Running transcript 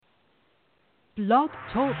Blog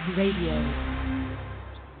Talk Radio.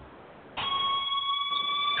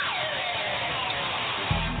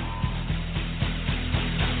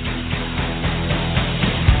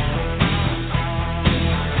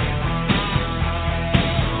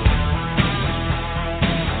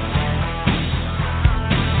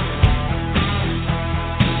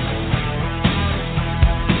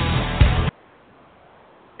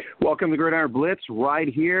 Welcome to Gridiron Blitz right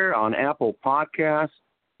here on Apple Podcasts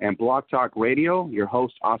and Blog Talk Radio. Your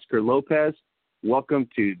host, Oscar Lopez. Welcome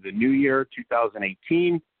to the new year,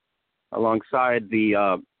 2018, alongside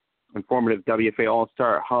the informative WFA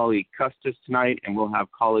All-Star Holly Custis tonight, and we'll have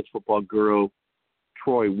college football guru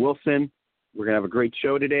Troy Wilson. We're going to have a great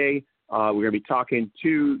show today. We're going to be talking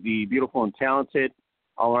to the beautiful and talented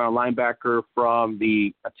all-around linebacker from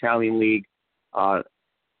the Italian League,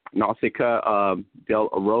 Nausicaa Del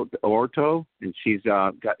Orto, and she's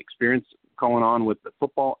got experience going on with the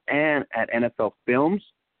football and at NFL Films.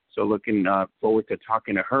 So looking forward to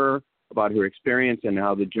talking to her about her experience and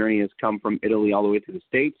how the journey has come from Italy all the way to the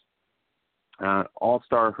States.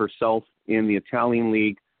 All-star herself in the Italian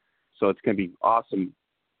League, so it's going to be awesome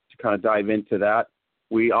to kind of dive into that.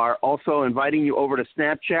 We are also inviting you over to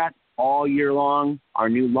Snapchat all year long, our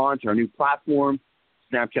new launch, our new platform.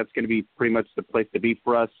 Snapchat's going to be pretty much the place to be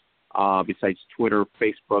for us, besides Twitter,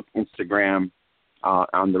 Facebook, Instagram,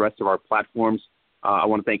 on the rest of our platforms. I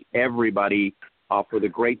want to thank everybody for the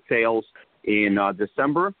great sales in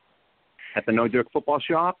December at the No Joke Football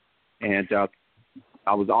Shop, and that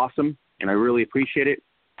was awesome, and I really appreciate it.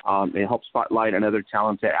 It helps spotlight another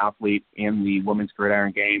talented athlete in the women's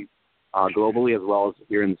gridiron game globally, as well as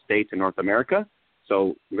here in the States and North America.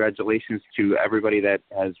 So congratulations to everybody that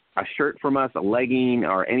has a shirt from us, a legging,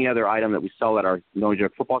 or any other item that we sell at our No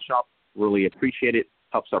Joke Football Shop. Really appreciate it.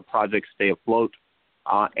 Helps our project stay afloat.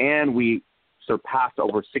 And we surpassed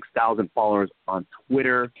over 6,000 followers on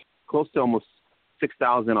Twitter, close to almost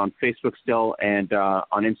 6,000 on Facebook still, and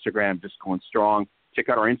on Instagram, just going strong. Check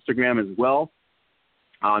out our Instagram as well.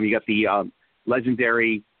 You got the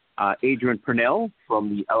legendary Adrian Purnell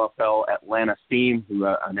from the LFL Atlanta Steam, who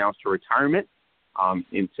announced her retirement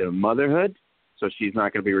into motherhood. So she's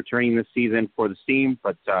not going to be returning this season for the Steam,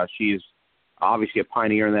 but she's obviously a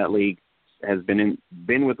pioneer in that league, has been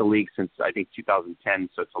with the league since, I think, 2010,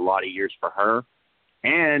 so it's a lot of years for her.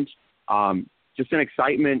 And just an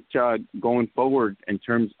excitement going forward in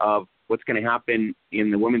terms of what's going to happen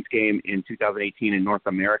in the women's game in 2018 in North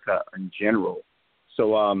America in general.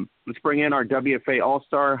 So let's bring in our WFA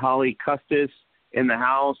All-Star, Holly Custis, in the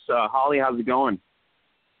house. Holly, how's it going?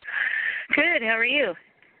 Good. How are you?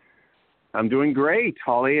 I'm doing great,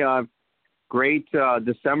 Holly. Great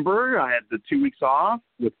December. I had the 2 weeks off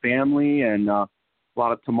with family and a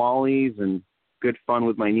lot of tamales and good fun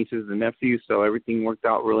with my nieces and nephews, so everything worked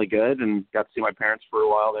out really good, and got to see my parents for a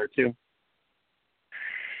while there too.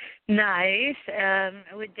 Nice. I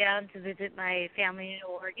went down to visit my family in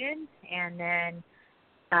Oregon, and then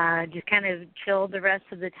just kind of chilled the rest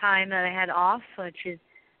of the time that I had off, which is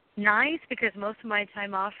nice because most of my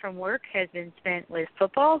time off from work has been spent with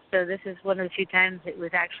football, so this is one of the few times it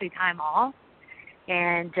was actually time off.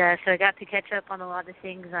 And so I got to catch up on a lot of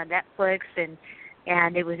things on Netflix,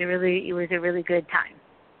 and it was a really good time.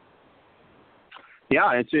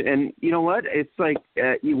 Yeah, and you know what? It's like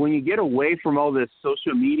when you get away from all this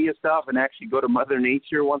social media stuff and actually go to Mother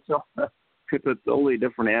Nature once in a while, it's a totally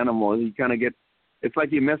different animal. You kind of get, it's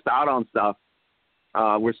like you missed out on stuff.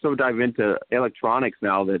 We're so dive into electronics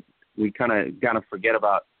now that we kind of forget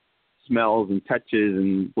about smells and touches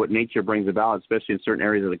and what nature brings about, especially in certain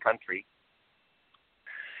areas of the country.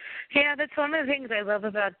 Yeah, that's one of the things I love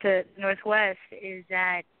about the Northwest is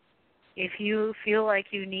that if you feel like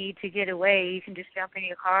you need to get away, you can just jump in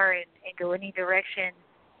your car and go any direction,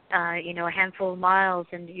 a handful of miles,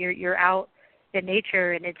 and you're out in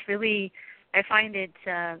nature. And it's really, I find it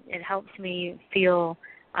helps me feel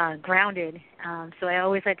grounded. So I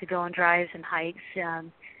always like to go on drives and hikes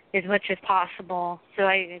as much as possible. So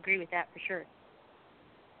I agree with that for sure.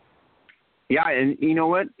 Yeah, and you know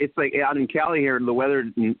what? It's like out in Cali here, the weather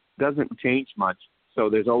doesn't change much. So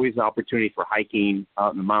there's always opportunity for hiking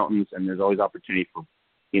out in the mountains, and there's always opportunity for,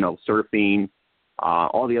 surfing,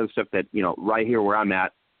 all the other stuff that, right here where I'm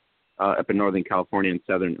at, up in Northern California and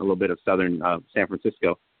a little bit of southern San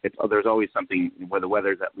Francisco. There's always something where the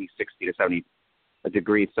weather's at least 60 to 70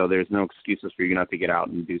 degrees, so there's no excuses for you not to get out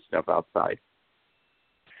and do stuff outside.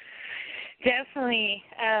 Definitely.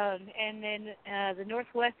 And then the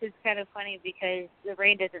Northwest is kind of funny because the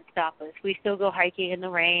rain doesn't stop us. We still go hiking in the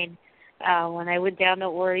rain. When I went down to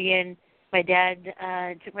Oregon, my dad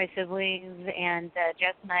took my siblings and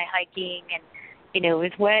Jess and I hiking, it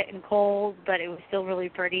was wet and cold, but it was still really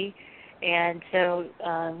pretty. And so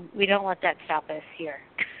we don't let that stop us here.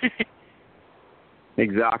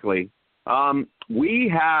 Exactly.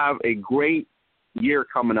 We have a great year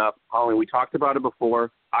coming up. Holly, we talked about it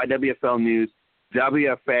before. IWFL news,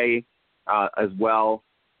 WFA as well.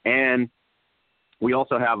 And we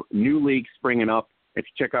also have new leagues springing up. If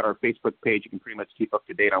you check out our Facebook page, you can pretty much keep up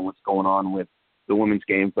to date on what's going on with the women's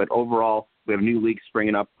game. But overall, we have new leagues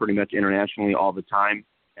springing up pretty much internationally all the time.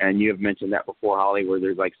 And you have mentioned that before, Holly, where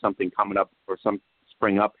there's like something coming up or some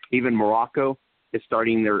spring up. Even Morocco is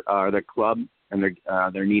starting their club, and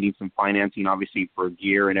they're needing some financing, obviously, for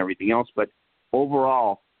gear and everything else. But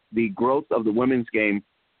overall, the growth of the women's game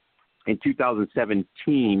in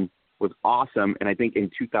 2017 was awesome, and I think in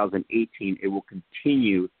 2018 it will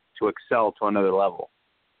continue to excel to another level.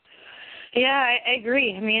 Yeah, I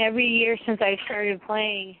agree. I mean, every year since I started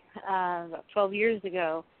playing about 12 years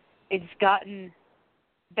ago, it's gotten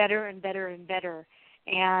better and better and better.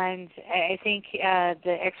 And I think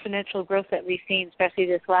the exponential growth that we've seen, especially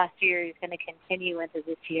this last year, is going to continue into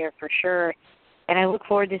this year for sure. And I look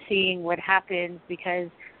forward to seeing what happens, because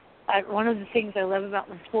one of the things I love about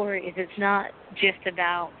the sport is it's not just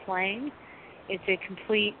about playing. It's a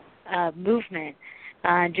complete movement.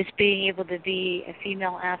 Just being able to be a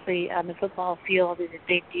female athlete on the football field is a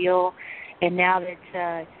big deal. And now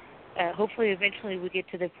that hopefully eventually we get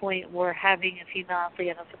to the point where having a female athlete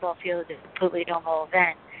on the football field is a completely normal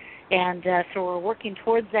event. And so we're working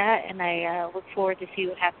towards that, and I look forward to see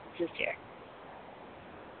what happens this year.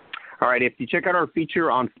 All right, if you check out our feature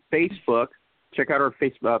on Facebook, check out our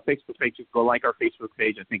Facebook page. Go like our Facebook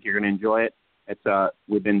page. I think you're going to enjoy it. It's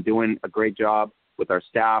we've been doing a great job with our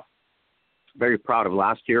staff. Very proud of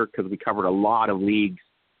last year because we covered a lot of leagues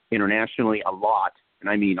internationally, a lot, and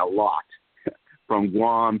I mean a lot, from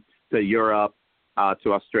Guam to Europe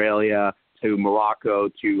to Australia to Morocco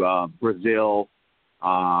to Brazil.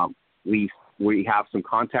 We have some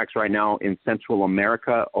contacts right now in Central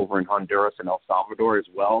America, over in Honduras and El Salvador as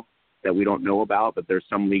well, that we don't know about, but there's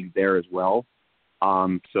some leagues there as well.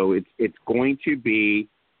 So it's going to be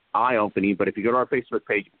eye-opening, but if you go to our Facebook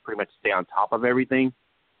page, you can pretty much stay on top of everything.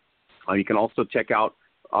 You can also check out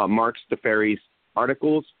Mark Steferi's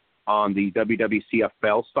articles on the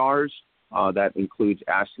WWCFL stars. That includes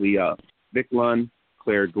Ashley Vicklund,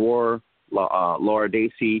 Claire Dwar, Laura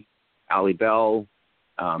Dacey, Ali Bell,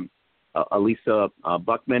 Elisa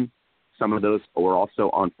Buckman. Some of those were also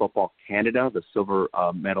on Football Canada, the silver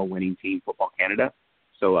medal winning team, Football Canada.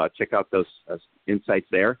 So check out those insights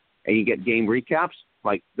there. And you get game recaps,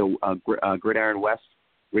 like the Gridiron West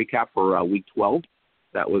recap for Week 12.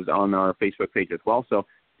 That was on our Facebook page as well. So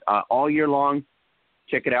all year long,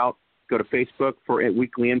 check it out. Go to Facebook for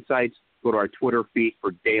weekly insights. Go to our Twitter feed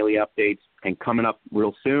for daily updates. And coming up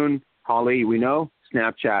real soon, Holly, we know,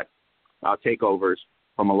 Snapchat takeovers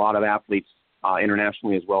from a lot of athletes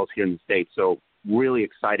internationally as well as here in the States. So really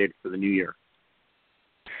excited for the new year.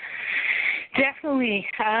 Definitely.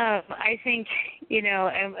 I think,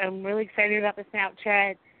 I'm really excited about the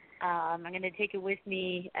Snapchat. I'm going to take it with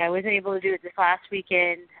me. I wasn't able to do it this last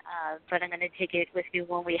weekend, but I'm going to take it with me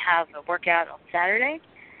when we have a workout on Saturday.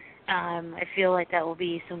 I feel like that will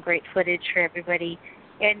be some great footage for everybody.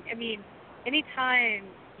 And, I mean, anytime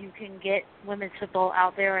you can get women's football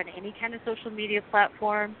out there on any kind of social media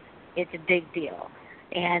platform, it's a big deal.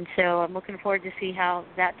 And so I'm looking forward to see how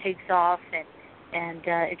that takes off, and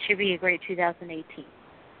it should be a great 2018.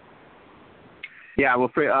 Yeah,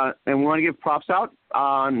 well, and we want to give props out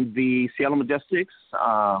on the Seattle Majestics,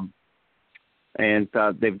 and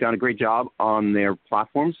they've done a great job on their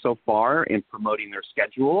platform so far in promoting their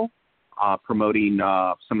schedule, promoting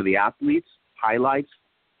some of the athletes, highlights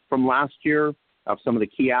from last year of some of the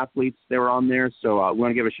key athletes that were on there. So we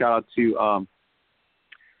want to give a shout-out to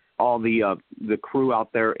all the crew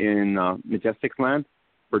out there in Majestics Land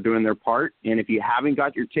for doing their part. And if you haven't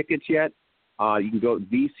got your tickets yet, you can go to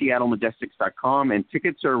theseattlemajestics.com, and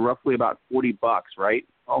tickets are roughly about $40, right,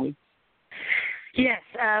 Holly? Yes,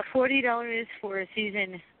 $40 for a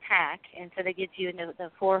season pack, and so that gets you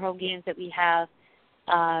the 4 home games that we have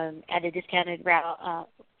at a discounted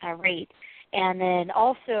rate. And then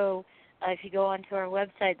also, if you go onto our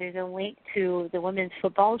website, there's a link to the women's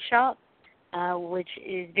football shop, which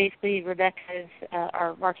is basically Rebecca's,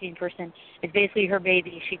 our marketing person, it's basically her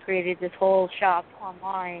baby. She created this whole shop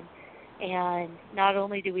online. And not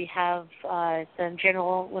only do we have some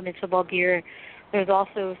general women's football gear, there's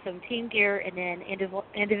also some team gear and then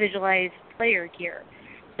individualized player gear.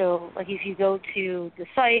 So, like, if you go to the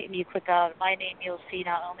site and you click on my name, you'll see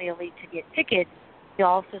not only a link to get tickets, you'll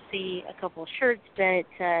also see a couple of shirts that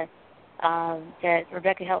that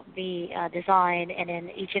Rebecca helped me design, and then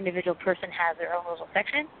each individual person has their own little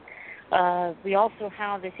section. We also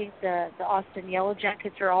have, I think, the Austin Yellow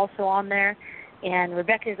Jackets are also on there, and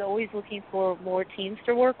Rebecca is always looking for more teams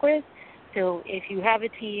to work with. So if you have a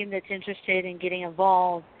team that's interested in getting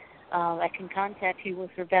involved, I can contact you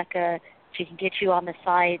with Rebecca. She can get you on the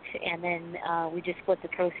site, and then we just split the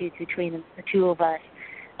proceeds between the two of us.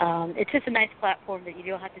 It's just a nice platform that you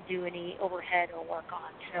don't have to do any overhead or work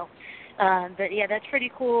on. So, but yeah, that's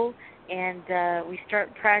pretty cool. And we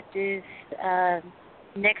start practice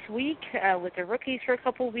next week with the rookies for a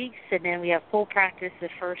couple of weeks, and then we have full practice the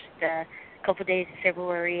first couple of days of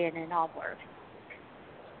February and then onward.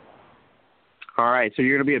 All right, so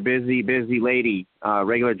you're going to be a busy lady,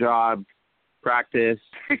 regular job, practice,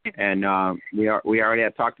 and we already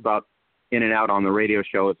have talked about in and out on the radio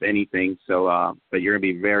show, if anything. So, but you're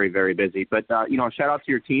going to be very, very busy. But shout out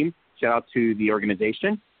to your team, shout out to the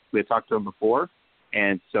organization. We had talked to them before,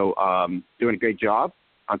 and so doing a great job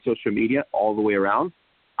on social media all the way around.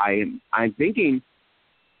 I'm thinking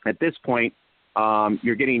at this point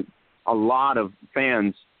you're getting a lot of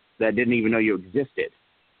fans that didn't even know you existed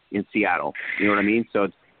in Seattle. You know what I mean? So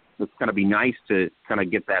it's going to be nice to kind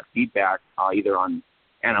of get that feedback either on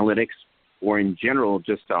analytics or in general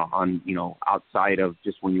just on, outside of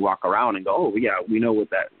just when you walk around and go, oh, yeah, we know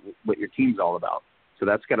what your team's all about. So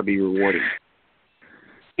that's got to be rewarding.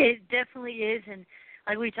 It definitely is. And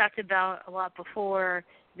like we talked about a lot before,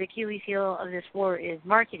 the Achilles heel of this sport is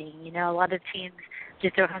marketing. A lot of teams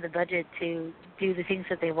just don't have the budget to do the things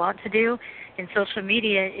that they want to do. And social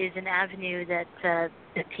media is an avenue that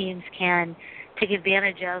the teams can take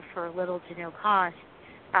advantage of for little to no cost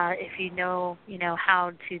if you know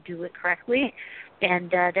how to do it correctly. And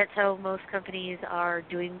that's how most companies are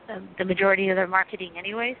doing the majority of their marketing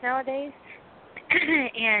anyways nowadays.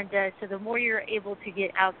 And so the more you're able to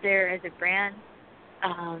get out there as a brand,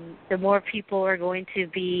 the more people are going to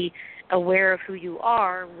be aware of who you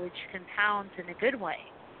are, which compounds in a good way.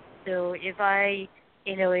 So if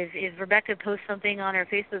if Rebecca posts something on her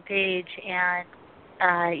Facebook page and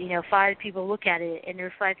 5 people look at it, and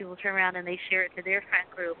there's 5 people turn around and they share it to their friend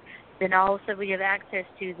group, then all of a sudden we have access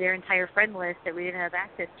to their entire friend list that we didn't have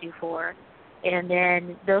access to before. And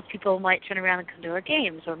then those people might turn around and come to our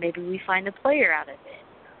games, or maybe we find a player out of it,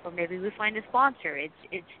 or maybe we find a sponsor.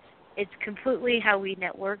 It's completely how we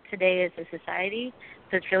network today as a society.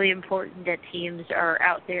 So it's really important that teams are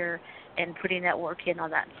out there and putting that work in on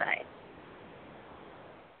that side.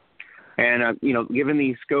 And, given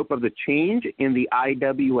the scope of the change in the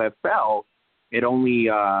IWFL, it's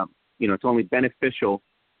only beneficial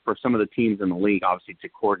for some of the teams in the league, obviously, to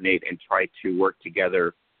coordinate and try to work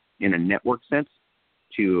together in a network sense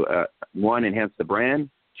to, 1, enhance the brand,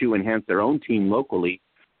 2, enhance their own team locally,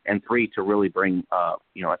 and 3, to really bring,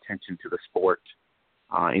 attention to the sport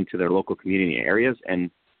into their local community areas,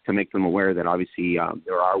 and to make them aware that obviously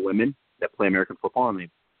there are women that play American football and they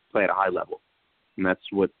play at a high level. And that's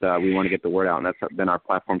what we want to get the word out. And that's been our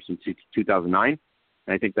platform since 2009.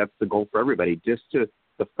 And I think that's the goal for everybody. Just the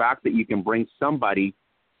fact that you can bring somebody's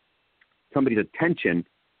attention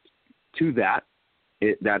to that,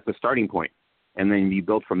 that's the starting point. And then you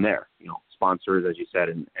build from there, sponsors, as you said,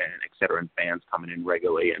 and et cetera, and fans coming in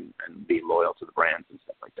regularly and being loyal to the brands and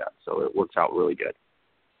stuff like that. So it works out really good.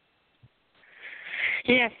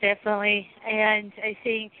 Yes, definitely. And I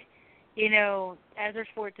think, as our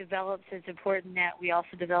sport develops, it's important that we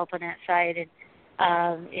also develop on that side. And,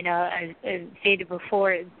 I stated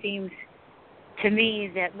before, it seems to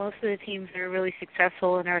me that most of the teams that are really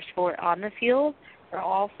successful in our sport on the field are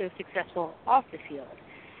also successful off the field.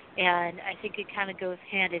 And I think it kind of goes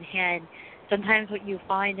hand in hand. Sometimes what you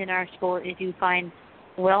find in our sport is you find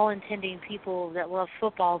well-intending people that love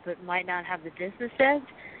football but might not have the business sense,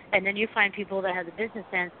 and then you find people that have the business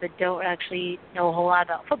sense but don't actually know a whole lot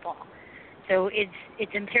about football. So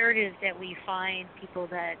it's imperative that we find people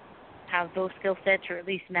that have both skill sets, or at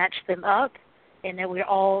least match them up, and that we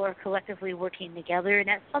all are collectively working together. And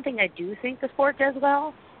that's something I do think the sport does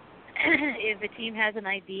well. If a team has an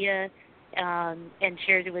idea and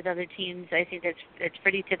shares it with other teams, I think that's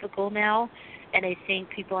pretty typical now. And I think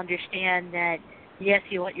people understand that, yes,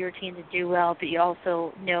 you want your team to do well, but you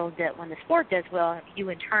also know that when the sport does well, you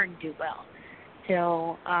in turn do well.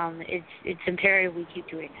 So it's imperative we keep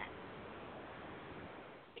doing that.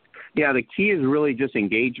 Yeah, the key is really just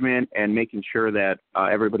engagement and making sure that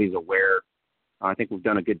everybody's aware. I think we've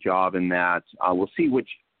done a good job in that. We'll see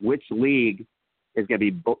which league is going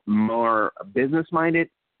to be more business-minded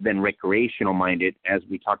than recreational-minded, as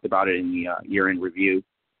we talked about it in the year-end review.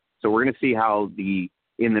 So we're going to see how the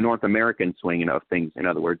in the North American swing of things. In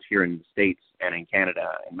other words, here in the States and in Canada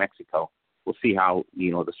and Mexico, we'll see how,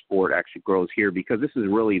 the sport actually grows here, because this is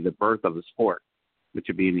really the birth of the sport, which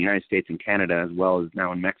would be in the United States and Canada as well as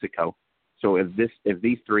now in Mexico. So if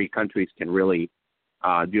these three countries can really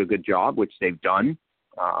do a good job, which they've done,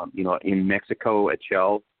 in Mexico at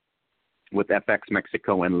Shell with FX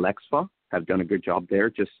Mexico and Lexfa have done a good job there,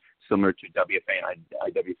 just similar to WFA and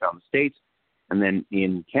IWFL in the States. And then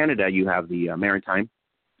in Canada, you have the Maritime,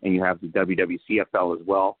 and you have the WWCFL as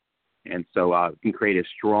well. And so you can create a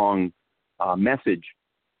strong message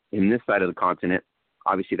in this side of the continent.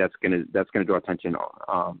 Obviously, that's gonna draw attention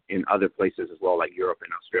in other places as well, like Europe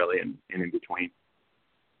and Australia and in between.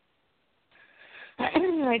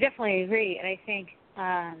 I definitely agree, and I think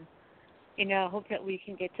I hope that we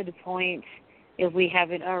can get to the point, if we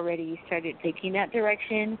haven't already started taking that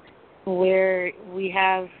direction, where we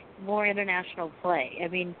have more international play. I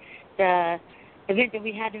mean, the event that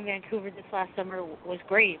we had in Vancouver this last summer was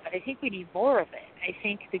great, but I think we need more of it. I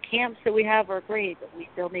think the camps that we have are great, but we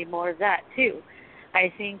still need more of that too.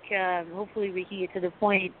 I think hopefully we can get to the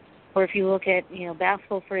point where, if you look at,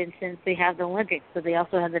 basketball, for instance, they have the Olympics, but they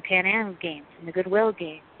also have the Pan Am Games and the Goodwill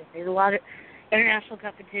Games. And there's a lot of international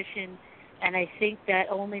competition, and I think that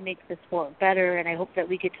only makes the sport better, and I hope that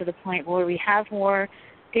we get to the point where we have more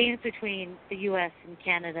games between the U.S. and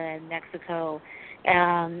Canada and Mexico,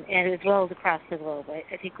 and as well as across the globe.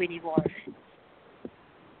 I think we need more of it.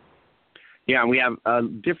 Yeah, and we have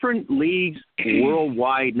different leagues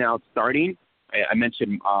worldwide now starting. I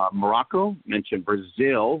mentioned Morocco, mentioned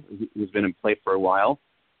Brazil, who's been in play for a while.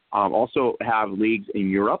 Also have leagues in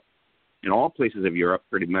Europe, in all places of Europe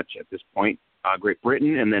pretty much at this point. Great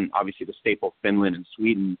Britain, and then obviously the staple Finland and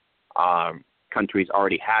Sweden countries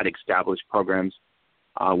already had established programs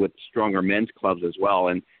with stronger men's clubs as well.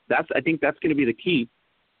 And I think that's going to be the key.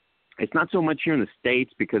 It's not so much here in the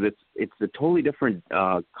States, because it's a totally different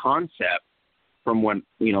concept from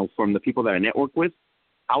from the people that I network with.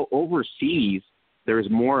 Out overseas, there's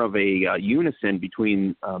more of a unison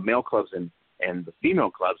between male clubs and the female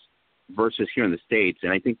clubs versus here in the States.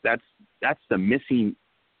 And I think that's the missing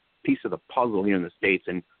piece of the puzzle here in the States.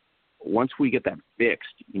 And once we get that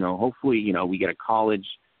fixed, hopefully, we get a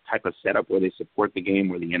college type of setup where they support the game,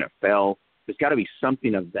 or the NFL. There's got to be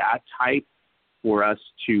something of that type for us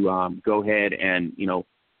to go ahead and,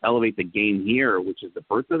 elevate the game here, which is the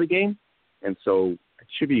birth of the game. And so it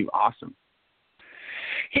should be awesome.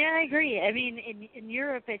 Yeah, I agree. I mean, in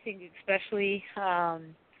Europe, I think especially, I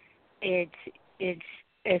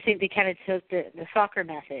think they kind of took the soccer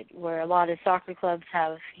method, where a lot of soccer clubs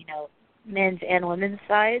have, men's and women's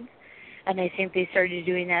sides, and I think they started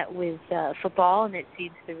doing that with football, and it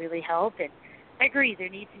seems to really help. And I agree, there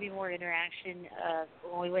needs to be more interaction.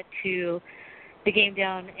 When we went to the game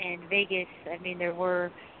down in Vegas, I mean, there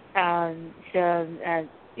were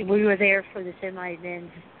we were there for the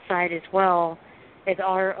semi-men's side as well as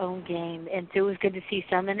our own game, and so it was good to see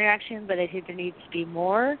some interaction, but I think there needs to be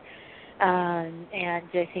more, and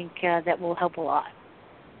I think that will help a lot.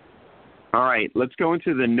 All right, let's go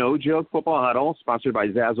into the No Joke Football Huddle, sponsored by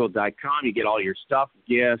Zazzle.com. You get all your stuff,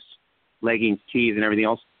 gifts, leggings, tees, and everything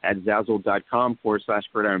else at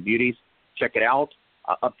Zazzle.com/Gridiron Beauties. Check it out.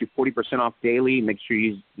 Up to 40% off daily. Make sure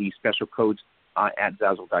you use the special codes at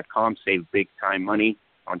Zazzle.com. Save big-time money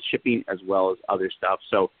on shipping as well as other stuff.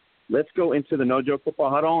 So let's go into the No Joke Football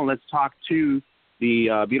Huddle, and let's talk to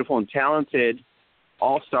the beautiful and talented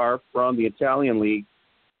all-star from the Italian League.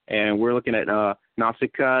 And we're looking at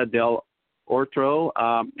Nausicaa Del Orto,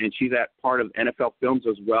 and she's at part of NFL Films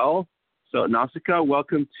as well. So, Nausicaa,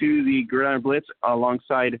 welcome to the Gridiron Blitz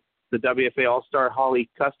alongside the WFA All-Star Holly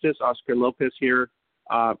Custis. Oscar Lopez here.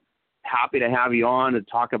 Happy to have you on to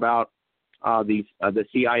talk about the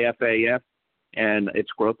CIFAF and its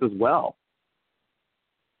growth as well.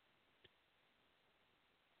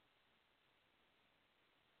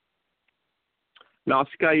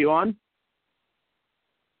 Nausicaa, you on?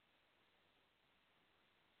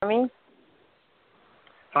 Me?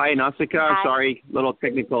 Hi, Nausicaa. Hi. Sorry, little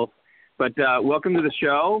technical. But welcome to the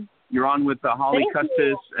show. You're on with Holly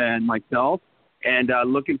Custis and myself, and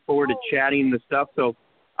looking forward to chatting the stuff. So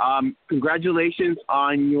congratulations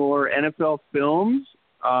on your NFL Films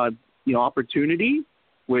opportunity,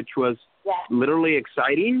 which was literally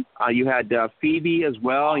exciting. You had Phoebe as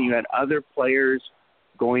well. You had other players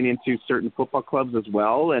going into certain football clubs as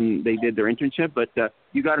well, and they did their internship. But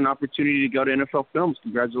you got an opportunity to go to NFL Films.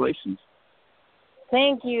 Congratulations.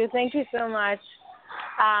 Thank you so much.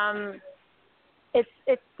 I'm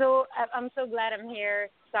so glad I'm here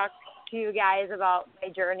to talk to you guys about my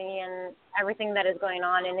journey and everything that is going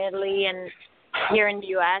on in Italy. And here in the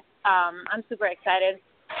U.S. I'm super excited,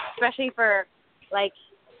 especially for like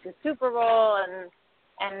the Super Bowl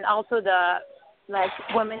and also the like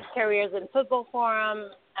Women's Careers in Football Forum.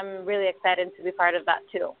 I'm really excited to be part of that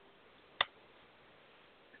too.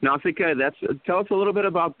 Nausicaa, tell us a little bit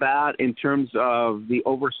about that in terms of the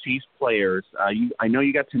overseas players. I know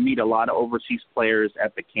you got to meet a lot of overseas players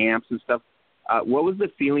at the camps and stuff. What was the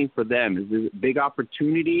feeling for them? Is it a big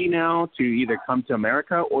opportunity now to either come to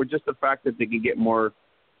America or just the fact that they can get more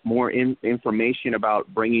information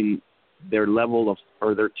about bringing their level of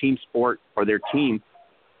or their team sport or their team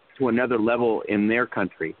to another level in their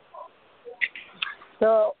country?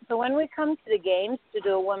 So when we come to the games to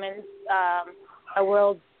do women's a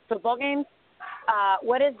world football games,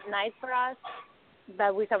 what is nice for us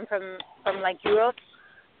that we come from like Europe,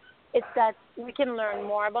 it's that we can learn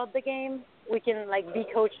more about the game. We can like be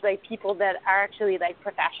coached by people that are actually like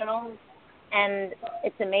professionals, and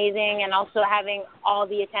it's amazing. And also having all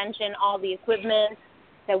the attention, all the equipment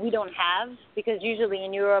that we don't have, because usually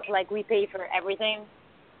in Europe, like we pay for everything,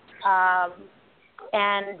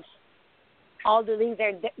 and all the leagues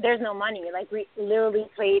there's no money. Like we literally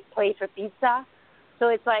play for pizza. So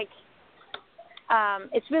it's like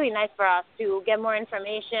it's really nice for us to get more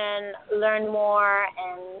information, learn more,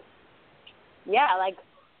 and yeah, like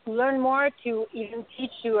learn more to even teach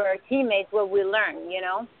to our teammates what we learn, you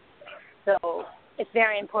know. So it's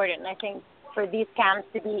very important, I think, for these camps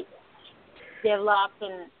to be developed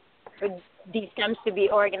and for these camps to be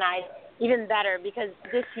organized even better, because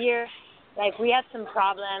this year, like, we had some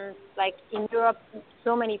problems. Like, in Europe,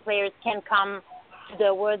 so many players can't come to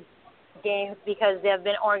the World Games because they have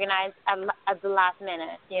been organized at the last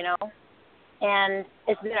minute, you know. And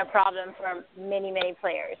it's been a problem for many, many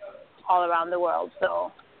players all around the world.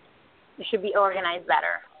 So it should be organized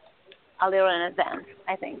better, a little in advance,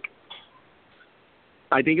 I think.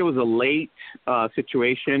 I think it was a late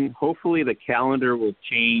situation. Hopefully the calendar will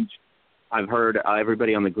change. I've heard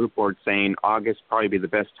everybody on the group board saying August probably be the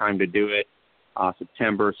best time to do it,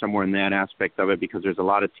 September, somewhere in that aspect of it, because there's a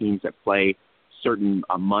lot of teams that play certain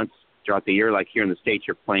months throughout the year. Like here in the States,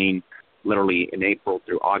 you're playing literally in April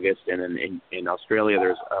through August, and then in Australia,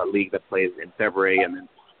 there's a league that plays in February, and then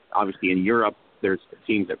obviously in Europe, there's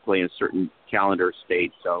teams that play in certain calendar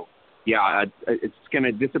states. So, yeah, it's kind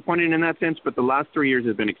of disappointing in that sense, but the last 3 years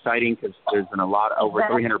has been exciting because there's been a lot, over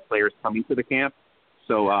 300 players coming to the camp.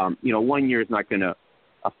 So, 1 year is not going to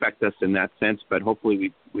affect us in that sense, but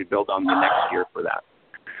hopefully we build on the next year for that.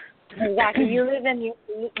 Exactly. You live and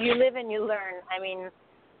you learn. I mean,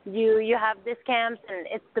 you have this camp, and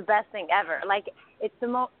it's the best thing ever. Like, it's the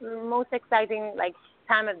most exciting, like,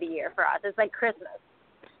 time of the year for us. It's like Christmas.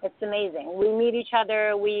 It's amazing. We meet each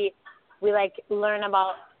other. We like learn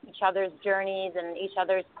about each other's journeys and each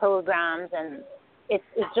other's programs, and it's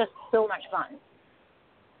just so much fun.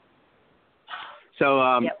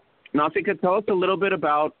 So, Nausicaa, tell us a little bit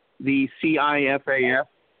about the CIFAF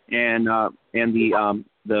and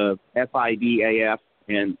the FIDAF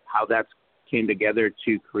and how that came together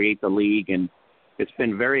to create the league, and it's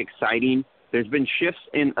been very exciting. There's been shifts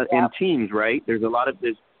in teams, right? There's a lot of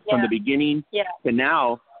this from the beginning to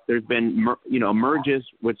now. There's been merges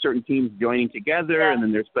with certain teams joining together, and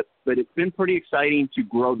then but it's been pretty exciting to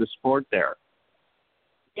grow the sport there.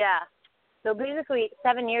 Yeah. So basically,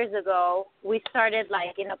 7 years ago, we started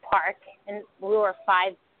like in a park, and we were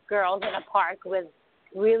 5 girls in a park with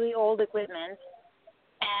really old equipment,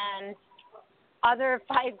 and other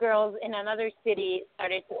 5 girls in another city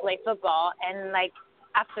started to play football, and like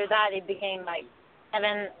after that, it became like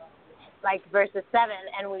 7 versus 7,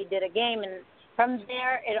 and we did a game, and from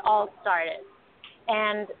there, it all started.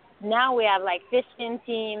 And now we have like 15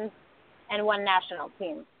 teams and 1 national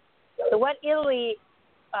team. So what Italy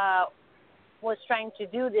was trying to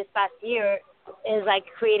do this past year is like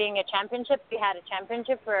creating a championship. We had a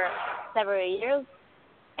championship for several years.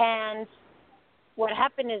 And what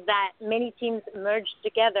happened is that many teams merged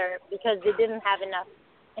together because they didn't have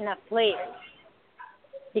enough players.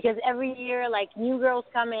 Because every year, like, new girls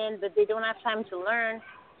come in, but they don't have time to learn.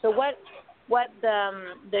 So what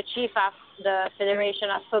the chief of the Federation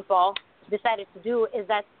of Football decided to do is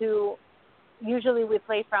that usually we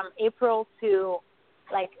play from April to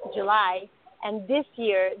like July, and this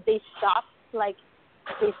year they stopped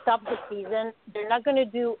the season. They're not going to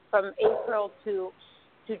do from April to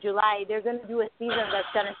July. They're going to do a season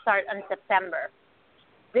that's going to start in September.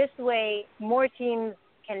 This way, more teams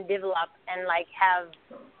can develop and like have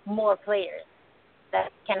more players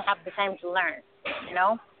that can have the time to learn, you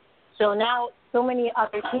know? So now so many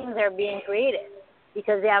other teams are being created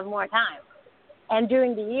because they have more time. And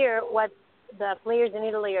during the year, what the players in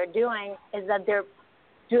Italy are doing is that they're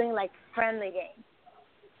doing like friendly games.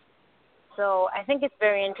 So I think it's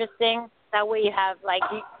very interesting. That way you have like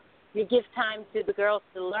you give time to the girls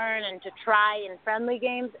to learn and to try in friendly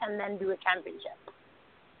games and then do a championship.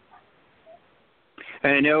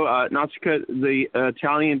 And I know, Nausicaa, the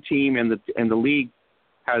Italian team and the league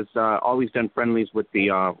has always done friendlies with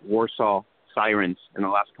the Warsaw Sirens in the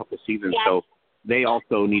last couple of seasons. Yes. So they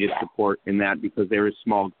also needed support in that because they're a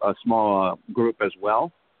small group as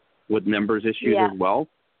well with members issues as well.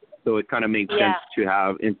 So it kind of makes sense to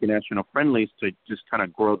have international friendlies to just kind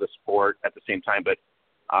of grow the sport at the same time, but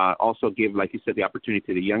also give, like you said, the opportunity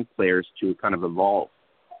to the young players to kind of evolve.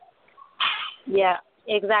 Yeah,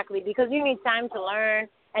 exactly, because you need time to learn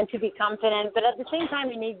and to be confident, but at the same time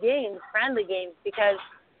you need games, friendly games, because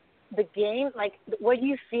the game, like what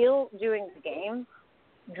you feel during the game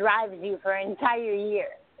drives you for an entire year,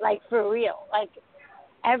 like for real. Like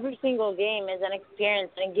every single game is an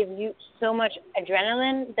experience and it gives you so much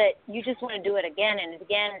adrenaline that you just want to do it again and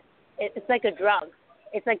again. It's like a drug.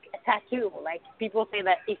 It's like a tattoo. Like people say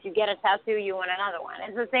that if you get a tattoo, you want another one.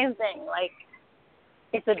 It's the same thing. Like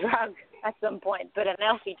it's a drug at some point, but an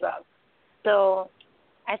healthy drug. So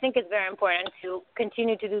I think it's very important to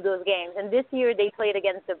continue to do those games. And this year they played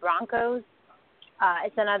against the Broncos.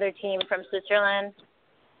 It's another team from Switzerland.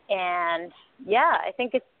 And, yeah, I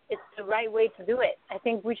think it's the right way to do it. I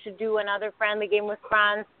think we should do another friendly game with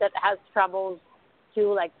France that has troubles,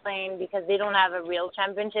 too, like playing because they don't have a real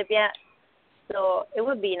championship yet. So it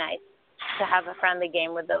would be nice to have a friendly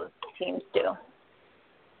game with those teams, too.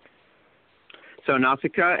 So,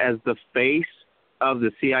 Nausicaa, as the face of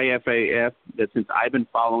the CIFAF, that since I've been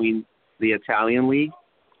following the Italian league,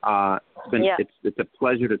 it's a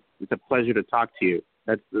pleasure to talk to you.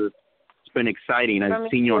 It's been exciting. I've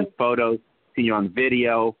seen you on photos, seen you on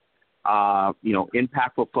video,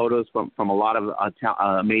 impactful photos from a lot of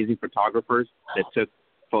amazing photographers that took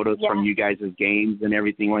photos from you guys' games and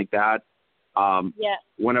everything like that.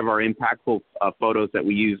 One of our impactful photos that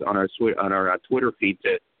we use on our Twitter feed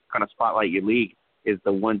to kind of spotlight your league is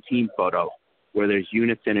the one team photo where there's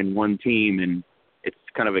unison in one team, and it's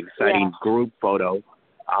kind of exciting group photo,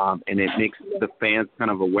 and it makes the fans kind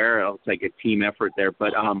of aware it's like a team effort there.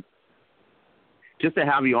 But just to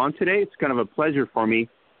have you on today, it's kind of a pleasure for me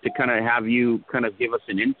to kind of have you kind of give us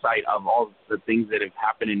an insight of all the things that have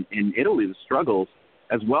happened in Italy, the struggles,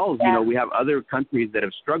 as well as, we have other countries that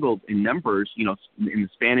have struggled in numbers, in the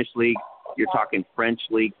Spanish league, you're talking French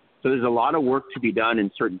league. So there's a lot of work to be done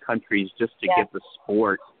in certain countries just to get the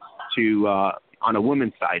sport to, on a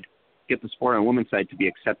women's side, to be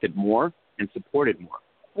accepted more and supported more.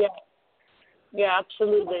 Yeah,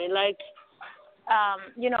 absolutely. Like,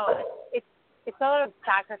 it's a lot of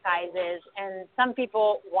sacrifices, and some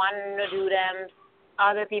people want to do them,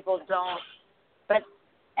 other people don't. But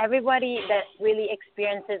everybody that really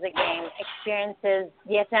experiences a game experiences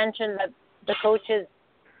the attention that the coaches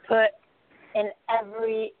put in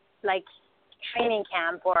every, training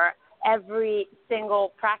camp or every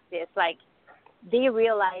single practice. Like, they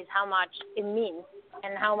realize how much it means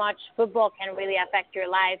and how much football can really affect your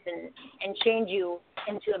life and change you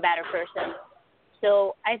into a better person.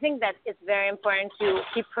 So I think that it's very important to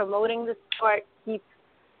keep promoting the sport, keep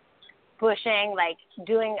pushing,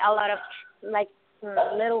 doing a lot of,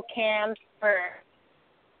 little camps for,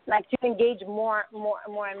 to engage more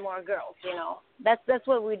and more girls, That's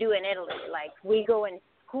what we do in Italy. We go in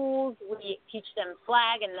schools, we teach them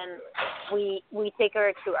flag, and then we take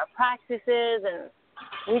her to our practices, and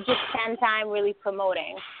we just spend time really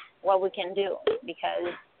promoting what we can do,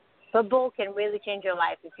 because football can really change your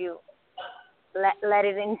life if you let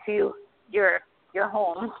it into your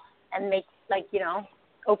home and make,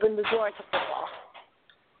 open the door to football.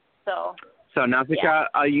 So Nausicaa,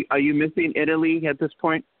 are you missing Italy at this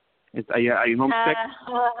point? Are you homesick?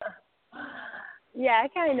 Yeah,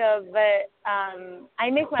 kind of, but I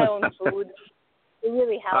make my own food. It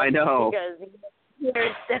really helps. I know. Because here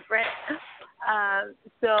it's different.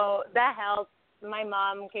 So that helps. My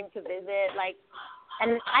mom came to visit,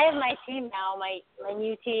 and I have my team now, my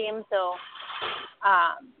new team. So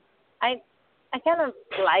I kind of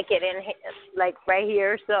like it right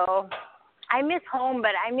here. So I miss home,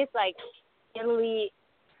 but I miss Italy,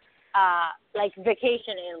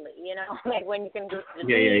 vacation Italy. When you can go to the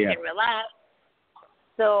beach and relax.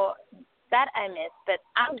 So that I miss, but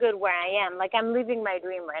I'm good where I am. I'm living my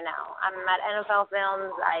dream right now. I'm at NFL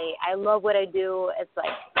Films. I love what I do. It's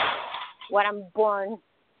what I'm born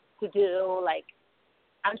to do.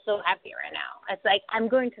 I'm so happy right now. It's I'm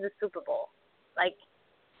going to the Super Bowl.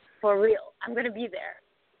 For real. I'm going to be there.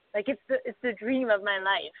 It's the dream of my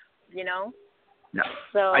life, No.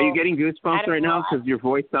 So are you getting goosebumps right now? Because your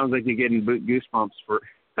voice sounds like you're getting goosebumps for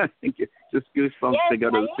I think it's just goosebumps Yes, to go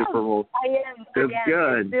to the Super Bowl. I am. It's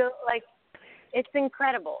good. It's still, like, it's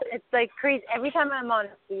incredible. It's like crazy. Every time I'm on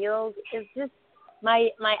the field, it's just my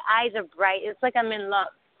eyes are bright. It's like I'm in love,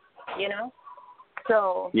 you know.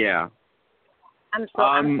 So yeah, I'm so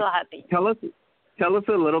happy. Tell us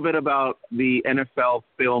a little bit about the NFL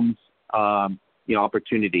Films,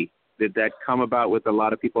 opportunity. Did that come about with a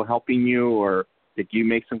lot of people helping you, or did you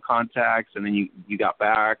make some contacts and then you got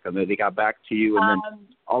back, and then they got back to you, and then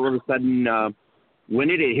all of a sudden, when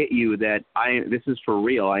did it hit you that this is for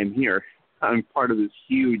real? I'm here. I'm part of this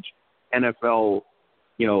huge NFL,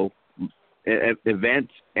 event,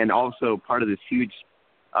 and also part of this huge,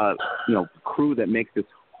 crew that makes this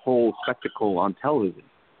whole spectacle on television.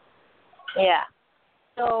 Yeah.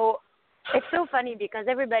 So it's so funny because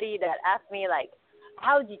everybody that asks me, like,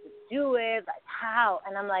 how did you do it? Like, how?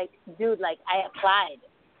 And I'm like, dude, like, I applied.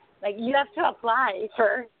 Like, you have to apply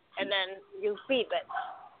first, and then you'll see. But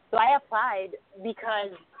so I applied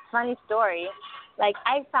because, funny story, like,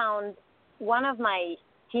 I found one of my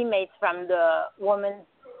teammates from the Women's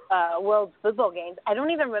World Football Games. I don't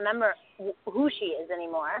even remember who she is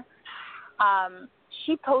anymore.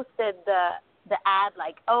 She posted the ad,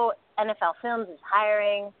 like, oh, NFL Films is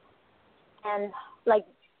hiring, and like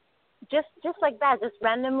just like that, just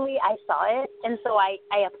randomly I saw it, and so I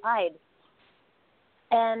applied.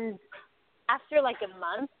 And after like a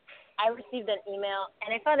month, I received an email,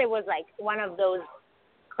 and I thought it was like one of those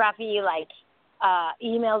crappy like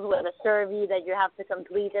emails with a survey that you have to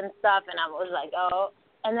complete and stuff, and I was like, oh,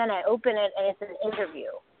 and then I open it, and it's an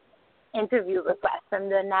interview request from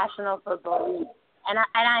the National Football League. And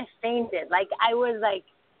I fainted. Like, I was, like,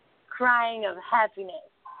 crying of happiness.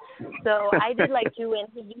 So I did, like, 2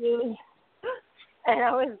 interviews, and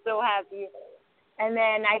I was so happy. And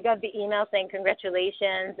then I got the email saying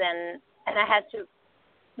congratulations, and I had to,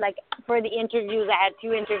 like, for the interviews, I had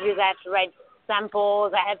 2 interviews. I had to write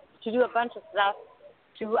samples. I had to do a bunch of stuff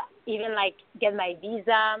to even, like, get my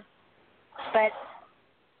visa. But,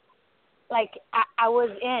 like, I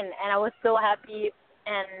was in, and I was so happy.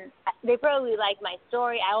 And they probably liked my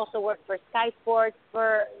story. I also worked for Sky Sports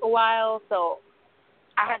for a while, so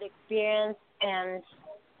I had experience, and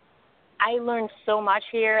I learned so much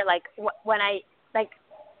here. Like, when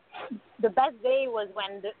the best day was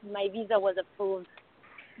when my visa was approved.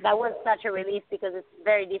 That was such a relief because it's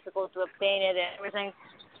very difficult to obtain it and everything.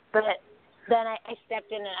 But then I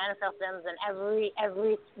stepped in NFL Films, and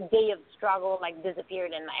every day of struggle, like,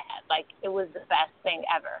 disappeared in my head. Like, it was the best thing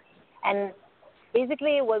ever. And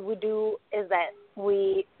basically, what we do is that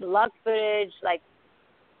we log footage, like,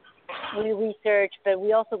 we research, but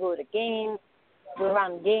we also go to games, we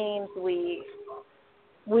run games, we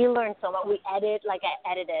learn so much. We edit, like,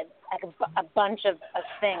 I edited a bunch of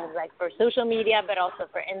things, like, for social media, but also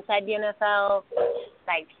for inside the NFL.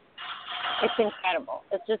 Like, it's incredible.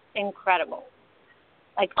 It's just incredible.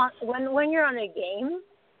 Like, when you're on a game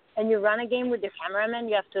and you run a game with your cameraman,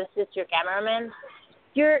 you have to assist your cameraman.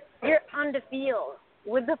 You're on the field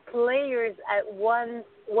with the players at one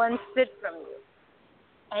foot from you,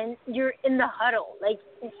 and you're in the huddle. Like,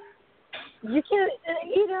 you can,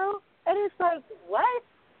 and it's like, what?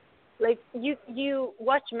 Like, you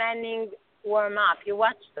watch Manning warm up, you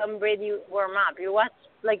watch Tom Brady warm up, you watch,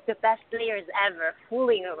 like, the best players ever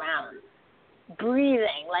fooling around,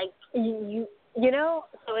 breathing, like, you know.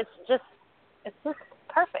 So it's just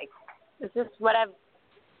perfect. It's just what I've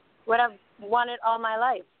wanted all my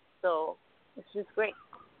life. So it's just great.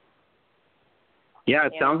 Yeah,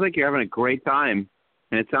 it sounds like you're having a great time,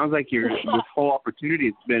 and it sounds like this whole opportunity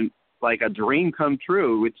has been like a dream come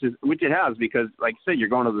true, which it has, because, like you said, you're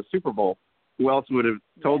going to the Super Bowl. Who else would have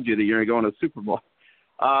told you that you're going to the Super Bowl?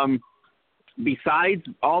 Besides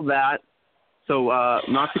all that, so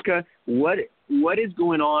Nautica, what is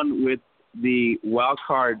going on with the wild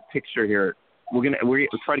card picture here? We're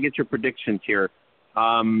try to get your predictions here.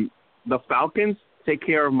 The Falcons take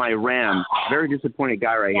care of my Rams. Very disappointed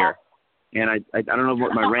guy right here. And I don't know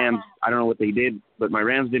what my Rams, I don't know what they did, but my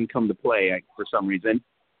Rams didn't come to play for some reason.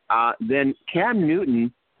 Then Cam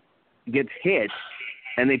Newton gets hit,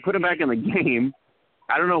 and they put him back in the game.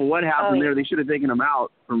 I don't know what happened there. They should have taken him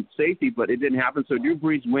out from safety, but it didn't happen. So Drew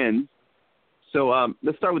Brees wins. So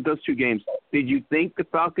let's start with those 2 games. Did you think the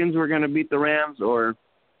Falcons were going to beat the Rams, or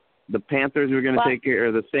the Panthers were going to take care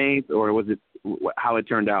of the Saints, or was it how it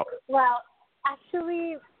turned out? Well,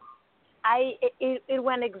 actually, it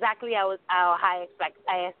went exactly how I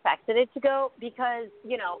expected it to go, because,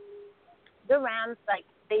 the Rams, like,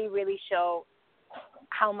 they really show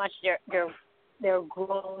how much they're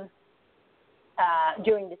grown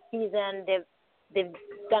during the season. They've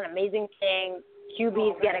done amazing things.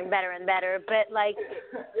 QB is getting better and better, but like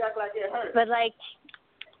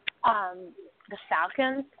the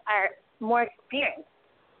Falcons are more experienced.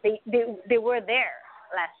 They were there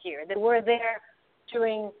last year. They were there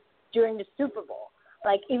during the Super Bowl.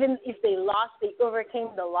 Like, even if they lost, they overcame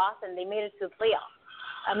the loss and they made it to the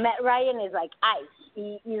playoffs. Matt Ryan is like ice.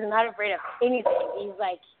 He's not afraid of anything. He's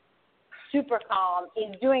like super calm.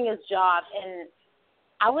 He's doing his job, and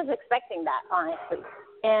I was expecting that, honestly.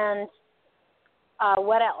 And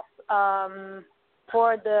what else?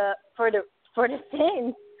 For the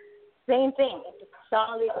Saints, same thing. It's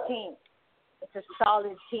a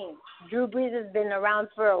solid team. Drew Brees has been around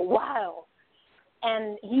for a while,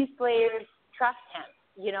 and his players trust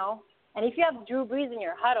him, you know. And if you have Drew Brees in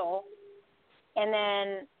your huddle, and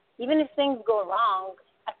then even if things go wrong,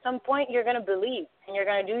 at some point you're going to believe, and you're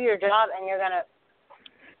going to do your job, and you're going to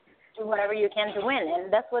do whatever you can to win.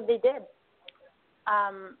 And that's what they did.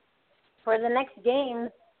 For the next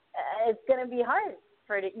games, it's going to be hard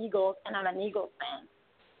for the Eagles, and I'm an Eagles fan,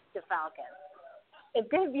 the Falcons. It's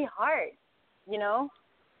going to be hard, you know.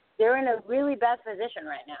 They're in a really bad position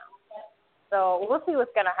right now. So we'll see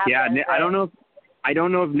what's going to happen. Yeah, I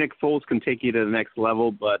don't know if Nick Foles can take you to the next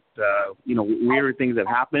level, but weird things have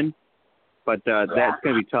happened. But that's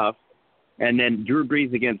going to be tough. And then Drew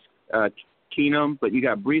Brees against Keenum, but you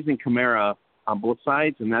got Brees and Kamara on both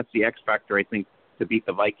sides, and that's the X factor, I think, to beat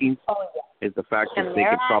the Vikings. Is the fact that they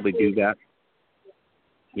could probably do that.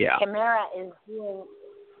 Yeah. Kamara is doing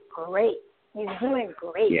great. He's doing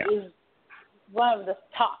great. Yeah. He's one of the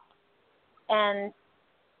top. And,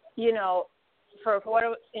 you know, for what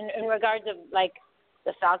in regards of like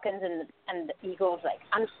the Falcons and the Eagles, like,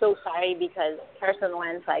 I'm so sorry because Carson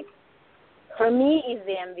Wentz, like, for me, he's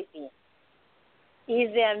the MVP. He's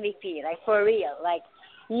the MVP, like, for real. Like,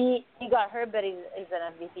 he got hurt, but he's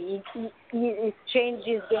an MVP. He's changed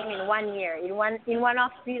his game in 1 year. In one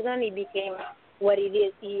off season, he became what he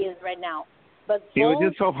is right now. But it was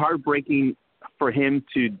just so heartbreaking for him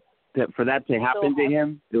for that to happen to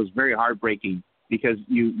him. It was very heartbreaking because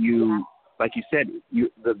you like you said,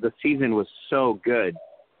 the season was so good,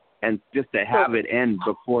 and just to have it end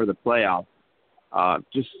before the playoffs,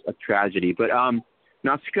 just a tragedy. But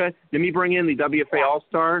Nausicaa, let me bring in the WFA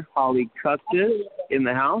All-Star, Holly Custis, in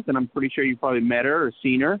the house, and I'm pretty sure you probably met her or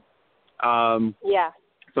seen her. Yeah.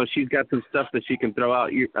 So she's got some stuff that she can throw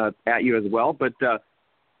out at you as well. But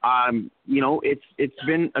it's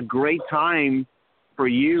been a great time for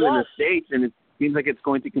you in the States, and it seems like it's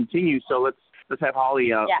going to continue. So let's have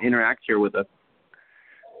Holly interact here with us.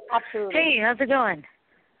 Absolutely. Hey, how's it going?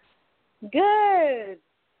 Good.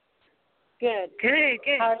 Good.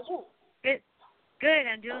 How are you? Good.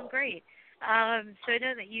 I'm doing great. So I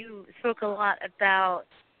know that you spoke a lot about,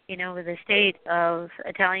 the state of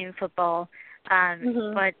Italian football.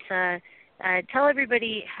 But tell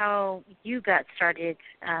everybody how you got started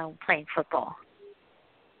playing football.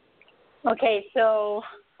 Okay, so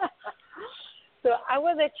I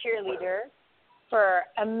was a cheerleader for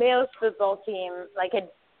a male football team,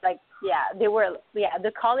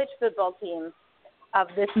 the college football team of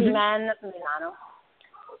the Seaman Milano.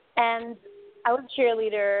 And I was a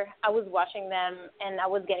cheerleader, I was watching them, and I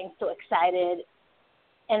was getting so excited.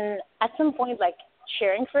 And at some point,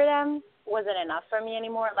 cheering for them wasn't enough for me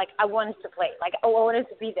anymore. I wanted to play. I wanted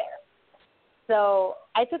to be there. So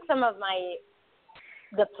I took some of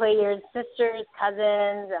the players' sisters,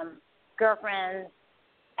 cousins, girlfriends,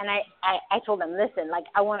 and I told them, listen,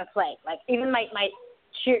 I want to play. Even my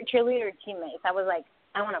cheerleader teammates, I was like,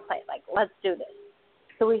 I want to play. Let's do this.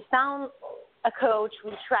 So we found a coach.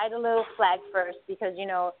 We tried a little flag first because, you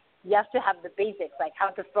have to have the basics, like how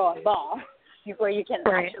to throw a ball before you can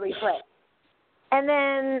actually play. And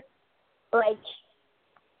then,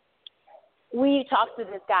 we talked to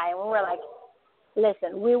this guy, and we were like,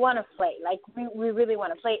 listen, we want to play. We really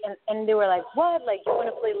want to play. And they were like, what? You want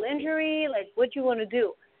to play lingerie? What do you want to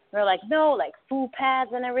do? And we're like, no, full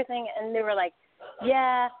pads and everything. And they were like,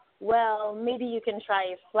 yeah, well, maybe you can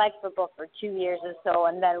try flag football for 2 years or so,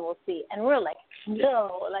 and then we'll see. And we're like,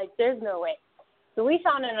 no, there's no way. So we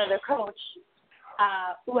found another coach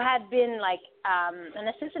who had been an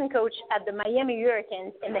assistant coach at the Miami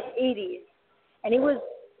Hurricanes in the 80s. And he was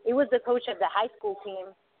the coach of the high school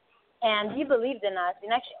team. And he believed in us.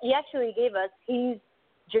 And he actually gave us his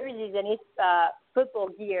jerseys and his football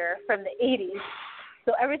gear from the 80s.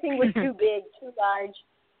 So everything was too big, too large.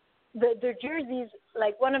 The jerseys,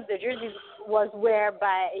 one of the jerseys was worn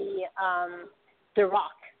by The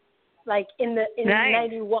Rock, in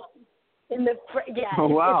 91. Oh,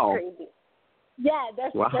 wow. It's crazy. Yeah,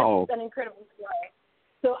 that's an incredible story.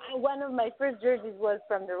 So one of my first jerseys was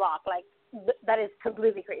from The Rock. That is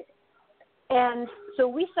completely crazy. And so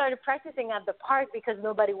we started practicing at the park because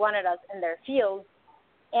nobody wanted us in their field.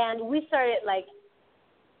 And we started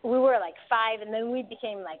we were 5, and then we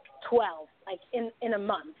became 12, in a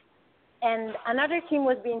month. And another team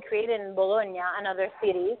was being created in Bologna, another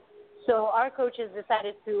city. So our coaches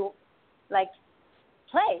decided to play,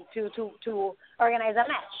 to organize a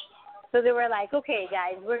match. So they were like, okay,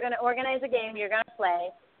 guys, we're going to organize a game. You're going to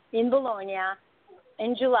play in Bologna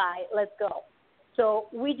in July. Let's go. So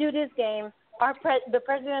we do this game. The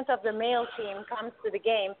president of the male team comes to the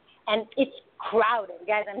game, and it's crowded.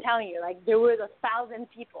 Guys, I'm telling you, there were 1,000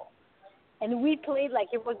 people. And we played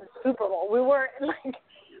like it was a Super Bowl. We were in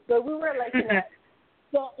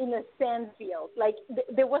a sand field.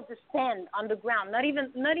 There was a sand on the ground, not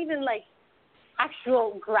even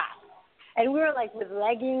actual grass. And we were with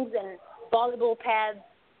leggings and volleyball pads,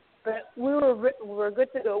 but we were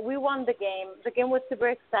good to go. We won the game. The game was super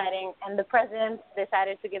exciting, and the president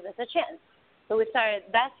decided to give us a chance. So we started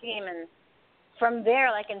that game, and from there,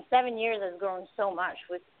 in 7 years, has grown so much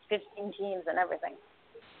with 15 teams and everything.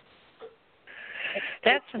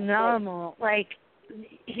 That's phenomenal.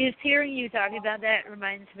 Just hearing you talking about that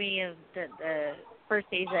reminds me of the first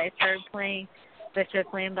days that I started playing. I started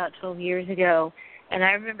playing about 12 years ago. And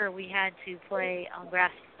I remember we had to play on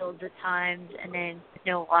grass fields at times, and then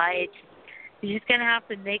no lights. You're just going to have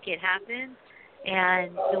to make it happen.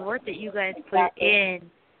 And the work that you guys put in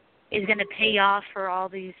is going to pay off for all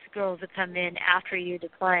these girls that come in after you to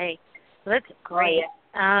play. So that's great.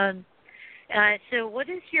 So what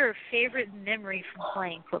is your favorite memory from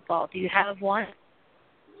playing football? Do you have one?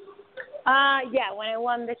 Yeah, when we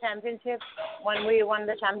won the championship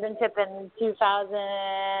in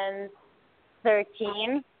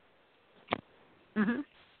 2013. Mm-hmm.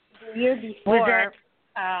 The year before,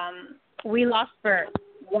 we lost for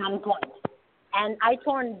 1 point, and I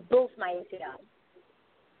torn both my ACL.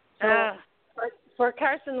 So for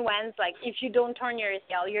Carson Wentz, if you don't turn your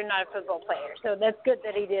ACL, you're not a football player. So that's good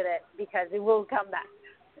that he did it because it will come back.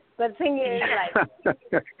 But the thing is,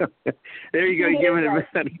 there you go, giving him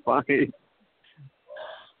that advice.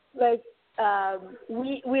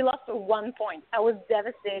 We lost for 1 point. I was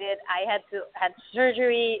devastated. I had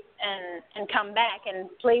surgery and come back and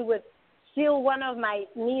play with. Still, one of my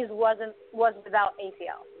knees was without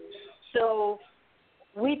ACL. So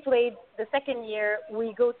we played the second year.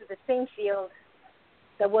 We go to the same field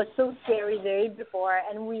that was so scary the year before,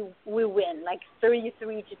 and we win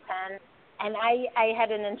 33-10. And I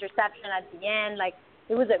had an interception at the end.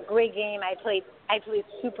 It was a great game. I played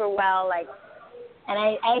super well. And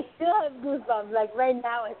I still have goosebumps. Right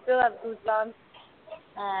now, I still have goosebumps.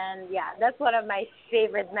 And yeah, that's one of my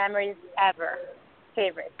favorite memories ever.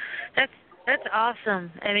 Favorite. That's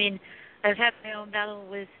awesome. I mean, I've had my own battle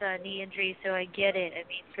with knee injury, so I get it. I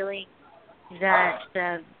mean, feeling that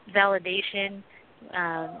validation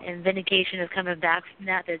and vindication of coming back from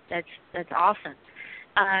that's awesome.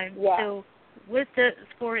 So with the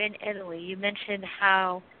sport in Italy, you mentioned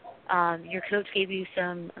how your coach gave you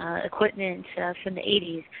some equipment from the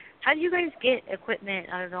 80s. How do you guys get equipment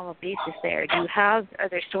on a normal basis there? Are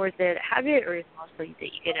there stores that have it, or is it mostly that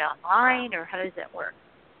you get it online, or how does that work?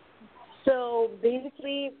 So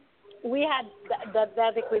basically, we had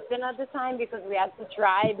that equipment at the time because we had to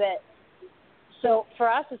try, but so for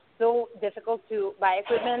us it's so difficult to buy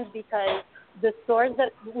equipment because the stores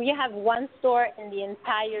that we have one store in the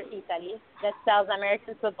entire Italy that sells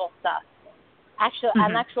American football stuff.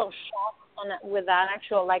 An actual shop with an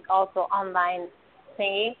actual also online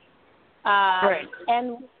thingy. Right.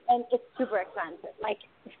 And it's super expensive.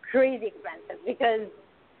 It's crazy expensive because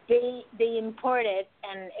they import it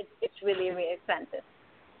and it's really, really expensive.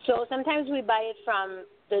 So sometimes we buy it from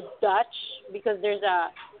the Dutch because there's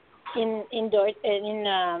in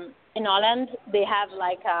Holland they have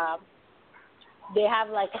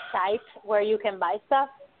a site where you can buy stuff,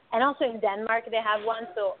 and also in Denmark they have one.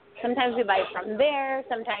 So sometimes we buy it from there.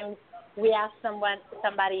 Sometimes we ask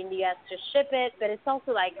somebody in the US to ship it, but it's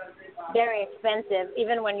also very expensive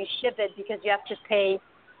even when you ship it because you have to pay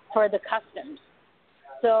for the customs.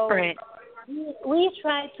 So right. we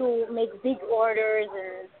try to make big orders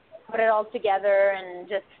and put it all together and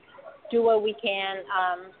just do what we can.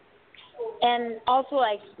 And also,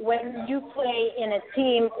 when you play in a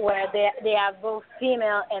team where they have both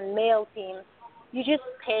female and male teams, you just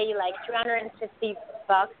pay $350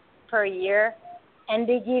 per year, and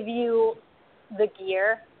they give you the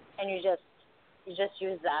gear, and you just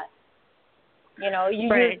use that. You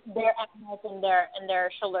right. use their helmet and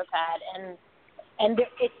their shoulder pad, and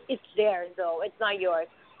it's theirs though. It's not yours.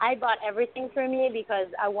 I bought everything for me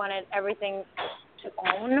because I wanted everything to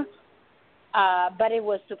own. but it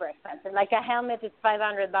was super expensive. Like a helmet is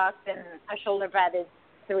 $500 and a shoulder pad is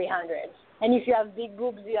 $300. And if you have big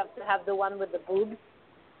boobs, you have to have the one with the boobs.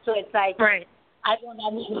 So it's like, Right. I don't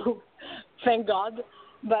have any boobs, thank God.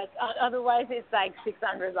 But otherwise, it's like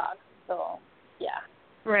 $600. So, yeah.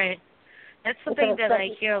 Right. That's something that I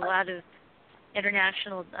hear a lot of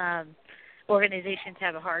international organizations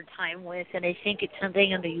have a hard time with, and I think it's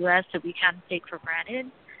something in the U.S. that we kind of take for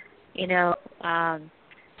granted. You know,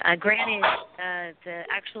 granted, the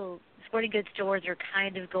actual sporting goods stores are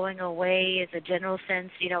kind of going away as a general sense.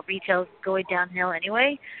 You know, retail's going downhill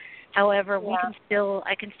anyway. However,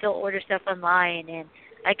 I can still order stuff online, and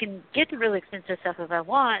I can get the really expensive stuff if I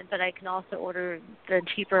want, but I can also order the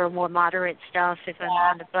cheaper, more moderate stuff if I'm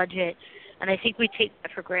on a budget. And I think we take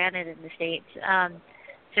that for granted in the States.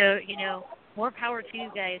 So, you know, more power to you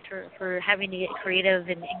guys for having to get creative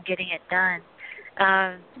and getting it done.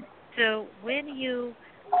 So when you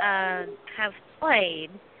have played,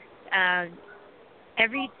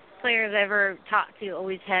 every player I've ever talked to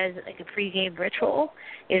always has like a pregame ritual.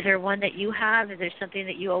 Is there one that you have? Is there something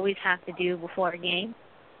that you always have to do before a game?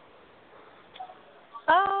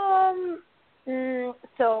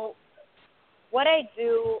 So what I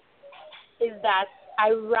do is that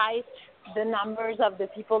I write the numbers of the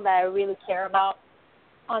people that I really care about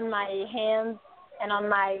on my hands and on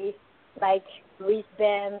my, like,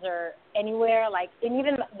 wristbands or anywhere, like, and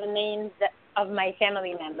even the names of my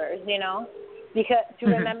family members, you know, because to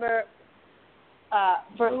remember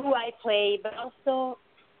for who I play, but also,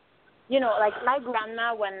 you know, like my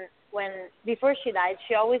grandma, when before she died,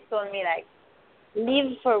 she always told me, like,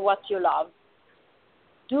 live for what you love.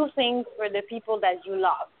 Do things for the people that you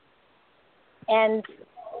love. And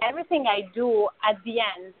everything I do at the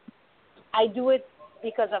end, I do it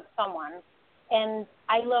because of someone. And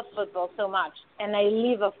I love football so much. And I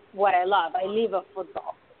live of what I love. I live of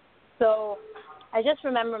football. So I just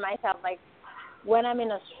remember myself, like, when I'm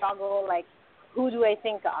in a struggle, like, who do I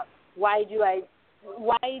think of? Why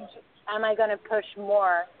am I going to push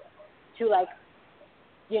more to, like,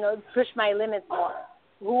 you know, push my limits more?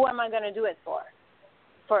 Who am I going to do it for?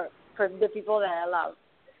 For the people that I love.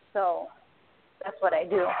 So that's what I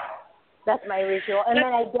do. That's my ritual. And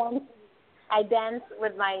then I dance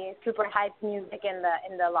with my super hype music in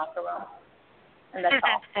the locker room. And that's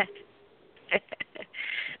all.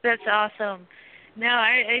 That's awesome. No,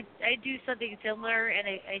 I do something similar, and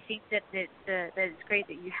I think that it's great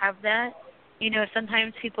that you have that. You know,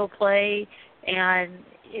 sometimes people play and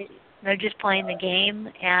they're just playing the game,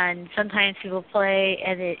 and sometimes people play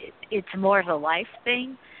and it's more of a life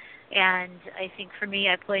thing. And I think for me,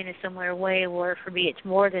 I play in a similar way where for me it's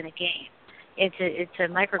more than a game. It's a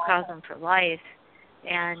microcosm for life,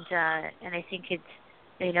 and I think it's,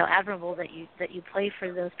 you know, admirable that you play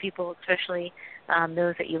for those people, especially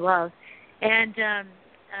those that you love. And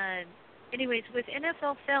anyways, with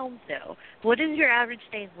NFL Films though, what does your average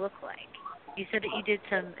day look like? You said that you do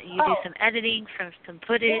some editing from some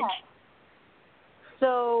footage. Yeah.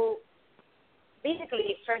 So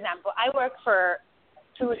basically, for example, I work for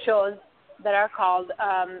 2 shows that are called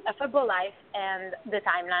A Football Life and The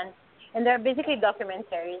Timeline, and they're basically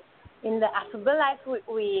documentaries. In the A Football Life,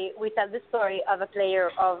 we tell the story of a player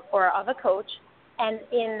or of a coach, and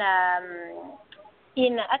in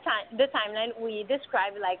the Timeline, we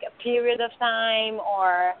describe like a period of time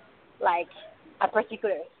or like a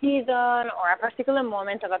particular season or a particular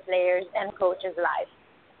moment of a player's and coach's life.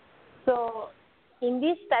 So in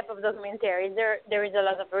this type of documentaries, there is a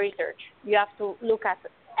lot of research. You have to look at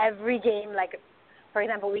every game. Like, for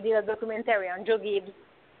example, we did a documentary on Joe Gibbs.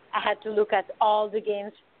 I had to look at all the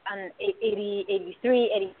games on 80,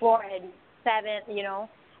 83, 84, 87, you know,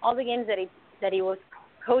 all the games that he was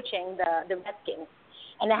coaching the Redskins.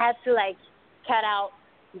 And I had to, like, cut out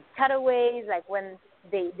cutaways, like when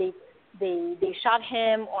they shot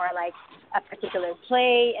him or, like, a particular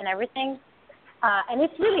play and everything. And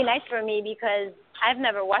it's really nice for me because I've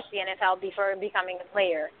never watched the NFL before becoming a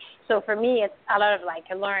player. So for me, it's a lot of, like,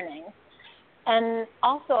 learning. And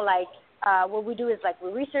also, like, what we do is, like,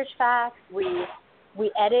 we research facts, we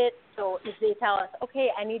edit. So if they tell us, okay,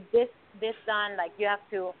 I need this done, like, you have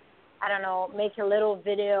to, I don't know, make a little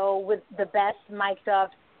video with the best mic'd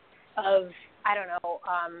up of, I don't know,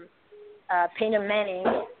 Peyton Manning,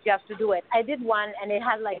 you have to do it. I did one, and it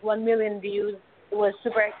had, like, 1 million views. It was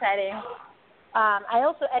super exciting. I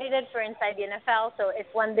also edited for Inside the NFL, so if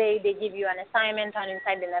one day they give you an assignment on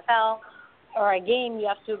Inside the NFL or a game, you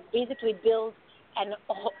have to basically build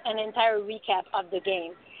an entire recap of the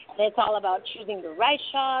game. And it's all about choosing the right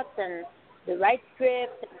shots and the right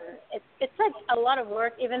script. And it's like a lot of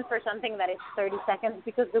work, even for something that is 30 seconds,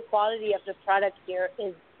 because the quality of the product here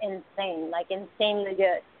is insane, like insanely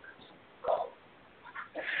good.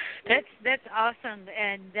 That's awesome,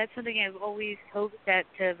 and that's something I've always hoped that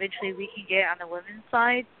eventually we can get on the women's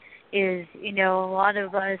side. Is, you know, a lot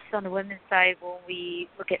of us on the women's side, when we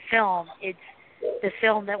look at film, it's the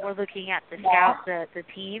film that we're looking at, the scout, the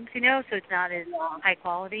teams, you know, so it's not as high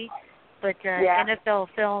quality. But NFL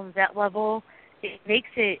film, that level, it makes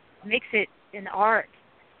it an art,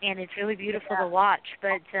 and it's really beautiful to watch.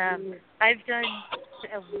 But I've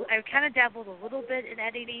kind of dabbled a little bit in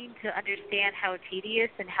editing to understand how tedious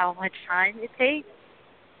and how much time it takes.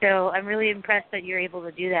 So I'm really impressed that you're able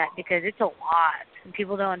to do that, because it's a lot, and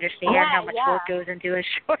people don't understand how much work goes into a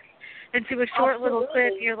short little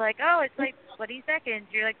clip. You're like, oh, it's like 20 seconds.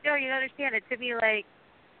 You're like, no, you don't understand. It took me like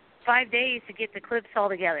 5 days to get the clips all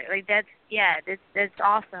together. Like that's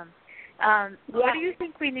awesome. What do you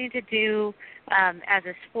think we need to do as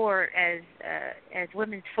a sport, as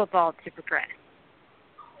women's football, to progress?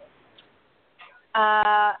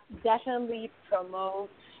 Definitely promote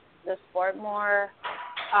the sport more.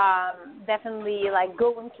 Definitely like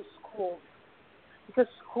going to school, because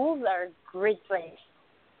schools are a great place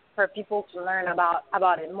for people to learn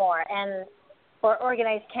about it more, and or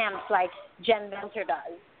organize camps like Jen Venter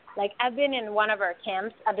does. Like, I've been in one of our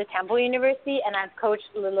camps at the Temple University, and I've coached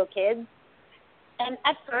little kids. And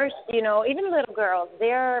at first, you know, even little girls,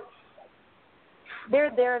 they're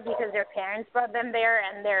there because their parents brought them there,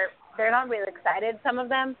 and they're not really excited, some of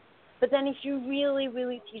them. But then if you really,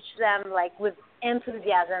 really teach them, like, with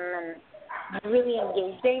enthusiasm and really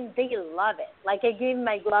engage, they love it. Like, I gave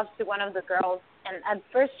my gloves to one of the girls, and at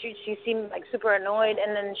first she seemed, like, super annoyed,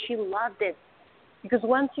 and then she loved it. Because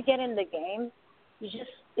once you get in the game,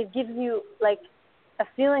 it gives you, like, a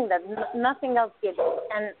feeling that nothing else gives you.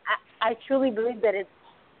 And I truly believe that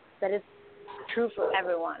it's true for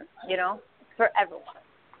everyone, you know, for everyone.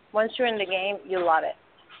 Once you're in the game, you love it.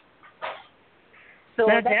 So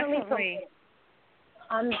no, definitely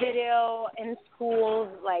on video, in schools,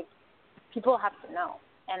 like, people have to know.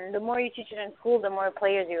 And the more you teach it in school, the more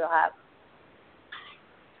players you will have.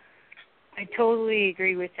 I totally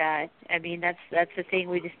agree with that. I mean, that's the thing.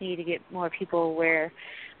 We just need to get more people aware.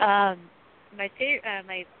 My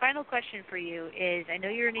final question for you is: I know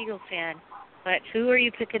you're an Eagles fan, but who are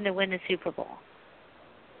you picking to win the Super Bowl?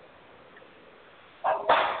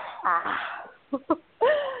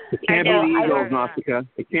 It can't be the Eagles, Nausicaa.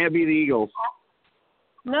 It can't be the Eagles.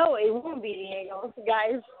 No, it won't be the Eagles,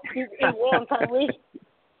 guys. It won't.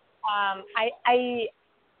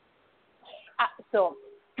 So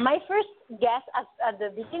my first guess at the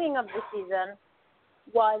beginning of the season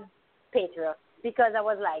was Patriots, because I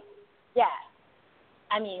was like, yeah,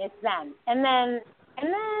 I mean, it's them. And then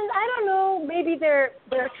I don't know, maybe there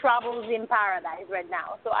are troubles in paradise right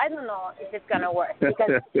now. So I don't know if it's gonna work,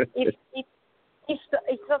 because if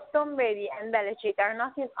Tom Brady and Belichick are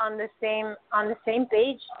not on the same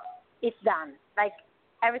page, it's done. Like,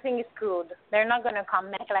 everything is screwed. They're not gonna come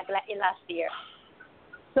back like last year.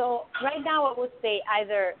 So right now I would say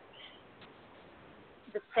either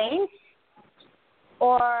the Saints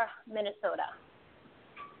or Minnesota.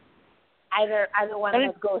 Either one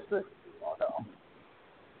that goes to the Super Bowl, though.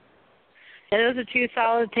 Those are two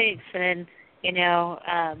solid takes, and you know,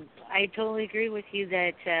 I totally agree with you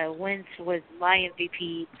that Wentz was my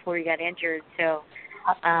MVP before he got injured. So,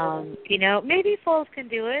 you know, maybe Foles can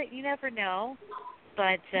do it. You never know.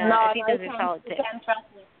 But I think those are solid takes. You can't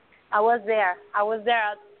trust me. I was there.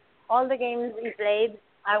 At all the games he played.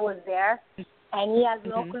 I was there, and he has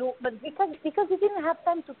no clue. But because he didn't have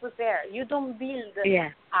time to prepare. You don't build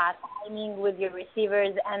timing with your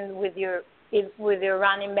receivers and with your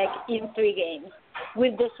running back in 3 games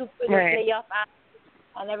with the playoff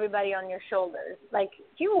and everybody on your shoulders. Like,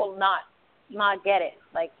 you will not get it.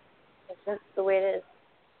 Like, it's just the way it is.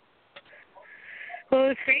 Well,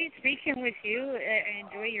 it's great speaking with you. I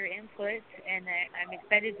enjoy your input, and I'm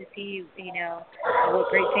excited to see, you know, what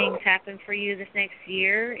great things happen for you this next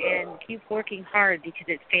year, and keep working hard because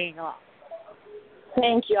it's paying off.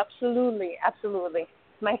 Thank you. Absolutely. Absolutely.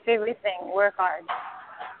 My favorite thing, work hard.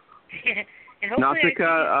 And hopefully Nausicaa,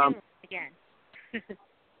 I see you again.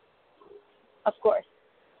 Of course.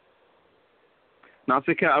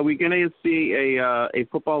 Nausicaa, are we going to see a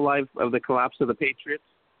football live of the collapse of the Patriots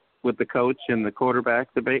with the coach and the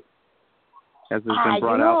quarterback debate, as has been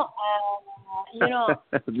brought out?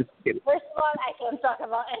 Just kidding. First of all, I can't talk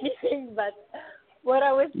about anything, but what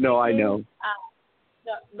I was thinking, no, I know.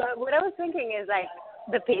 But what I was thinking is, like,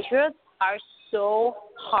 the Patriots are so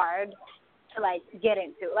hard to, like, get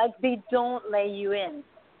into. Like, they don't let you in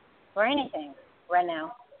for anything right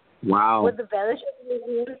now. Wow. With the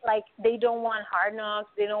Belichick, like, they don't want hard knocks.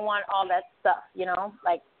 They don't want all that stuff, you know?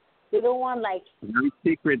 Like, They don't want like very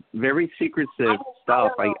secretive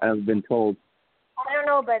stuff. I've been told. I don't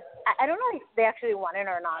know, but I don't know if they actually want it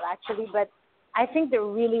or not, actually. But I think they're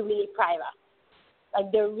really, really private.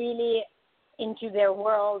 Like they're really into their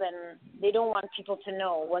world, and they don't want people to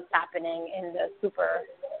know what's happening in the super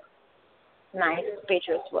nice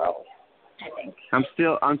Patriots world, I think. I'm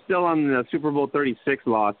still on the Super Bowl 36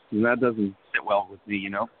 loss, and that doesn't sit well with me,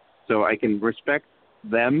 So I can respect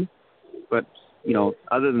them, but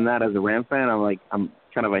other than that, as a Ram fan, I'm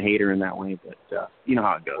kind of a hater in that way. But you know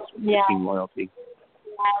how it goes with team loyalty.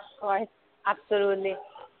 Yeah, of course, absolutely.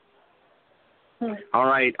 All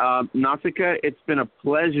right, Nausicaa, it's been a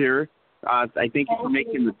pleasure. I thank you for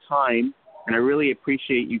making the time, and I really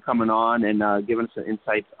appreciate you coming on and giving us some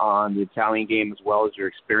insights on the Italian game as well as your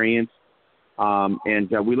experience. And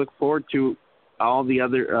we look forward to all the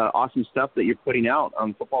other awesome stuff that you're putting out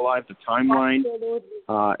on Football Live, the timeline.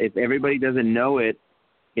 If everybody doesn't know it,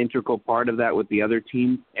 integral part of that with the other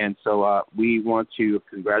teams. And so we want to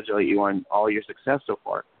congratulate you on all your success so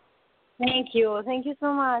far. Thank you. Thank you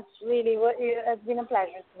so much. Really, it's been a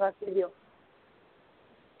pleasure to work with you.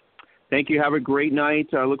 Thank you. Have a great night.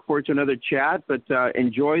 I look forward to another chat, but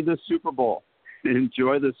enjoy the Super Bowl.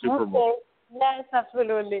 Enjoy the Super Bowl. Yes,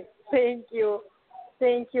 absolutely. Thank you.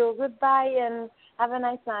 Thank you. Goodbye, and have a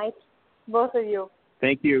nice night, both of you.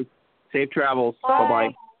 Thank you. Safe travels. Bye.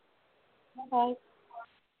 Bye-bye. Bye.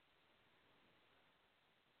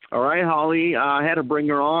 All right, Holly. I had to bring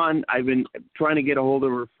her on. I've been trying to get a hold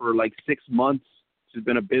of her for like 6 months. She's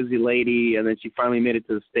been a busy lady, and then she finally made it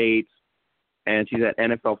to the States, and she's at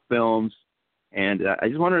NFL Films. And I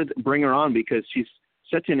just wanted to bring her on because she's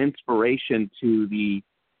such an inspiration to the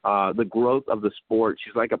growth of the sport.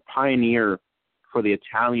 She's like a pioneer for the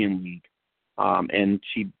Italian League, and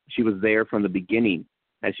she was there from the beginning.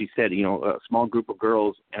 As she said, a small group of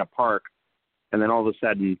girls in a park, and then all of a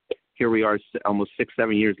sudden, here we are almost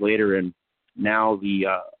 6-7 years later, and now the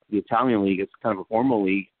Italian League is kind of a formal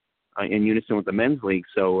league in unison with the men's league.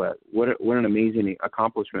 So what an amazing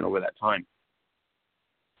accomplishment over that time.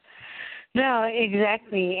 No,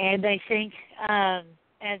 exactly. And I think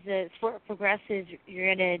as the sport progresses,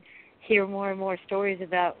 you're going to hear more and more stories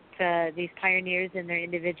about these pioneers in their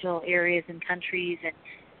individual areas and countries. And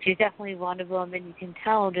she's definitely one of them. And you can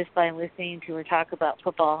tell just by listening to her talk about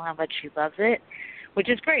football how much she loves it, which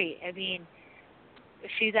is great. I mean,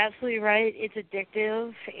 she's absolutely right. It's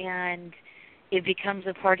addictive, and it becomes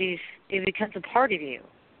a part of you.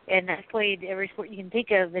 And I've played every sport you can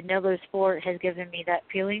think of, and no other sport has given me that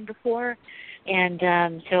feeling before.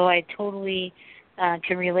 And so I totally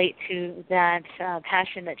can relate to that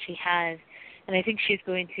passion that she has. And I think she's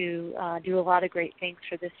going to do a lot of great things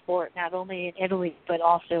for this sport, not only in Italy, but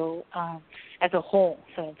also as a whole.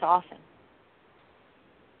 So it's awesome.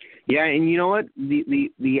 Yeah, and you know what?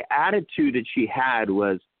 The attitude that she had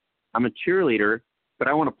was, I'm a cheerleader, but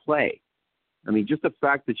I want to play. I mean, just the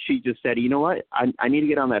fact that she just said, you know what, I need to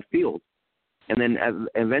get on that field. And then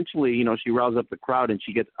eventually, she riles up the crowd and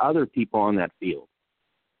she gets other people on that field.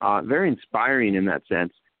 Very inspiring in that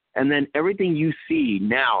sense. And then everything you see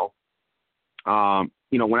now,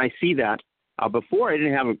 when I see that, before I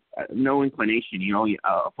didn't have no inclination,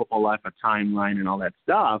 a Football Life, a timeline and all that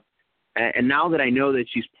stuff. And now that I know that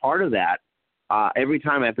she's part of that, every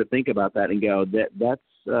time I have to think about that and go,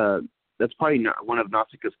 that's probably not one of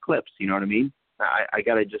Nausicaa's clips, you know what I mean? I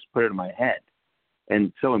got to just put it in my head,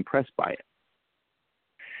 and so impressed by it.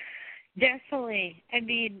 Definitely. I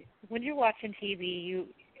mean, when you're watching TV,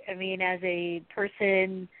 as a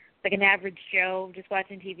person, like an average Joe, just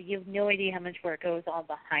watching TV, you have no idea how much work goes on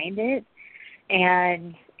behind it,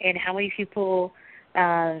 and how many people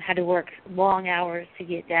had to work long hours to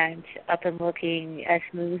get that up and looking as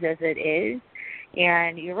smooth as it is.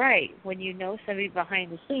 And you're right. When you know somebody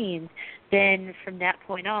behind the scenes, then from that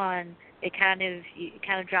point on, it kind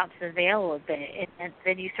of drops the veil a bit, and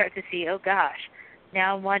then you start to see, oh gosh,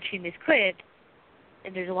 now I'm watching this clip,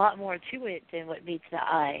 and there's a lot more to it than what meets the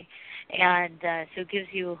eye, and so it gives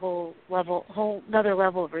you a whole another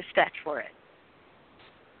level of respect for it.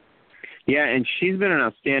 Yeah, and she's been an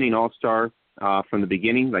outstanding all-star from the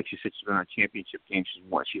beginning. Like she said, she's been on a championship game.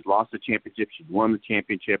 She's lost the championship. She's won the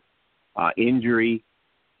championship. Injury,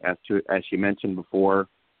 as she mentioned before,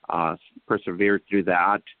 persevered through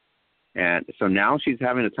that, and so now she's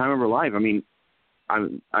having the time of her life. I mean,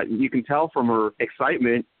 you can tell from her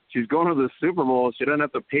excitement. She's going to the Super Bowl. She doesn't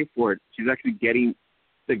have to pay for it. She's actually getting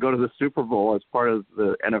to go to the Super Bowl as part of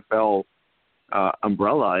the NFL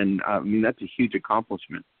umbrella, and that's a huge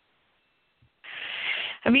accomplishment.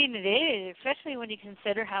 I mean, it is, especially when you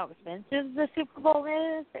consider how expensive the Super Bowl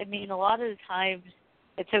is. I mean, a lot of the times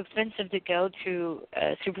it's so expensive to go to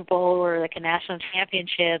a Super Bowl or like a national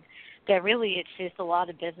championship that really it's just a lot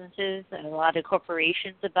of businesses and a lot of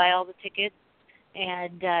corporations that buy all the tickets,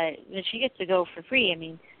 and she gets to go for free. I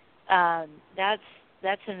mean,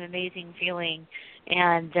 that's an amazing feeling,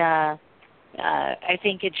 and I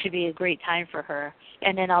think it should be a great time for her.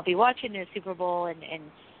 And then I'll be watching the Super Bowl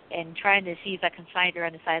and trying to see if I can find her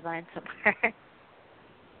on the sideline somewhere.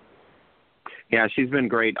 Yeah, she's been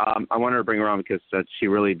great. I wanted to bring her on because she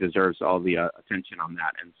really deserves all the attention on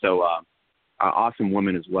that. And so, awesome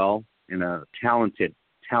woman as well, and a talented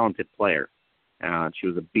player. She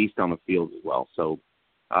was a beast on the field as well. So,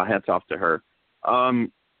 hats off to her.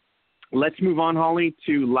 Let's move on, Holly,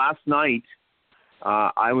 to last night.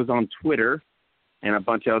 I was on Twitter, and a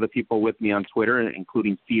bunch of other people with me on Twitter,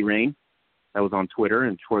 including Fee Rain, that was on Twitter,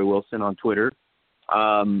 and Troy Wilson on Twitter.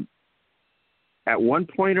 At one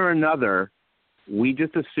point or another, we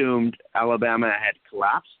just assumed Alabama had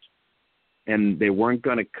collapsed and they weren't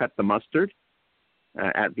going to cut the mustard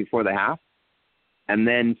before the half. And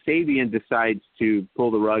then Sabian decides to pull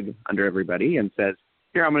the rug under everybody and says,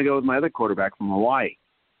 here, I'm going to go with my other quarterback from Hawaii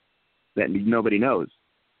that nobody knows.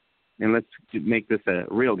 And let's make this a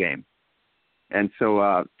real game. And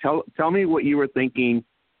so tell me what you were thinking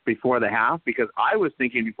before the half, because I was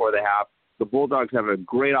thinking before the half, the Bulldogs have a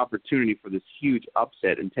great opportunity for this huge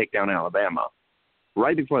upset and take down Alabama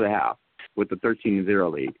right before the half with the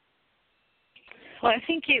 13-0 lead. Well, I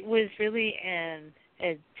think it was really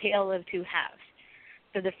a tale of two halves.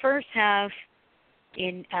 So the first half,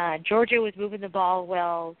 Georgia was moving the ball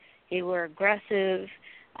well. They were aggressive.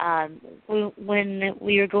 When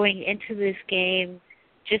we were going into this game,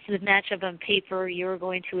 just the matchup on paper, you were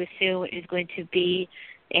going to assume it was going to be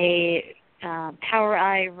a power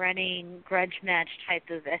eye running grudge match type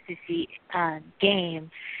of SEC game.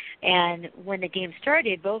 And when the game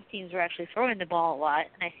started, both teams were actually throwing the ball a lot,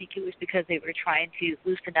 and I think it was because they were trying to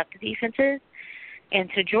loosen up the defenses.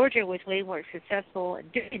 And so Georgia was way more successful in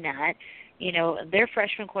doing that. You know, their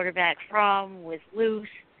freshman quarterback was loose.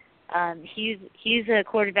 He's a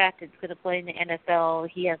quarterback that's going to play in the NFL.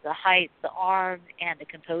 He has the height, the arm, and the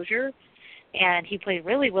composure, and he played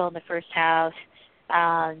really well in the first half.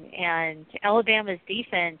 And Alabama's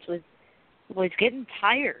defense was getting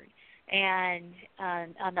tired. And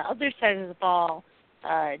on the other side of the ball,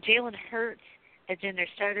 Jalen Hurts has been their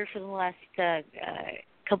starter for the last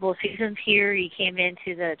couple of seasons here. He came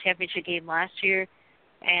into the championship game last year,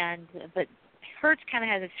 but Hurts kind of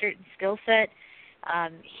has a certain skill set.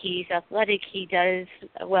 He's athletic. He does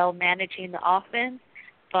well managing the offense,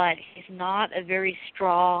 but he's not a very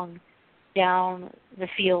strong down the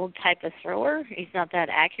field type of thrower. He's not that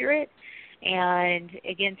accurate. And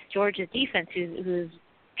against Georgia's defense, who's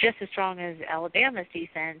just as strong as Alabama's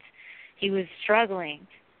defense, he was struggling.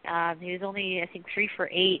 He was only, I think, 3 for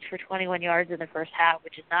 8 for 21 yards in the first half,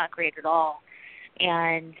 which is not great at all.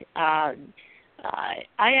 And I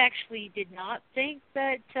actually did not think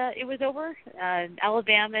that it was over.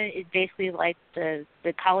 Alabama is basically like the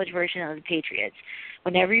college version of the Patriots.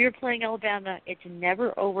 Whenever you're playing Alabama, it's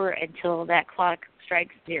never over until that clock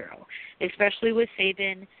strikes 0, especially with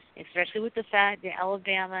Saban, especially with the fact that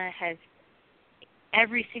Alabama has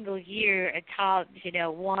every single year a top,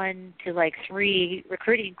 1 to 3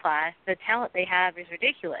 recruiting class. The talent they have is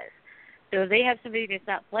ridiculous. So if they have somebody that's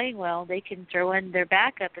not playing well, they can throw in their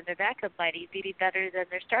backup, and their backup might even be better than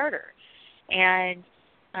their starter. And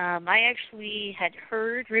I actually had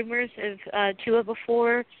heard rumors of Tua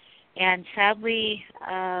before, and sadly,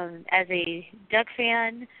 as a Duck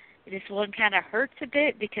fan, this one kind of hurts a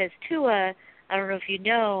bit because Tua, I don't know if you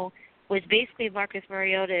know, was basically Marcus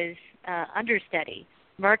Mariota's understudy.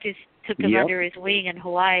 Marcus took him under his wing in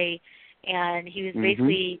Hawaii, and he was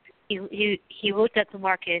basically he looked up to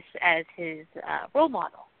Marcus as his role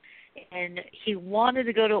model, and he wanted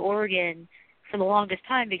to go to Oregon for the longest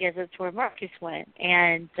time because that's where Marcus went.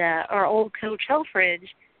 And our old coach Helfrich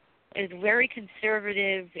is very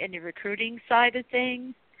conservative in the recruiting side of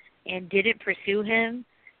things and didn't pursue him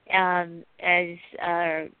as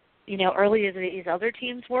early as these other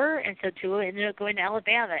teams were, and so Tua ended up going to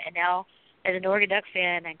Alabama. And now, as an Oregon Ducks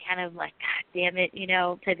fan, I'm kind of like, God damn it,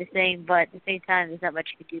 type of thing. But at the same time, there's not much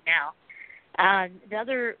you can do now. The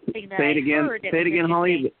other thing that Say it again,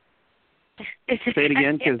 Holly. Say it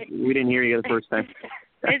again, because we didn't hear you the first time.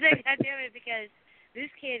 God damn it, because this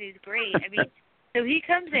kid is great. I mean, so he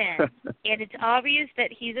comes in, and it's obvious that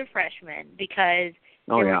he's a freshman because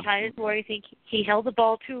there were times where I think he held the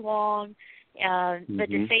ball too long. But at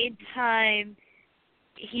the same time,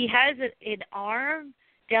 he has an arm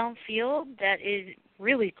downfield that is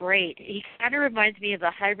really great. He kind of reminds me of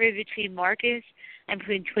a hybrid between Marcus and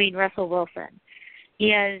between Russell Wilson. he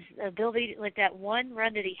has the ability, like that one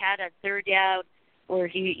run that he had on third down where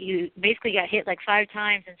he basically got hit like 5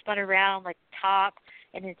 times and spun around like top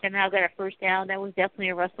and then somehow got a first down. That was definitely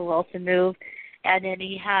a Russell Wilson move. And then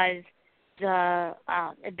he has the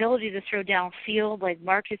ability to throw downfield like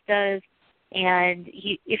Marcus does. And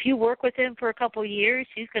if you work with him for a couple of years,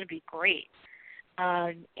 he's going to be great.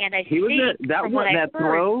 And I he was think that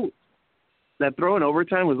throw in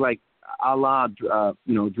overtime was like a la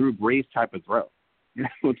Drew Brees type of throw. It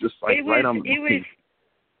was just like right on.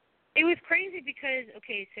 It was crazy because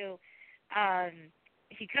so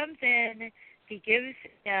he comes in, he gives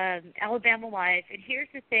Alabama life, and here's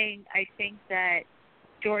the thing: I think that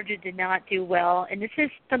Georgia did not do well, and this is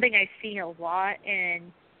something I see a lot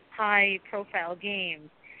in high-profile games: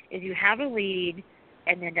 is you have a lead,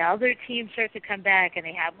 and then the other team starts to come back, and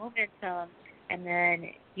they have momentum, and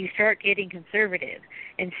then you start getting conservative.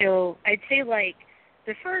 And so I'd say like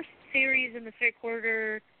the first series in the third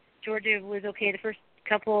quarter, Georgia was okay. The first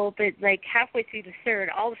couple, but like halfway through the third,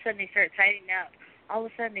 all of a sudden they start tightening up. All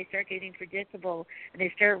of a sudden they start getting predictable, and they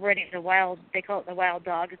start running they call it the wild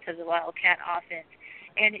dog instead of the wildcat offense.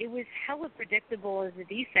 And it was hella predictable as a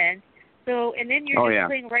defense. So, and then you're just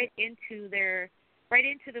playing right into the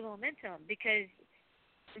momentum, because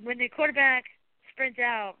when the quarterback sprints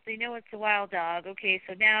out, they know it's the wild dog. Okay,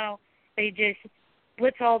 so now they just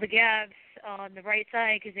blitz all the gaps on the right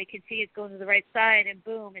side because they can see it's going to the right side, and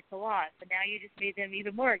boom, it's a loss. But now you just made them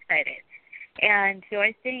even more excited. And so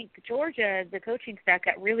I think Georgia, the coaching staff,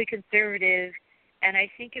 got really conservative, and I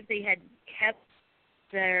think if they had kept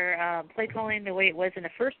their play calling the way it was in the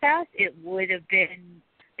first half, it would have been,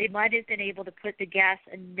 they might have been able to put the gas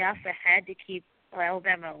enough ahead to keep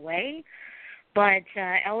Alabama away. But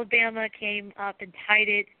Alabama came up and tied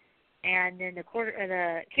it, and then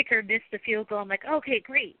the kicker missed the field goal. I'm like, okay,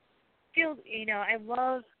 great. I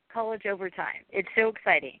love college overtime. It's so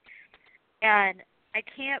exciting. And I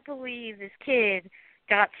can't believe this kid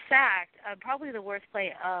got sacked on probably the worst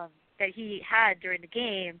play that he had during the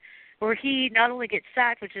game, where he not only gets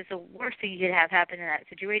sacked, which is the worst thing you could have happen in that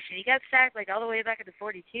situation, he got sacked like all the way back at the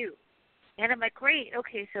 42. And I'm like, great,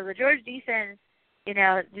 okay, so the Georgia defense,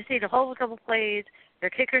 just need to hold a couple plays. Their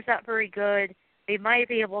kicker's not very good. They might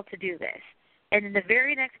be able to do this. And in the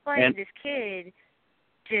very next play, this kid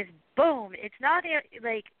just, boom. It's not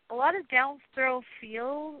like a lot of down throw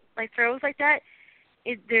throws like that.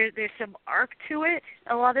 There's some arc to it.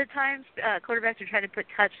 A lot of times, quarterbacks are trying to put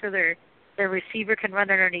touch so their receiver can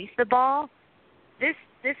run underneath the ball. This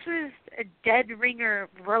was a dead ringer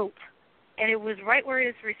rope, and it was right where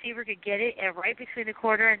his receiver could get it, and right between the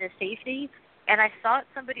corner and the safety. And I thought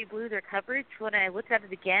somebody blew their coverage when I looked at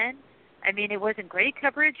it again. I mean, it wasn't great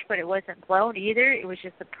coverage, but it wasn't blown either. It was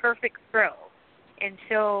just a perfect throw. And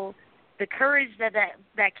so the courage that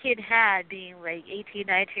kid had, being like 18,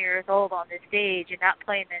 19 years old on this stage and not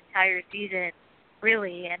playing the entire season,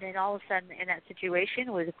 really, and then all of a sudden in that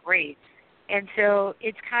situation, was great. And so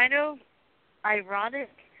it's kind of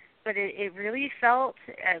ironic, but it really felt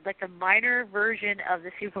like a minor version of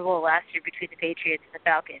the Super Bowl last year between the Patriots and the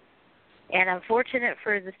Falcons. And unfortunate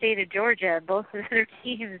for the state of Georgia, both of their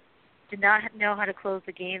teams did not know how to close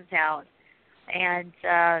the games out.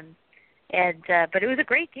 But it was a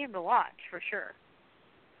great game to watch for sure.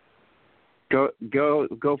 Go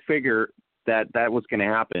figure that was going to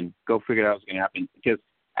happen. Go figure that was going to happen, because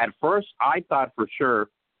at first I thought for sure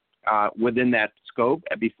within that scope,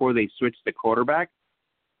 before they switched the quarterback,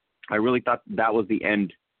 I really thought that was the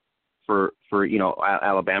end for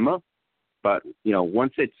Alabama. But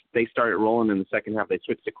once they started rolling in the second half, they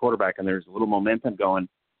switched the quarterback, and there's a little momentum going.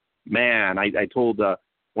 Man, I told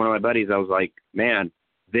one of my buddies, I was like, man,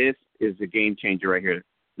 this is a game changer right here.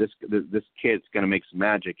 This kid's going to make some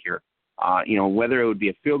magic here. Whether it would be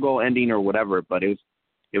a field goal ending or whatever, but it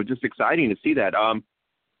was just exciting to see that.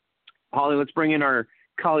 Holly, let's bring in our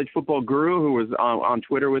college football guru who was on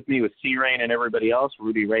Twitter with me, with C-Rain and everybody else,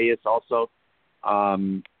 Rudy Reyes also,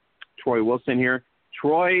 Troy Wilson here.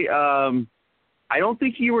 Troy, I don't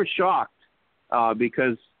think you were shocked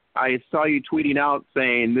because I saw you tweeting out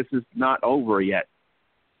saying this is not over yet.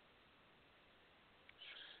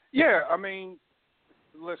 Yeah, I mean,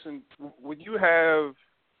 listen, when you have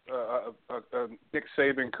a Nick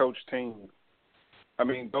Saban coach team, I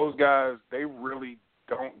mean, those guys, they really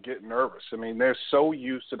don't get nervous. I mean, they're so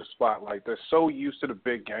used to the spotlight. They're so used to the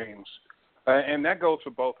big games. And that goes for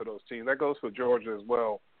both of those teams. That goes for Georgia as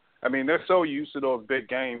well. I mean, they're so used to those big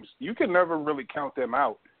games. You can never really count them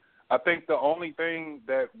out. I think the only thing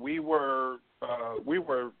that we were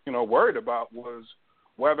worried about was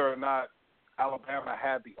whether or not Alabama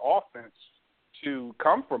had the offense to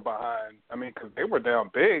come from behind. I mean, because they were down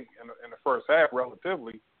big in the first half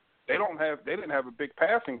relatively. They didn't have a big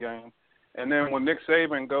passing game. And then when Nick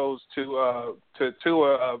Saban goes to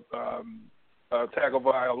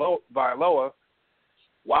Tagovailoa,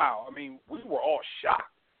 wow! I mean, we were all shocked.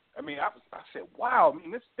 I mean, I said, wow! I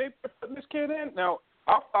mean, they putting this kid in. Now,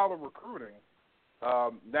 I follow recruiting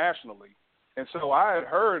nationally, and so I had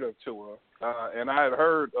heard of Tua, and I had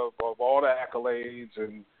heard of all the accolades,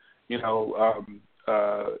 and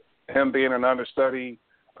him being an understudy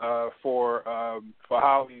for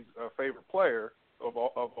Holly's favorite player of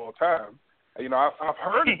all time. I've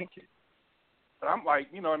heard of the kid. But I'm like,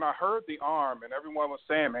 and I heard the arm, and everyone was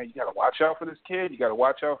saying, man, you got to watch out for this kid. You got to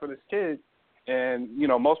watch out for this kid. And,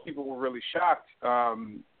 most people were really shocked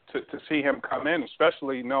to see him come in,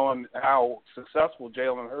 especially knowing how successful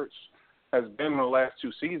Jalen Hurts has been in the last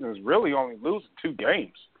 2 seasons, really only losing 2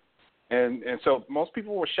 games. And so most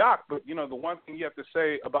people were shocked. But, the one thing you have to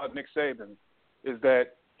say about Nick Saban is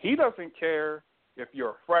that he doesn't care if you're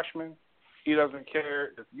a freshman. He doesn't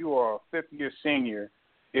care if you are a fifth-year senior.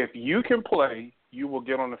 If you can play, you will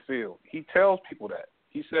get on the field. He tells people that.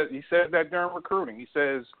 He said that during recruiting. He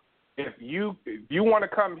says, if you want to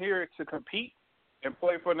come here to compete and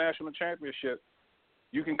play for a national championship,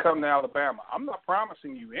 you can come to Alabama. I'm not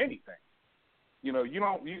promising you anything.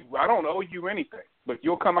 I don't owe you anything. But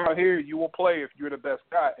you'll come out here, you will play if you're the best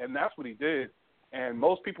guy. And that's what he did. And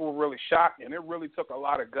most people were really shocked, and it really took a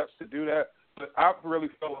lot of guts to do that. But I really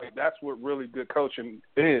feel like that's what really good coaching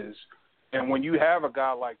is. And when you have a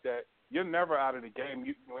guy like that, you're never out of the game.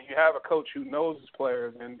 When you have a coach who knows his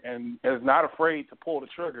players and is not afraid to pull the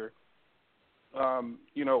trigger,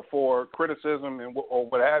 for criticism or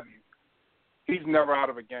what have you, he's never out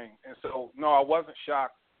of a game. And so, no, I wasn't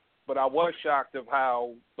shocked, but I was shocked of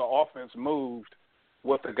how the offense moved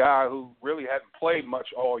with a guy who really hadn't played much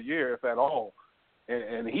all year, if at all.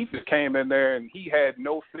 And he just came in there and he had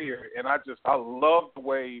no fear. And I love the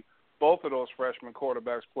way both of those freshman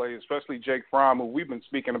quarterbacks play, especially Jake Fromm, who we've been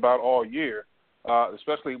speaking about all year,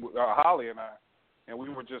 especially Holly and I. And we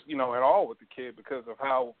were just, in awe with the kid because of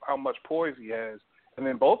how much poise he has. And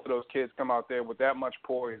then both of those kids come out there with that much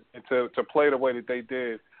poise and to play the way that they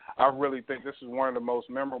did. I really think this is one of the most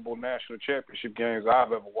memorable national championship games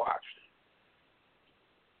I've ever watched.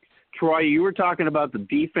 Troy, you were talking about the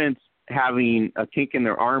defense having a kink in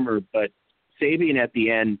their armor, but Saban at the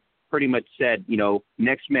end pretty much said,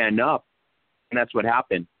 next man up, and that's what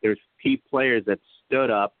happened. There's key players that stood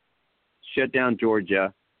up, shut down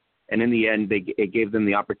Georgia, and in the end, it gave them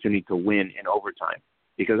the opportunity to win in overtime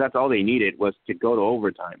because that's all they needed was to go to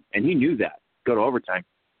overtime, and he knew that, go to overtime.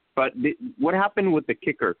 But what happened with the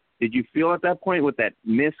kicker? Did you feel at that point with that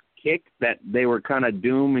missed kick that they were kind of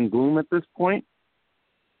doom and gloom at this point?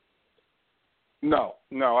 No,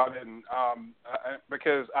 I didn't,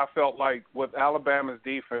 because I felt like with Alabama's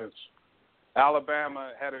defense,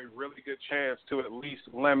 Alabama had a really good chance to at least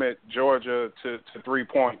limit Georgia to 3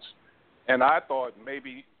 points, and I thought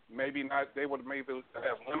maybe not. They would maybe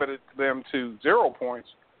have limited them to 0 points,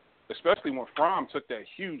 especially when Fromm took that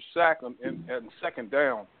huge sack in second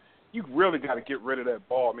down. You really got to get rid of that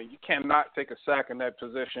ball. I mean, you cannot take a sack in that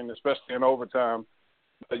position, especially in overtime.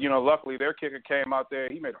 But, luckily their kicker came out there.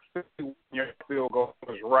 He made a 51-yard field goal. It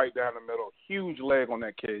was right down the middle. Huge leg on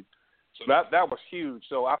that kid. So that was huge.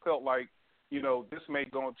 So I felt like, this may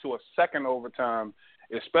go into a second overtime,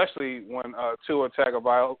 especially when Tua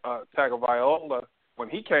Tagovailoa, when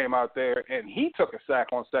he came out there and he took a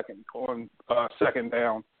sack on second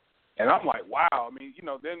down. And I'm like, wow. I mean,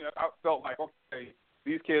 then I felt like, okay,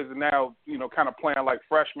 these kids are now, kind of playing like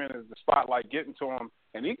freshmen as the spotlight getting to them.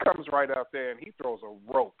 And he comes right out there and he throws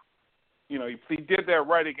a rope. He did that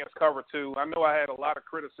right against cover 2. I know I had a lot of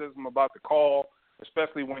criticism about the call,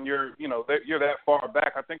 especially when you're that far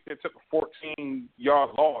back. I think they took a 14-yard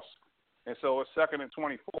loss. And so it's 2nd and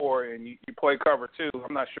 24 and you play cover 2.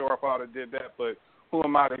 I'm not sure if I would have did that, but who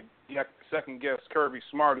am I to second-guess Kirby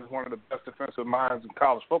Smart, is one of the best defensive minds in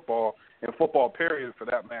college football, and football period for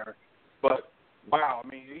that matter. But, wow, I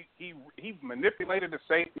mean, he manipulated the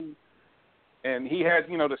safety, and he had,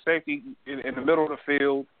 the safety in the middle of the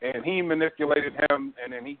field, and he manipulated him,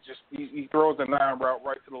 and then he throws the 9 route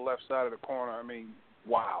right to the left side of the corner. I mean,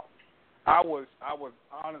 wow. I was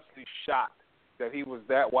honestly shocked that he was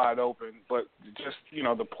that wide open, but just,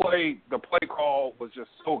 the play call was just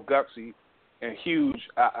so gutsy and huge.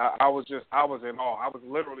 I was in awe. I was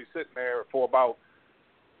literally sitting there for about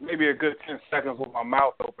maybe a good 10 seconds with my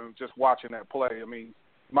mouth open just watching that play. I mean,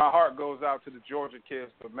 my heart goes out to the Georgia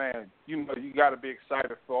kids, but, man, you got to be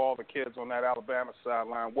excited for all the kids on that Alabama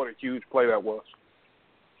sideline. What a huge play that was.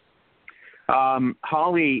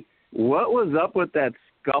 Holly, What was up with that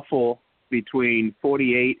scuffle between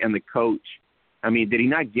 48 and the coach? I mean, did he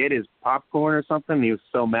not get his popcorn or something? He was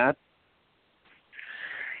so mad.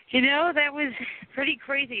 That was pretty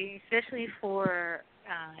crazy, especially for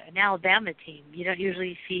an Alabama team. You don't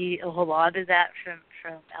usually see a whole lot of that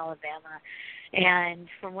from Alabama. And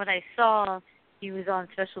from what I saw, he was on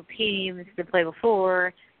special teams the play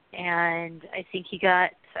before, and I think he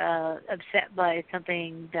got upset by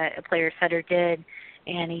something that a player setter did,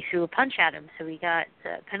 and he threw a punch at him. So he got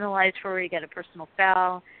penalized for it. He got a personal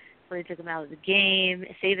foul. So they took him out of the game.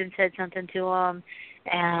 Saban said something to him,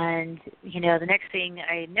 and, the next thing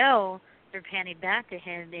I know, they're panning back to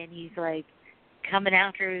him, and he's, coming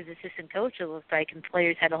after his assistant coach, it looked like, and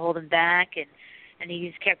players had to hold him back, and he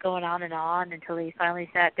just kept going on and on until he finally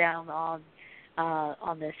sat down on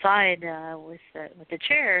the side with the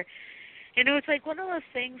chair. And it was one of those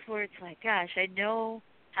things where it's gosh, I know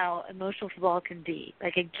how emotional football can be. I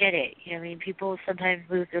get it. People sometimes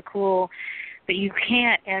lose their cool, but you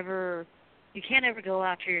can't ever go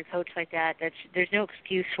after your coach like that. There's no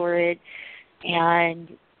excuse for it. And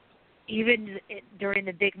even during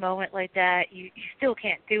the big moment like that, you still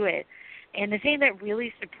can't do it. And the thing that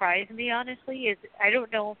really surprised me, honestly, is I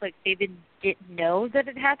don't know if Saban didn't know that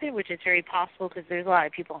it happened, which is very possible because there's a lot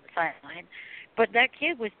of people on the sideline. But that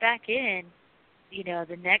kid was back in,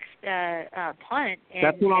 the next punt. And,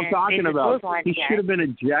 that's what I'm talking about. He should have been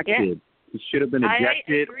ejected. Yeah. He should have been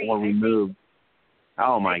ejected or removed.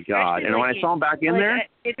 Oh, my God. And when I saw him back in there.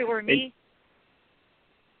 If it were me.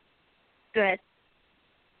 Go ahead.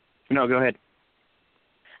 No, go ahead.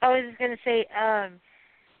 I was just going to say,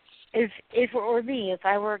 if it were me, if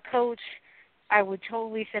I were a coach, I would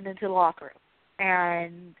totally send him to the locker room.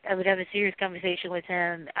 And I would have a serious conversation with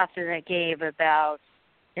him after that game about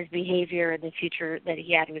his behavior and the future that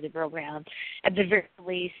he had with the program. At the very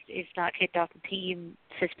least, if not kicked off the team,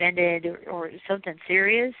 suspended or something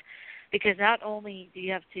serious. Because not only do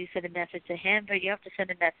you have to send a message to him, but you have to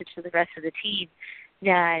send a message to the rest of the team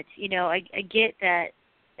that, I get that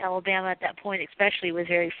Alabama at that point especially was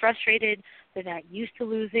very frustrated. They're not used to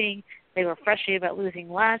losing. They were frustrated about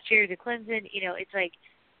losing last year to Clemson. It's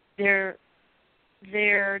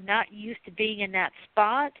they're not used to being in that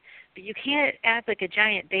spot, but you can't act like a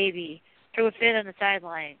giant baby, throw a fit on the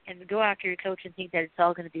sideline, and go after your coach and think that it's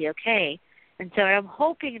all going to be okay. And so I'm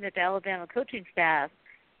hoping that the Alabama coaching staff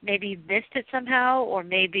maybe missed it somehow, or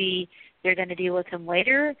maybe they're going to deal with him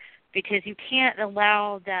later, because you can't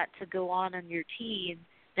allow that to go on your team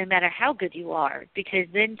no matter how good you are, because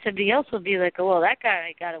then somebody else will be like, oh, well, that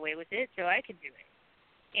guy got away with it, so I can do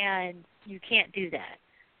it. And you can't do that.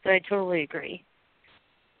 So I totally agree.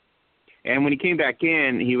 And when he came back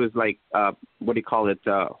in, he was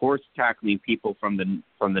horse tackling people from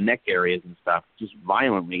the neck areas and stuff, just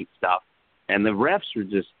violently stuff. And the refs were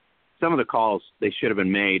just, some of the calls, they should have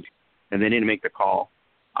been made, and they didn't make the call.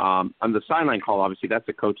 On the sideline call, obviously, that's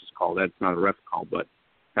the coach's call. That's not a ref call, but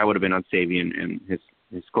that would have been on Sabian and his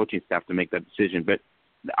coaching staff to make that decision. But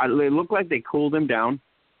it looked like they cooled him down,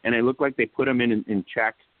 and it looked like they put him in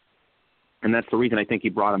check. And that's the reason I think he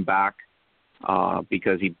brought him back,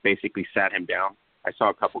 because he basically sat him down. I saw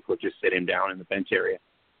a couple coaches sit him down in the bench area,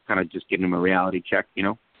 kind of just giving him a reality check,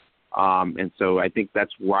 And so I think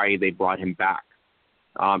that's why they brought him back.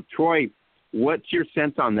 Troy, what's your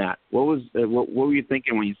sense on that? What were you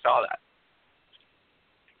thinking when you saw that?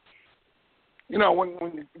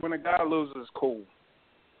 When a guy loses cool,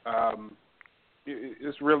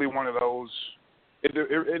 it's really one of those.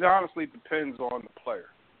 It honestly depends on the player.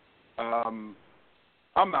 I'm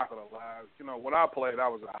not gonna lie. When I played, I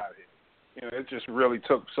was a hothead. It just really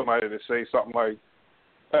took somebody to say something like,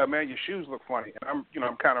 "Man, your shoes look funny," and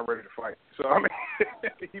I'm kind of ready to fight. So I mean,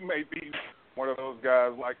 he may be one of those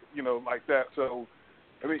guys like that. So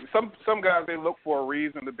I mean, some guys, they look for a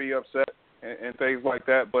reason to be upset and things like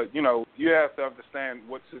that. But you have to understand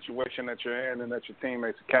what situation that you're in and that your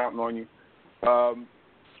teammates are counting on you.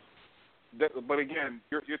 But again,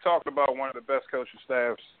 you're talking about one of the best coaching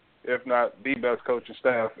staffs, if not the best coaching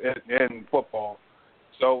staff in football.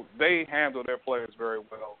 So they handle their players very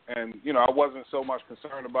well. And, I wasn't so much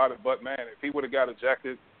concerned about it. But, man, if he would have got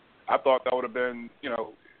ejected, I thought that would have been,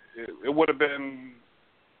 it would have been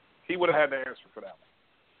 – he would have had to answer for that one.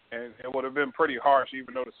 And it would have been pretty harsh,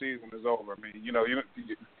 even though the season is over. I mean,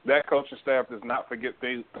 that coaching staff does not forget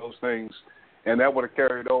those things. And that would have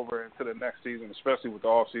carried over into the next season, especially with the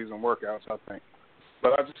off-season workouts, I think.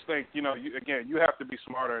 But I just think, you have to be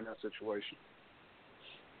smarter in that situation.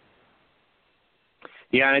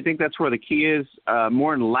 Yeah, and I think that's where the key is.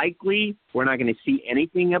 More than likely, we're not going to see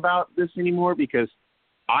anything about this anymore, because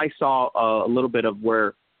I saw a little bit of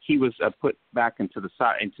where he was put back into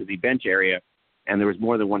the bench area, and there was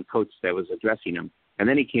more than one coach that was addressing him. And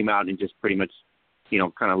then he came out and just pretty much,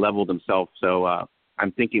 kind of leveled himself. So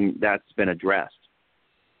I'm thinking that's been addressed.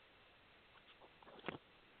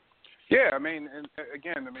 Yeah, I mean, and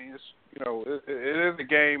again, I mean, it's, it is a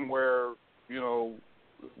game where,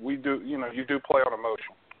 we do, you do play on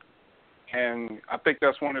emotion. And I think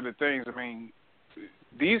that's one of the things. I mean,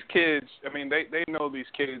 these kids, I mean, they know these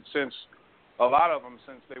kids since, a lot of them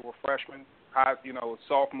since they were freshmen,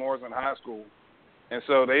 sophomores in high school. And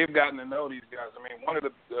so they've gotten to know these guys. I mean, one of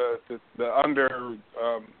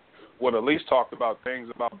what at least talked about things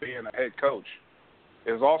about being a head coach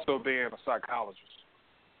is also being a psychologist.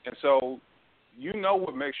 And so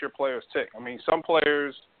what makes your players tick. I mean, some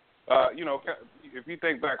players, if you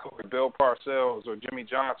think back to Bill Parcells or Jimmy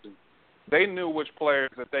Johnson, they knew which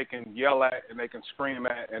players that they can yell at and they can scream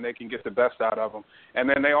at and they can get the best out of them. And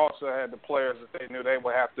then they also had the players that they knew they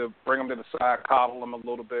would have to bring them to the side, coddle them a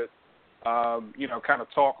little bit, kind of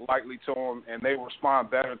talk lightly to them, and they respond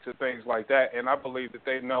better to things like that. And I believe that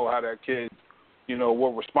they know how that kid,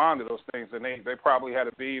 will respond to those things. And they probably had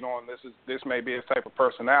a bead on this may be his type of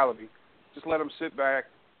personality. Just let him sit back,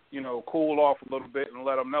 cool off a little bit and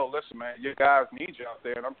let him know, listen, man, your guys need you out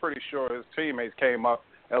there. And I'm pretty sure his teammates came up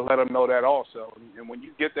and let him know that also. And when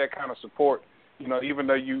you get that kind of support, even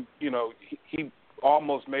though he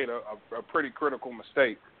almost made a pretty critical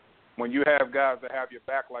mistake, when you have guys that have your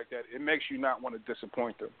back like that, it makes you not want to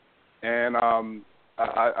disappoint them. And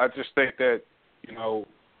I just think that,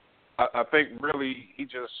 I think really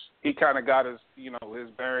he kind of got his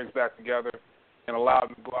bearings back together and allowed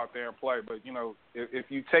him to go out there and play. But, if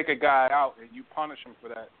you take a guy out and you punish him for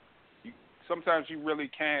that, sometimes you really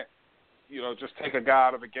can't, just take a guy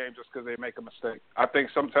out of a game just because they make a mistake. I think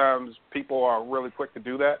sometimes people are really quick to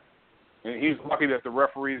do that. And he's lucky that the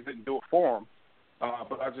referees didn't do it for him.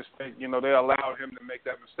 But I just think, they allowed him to make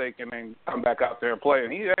that mistake and then come back out there and play.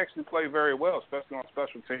 And he actually played very well, especially on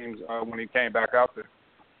special teams when he came back out there.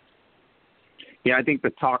 Yeah, I think the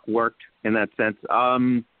talk worked in that sense.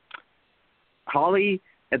 Holly,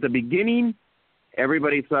 at the beginning,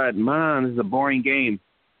 everybody thought, man, this is a boring game.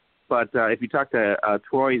 But if you talk to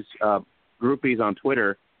Troy's groupies on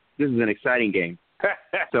Twitter, this is an exciting game.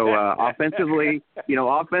 So offensively,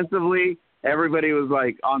 everybody was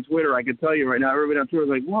like on Twitter. I can tell you right now, everybody on Twitter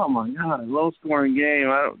was like, "Oh my God, a low-scoring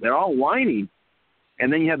game." They're all whining,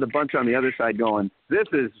 and then you have the bunch on the other side going, "This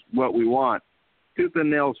is what we want: tooth and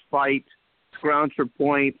nails fight, scrounge for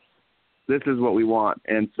points. This is what we want."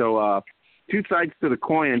 And so, two sides to the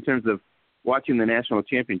coin in terms of watching the national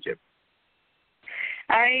championship.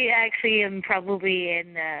 I actually am probably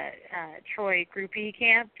in the Troy groupie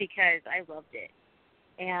camp because I loved it.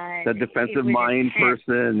 And the defensive mind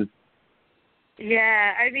person.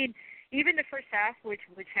 Yeah, I mean, even the first half, which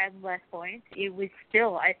had less points, it was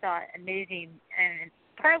still, I thought, amazing. And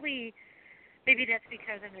partly, maybe that's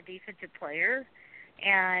because I'm a defensive player.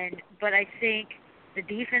 But I think the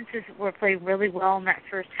defenses were playing really well in that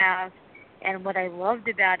first half. And what I loved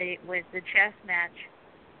about it was the chess match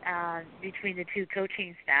between the two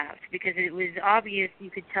coaching staffs, because it was obvious, you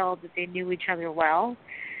could tell that they knew each other well.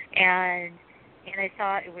 And I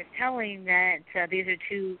thought it was telling that these are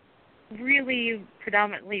two really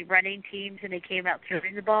predominantly running teams, and they came out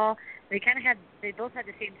throwing the ball. They both had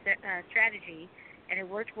the same strategy, and it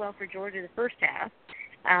worked well for Georgia the first half.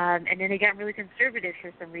 And then they got really conservative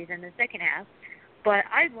for some reason in the second half. But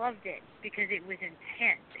I loved it because it was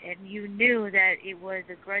intense, and you knew that it was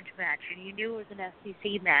a grudge match, and you knew it was an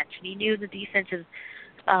SEC match, and you knew the defensive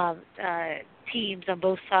teams on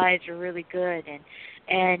both sides were really good,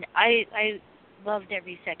 and I loved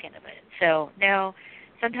every second of it. So now,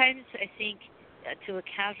 sometimes I think to a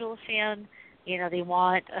casual fan, they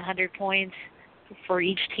want 100 points for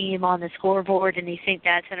each team on the scoreboard, and they think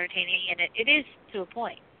that's entertaining, and it is to a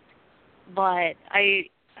point. But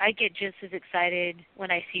I get just as excited when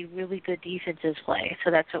I see really good defenses play. So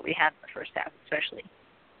that's what we had in the first half, especially.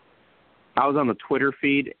 I was on the Twitter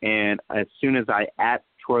feed, and as soon as I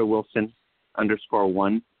 @Troy Wilson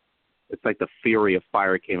 _1, it's like the fury of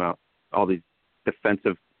fire came out. All these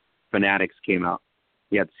defensive fanatics came out.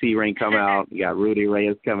 You had C-Rain come out. You got Rudy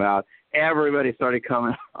Reyes come out. Everybody started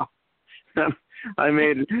coming out. I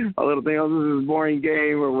made a little thing, this is a boring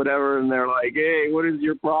game or whatever, and they're like, hey, what is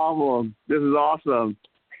your problem? This is awesome.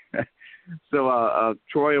 So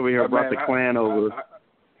Troy over here brought the clan over.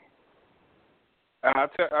 I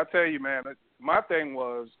tell you, man, my thing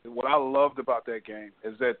was, what I loved about that game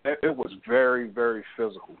is that it was very, very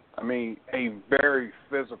physical. I mean, a very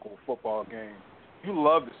physical football game. You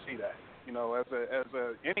love to see that. As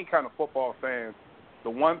any kind of football fan, the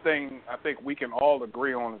one thing I think we can all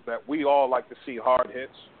agree on is that we all like to see hard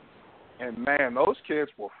hits. And, man, those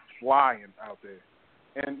kids were flying out there.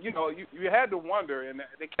 And, you had to wonder, and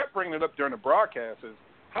they kept bringing it up during the broadcast, is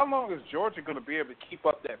how long is Georgia going to be able to keep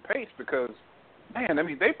up that pace? Because, man,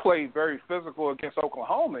 they played very physical against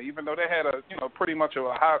Oklahoma, even though they had pretty much a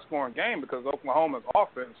high-scoring game because Oklahoma's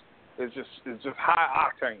offense is just high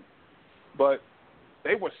octane. But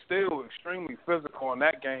they were still extremely physical in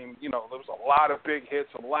that game. There was a lot of big hits,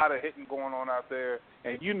 a lot of hitting going on out there,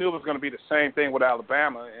 and you knew it was going to be the same thing with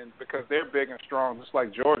Alabama, and because they're big and strong, just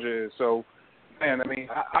like Georgia is. So, man,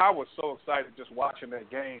 I was so excited just watching that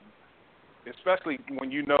game, especially when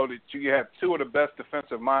you know that you have two of the best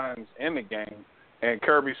defensive minds in the game, and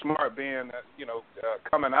Kirby Smart being,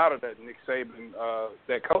 coming out of that Nick Saban,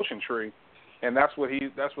 that coaching tree. And that's what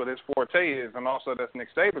his forte is, and also that's Nick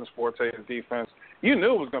Saban's forte is defense. You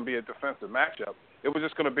knew it was going to be a defensive matchup. It was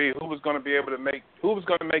just going to be who was going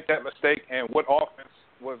to make that mistake, and what offense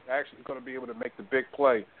was actually going to be able to make the big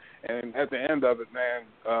play. And at the end of it, man,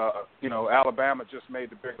 Alabama just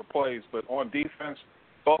made the bigger plays. But on defense,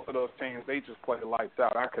 both of those teams, they just played lights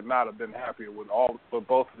out. I could not have been happier with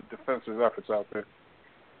both of the defensive efforts out there.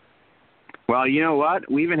 Well, you know what?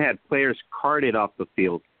 We even had players carted off the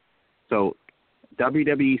field. So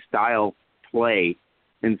WWE style play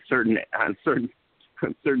in certain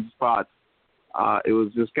spots. It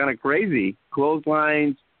was just kind of crazy.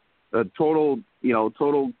 Clotheslines, total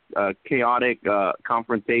chaotic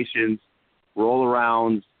confrontations, roll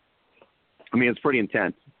arounds. It's pretty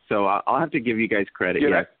intense. So I'll have to give you guys credit.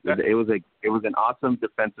 Yeah, yes, it was an awesome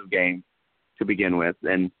defensive game to begin with.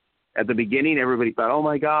 And at the beginning, everybody thought, "Oh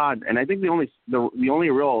my God!" And I think the only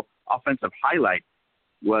real offensive highlight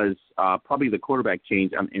was probably the quarterback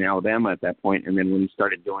change in Alabama at that point, and then when he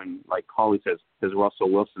started doing, like Holly says, his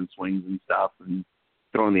Russell Wilson swings and stuff and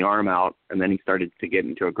throwing the arm out, and then he started to get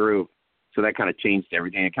into a groove. So that kind of changed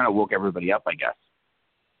everything. It kind of woke everybody up, I guess.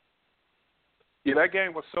 Yeah, that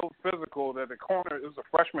game was so physical that it was a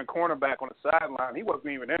freshman cornerback on the sideline. He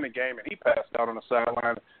wasn't even in the game, and he passed out on the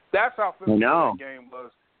sideline. That's how physical that game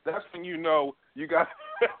was. That's when you know you got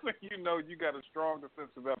a strong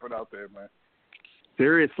defensive effort out there, man.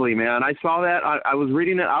 Seriously, man, I saw that. I was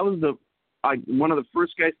reading it. I was one of the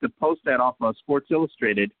first guys to post that off Sports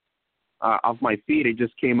Illustrated off my feed. It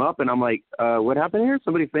just came up, and I'm like, what happened here?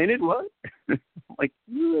 Somebody fainted? What? I'm like,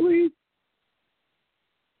 really?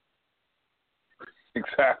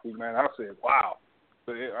 Exactly, man. I said, wow.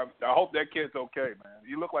 But I hope that kid's okay, man.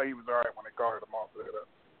 He looked like he was all right when they carted him off there.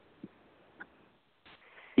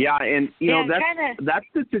 Yeah, and that's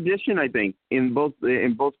the tradition, I think, in both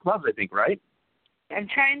clubs, I think, right? I'm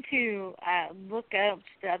trying to look up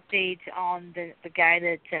the updates on the guy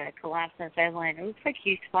that collapsed on the sideline. It looks like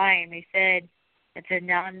he's fine. They said it's a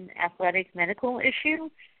non-athletic medical issue,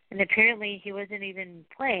 and apparently he wasn't even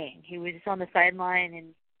playing. He was just on the sideline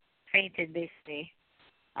and fainted, basically.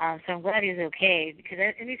 So I'm glad he was okay, because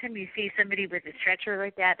anytime you see somebody with a stretcher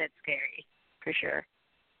like that, that's scary, for sure.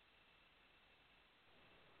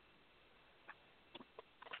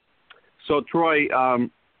 So, Troy,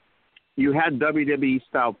 you had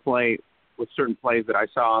WWE-style play with certain plays that I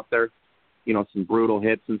saw out there, some brutal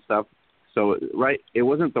hits and stuff. So, right, it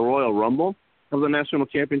wasn't the Royal Rumble of the National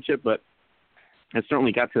Championship, but it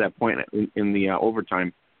certainly got to that point in the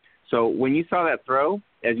overtime. So when you saw that throw,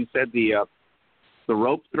 as you said, the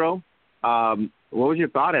rope throw, what was your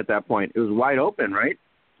thought at that point? It was wide open, right?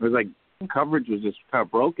 It was like coverage was just kind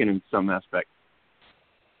of broken in some aspect.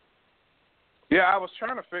 Yeah, I was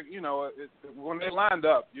trying to figure, when they lined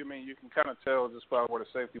up, you can kind of tell just by where the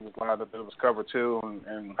safety was lined up, it was cover two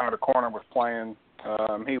and how the corner was playing.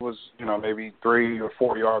 He was, maybe 3 or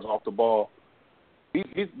 4 yards off the ball.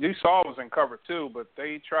 You saw it was in cover two, but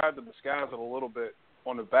they tried to disguise it a little bit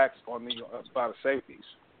on the backs, by the safeties.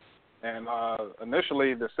 And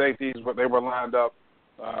initially, the safeties, they were lined up.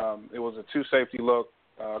 It was a two-safety look,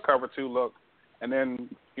 cover two look. And then,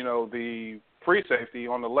 the free safety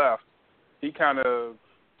on the left, he kind of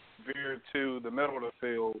veered to the middle of the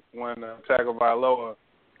field when Tagovailoa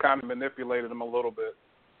kind of manipulated him a little bit.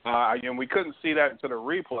 And we couldn't see that until the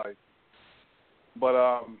replay. But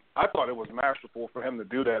I thought it was masterful for him to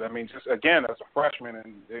do that. Just, again, as a freshman,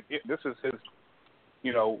 and this is his,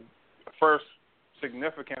 first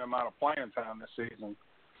significant amount of playing time this season.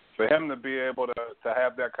 For him to be able to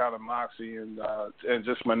have that kind of moxie and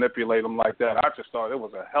just manipulate him like that, I just thought it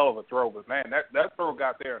was a hell of a throw. But, man, that throw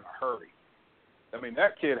got there in a hurry.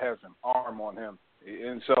 That kid has an arm on him.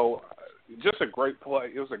 And so just a great play.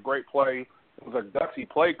 It was a great play. It was a gutsy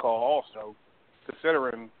play call also,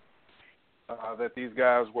 considering that these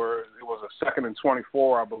guys were. It was a 2nd and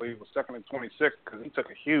 24, I believe, or 2nd and 26, because he took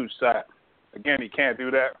a huge sack. Again, he can't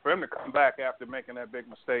do that. For him to come back after making that big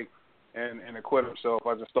mistake and acquit himself,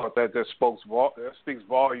 I just thought that speaks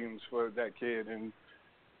volumes for that kid. And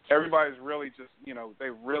everybody's really just, they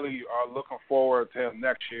really are looking forward to him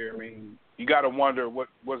next year. I mean, you got to wonder what's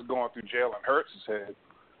going through Jalen Hurts' head.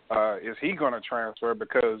 Is he going to transfer?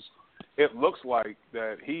 Because it looks like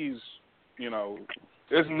that he's,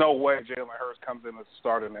 there's no way Jalen Hurts comes in as a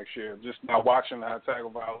starter next year. Just by watching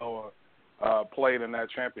Tagovailoa played in that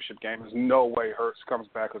championship game, there's no way Hurts comes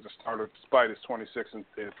back as a starter despite his 26-5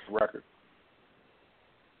 record.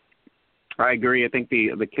 I agree. I think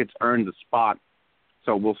the kid's earned the spot,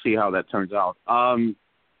 so we'll see how that turns out.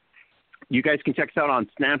 You guys can check us out on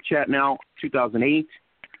Snapchat now, 2008.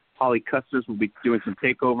 Holly Custers will be doing some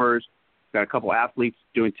takeovers. Got a couple athletes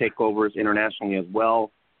doing takeovers internationally as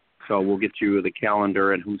well. So we'll get you the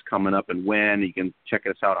calendar and who's coming up and when. You can check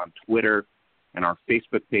us out on Twitter and our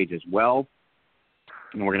Facebook page as well.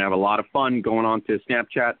 And we're going to have a lot of fun going on to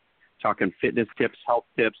Snapchat, talking fitness tips, health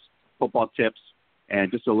tips, football tips,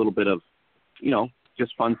 and just a little bit of,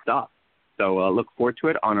 just fun stuff. So look forward to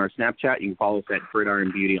it on our Snapchat. You can follow us at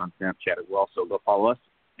Gridiron Beauty on Snapchat as well. So go follow us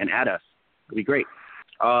and add us. It'll be great.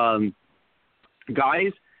 Guys,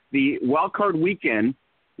 the wild card weekend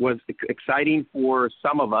was exciting for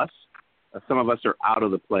some of us. Some of us are out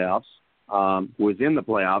of the playoffs. Who was in the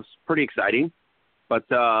playoffs, pretty exciting. But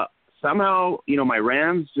somehow, my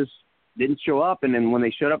Rams just didn't show up. And then when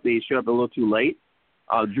they showed up a little too late.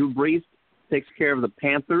 Drew Brees takes care of the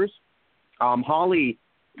Panthers. Holly,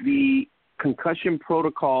 the concussion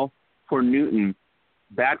protocol for Newton,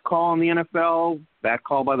 bad call in the NFL, bad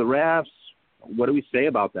call by the refs. What do we say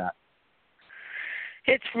about that?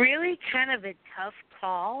 It's really kind of a tough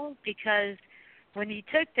call because when he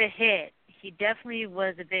took the hit, he definitely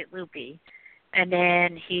was a bit loopy. And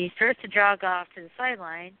then he starts to jog off to the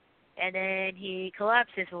sideline, and then he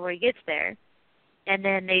collapses before he gets there. And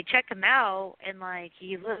then they check him out, and,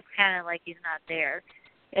 he looks kind of like he's not there.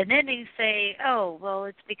 And then they say, oh, well,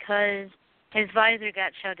 it's because his visor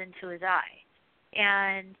got shoved into his eye.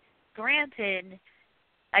 And granted,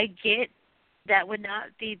 I get that would not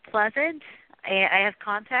be pleasant. I have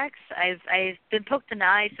contacts. I've been poked in the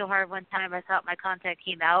eye so hard one time I thought my contact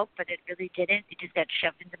came out, but it really didn't. It just got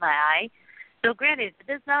shoved into my eye. So granted, it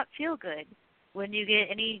does not feel good when you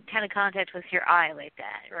get any kind of contact with your eye like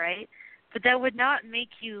that, right? But that would not make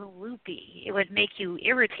you loopy. It would make you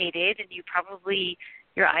irritated, and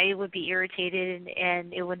your eye would be irritated,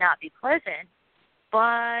 and it would not be pleasant.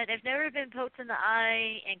 But I've never been poked in the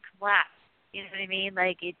eye and collapsed. You know what I mean?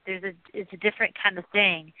 It's a different kind of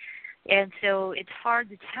thing. And so it's hard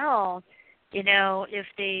to tell, if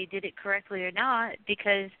they did it correctly or not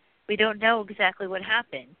because we don't know exactly what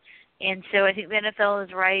happened. And so I think the NFL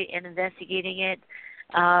is right in investigating it.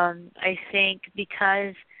 I think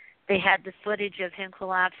because they had the footage of him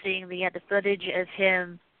collapsing, they had the footage of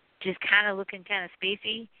him just kind of looking kind of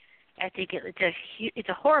spacey, I think it's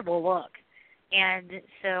a horrible look. And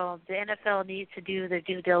so the NFL needs to do their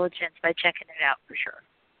due diligence by checking it out for sure.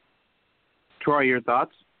 Troy, your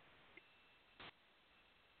thoughts?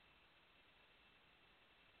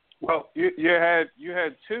 Well, you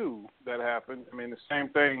had two that happened. I mean, the same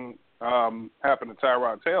thing happened to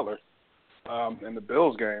Tyrod Taylor in the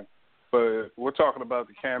Bills game, but we're talking about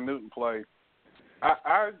the Cam Newton play. What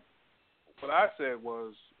I said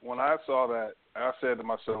was when I saw that, I said to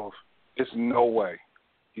myself, "There's no way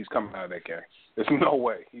he's coming out of that game. There's no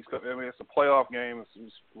way he's. I mean, it's a playoff game. It's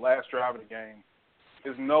his last drive of the game.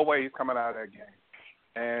 There's no way he's coming out of that game."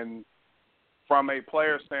 And from a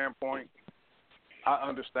player standpoint, I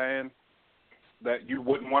understand that you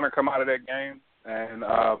wouldn't want to come out of that game, and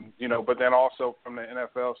but then also from the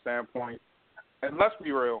NFL standpoint, and let's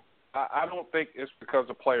be real, I don't think it's because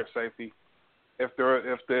of player safety. If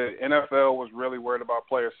the NFL was really worried about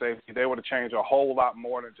player safety, they would have changed a whole lot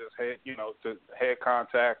more than just head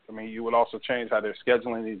contact. I mean, you would also change how they're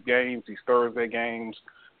scheduling these games, these Thursday games,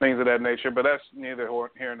 things of that nature. But that's neither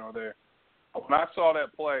here nor there. When I saw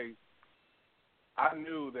that play, I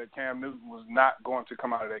knew that Cam Newton was not going to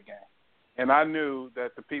come out of that game, and I knew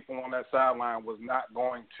that the people on that sideline was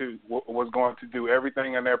going to do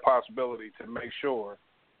everything in their possibility to make sure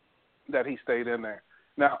that he stayed in there.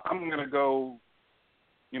 Now, I'm going to go,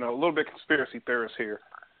 a little bit conspiracy theorist here.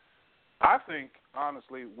 I think,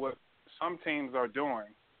 honestly, what some teams are doing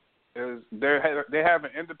is they have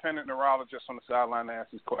an independent neurologist on the sideline to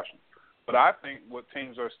ask these questions. But I think what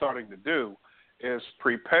teams are starting to do is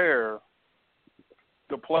prepare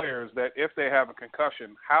the players that if they have a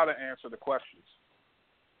concussion, how to answer the questions.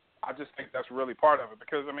 I just think that's really part of it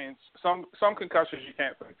because I mean, some concussions you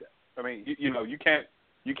can't fake that. I mean, you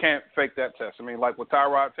can't fake that test. I mean, like with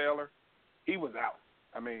Tyrod Taylor, he was out.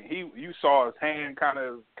 I mean, you saw his hand kind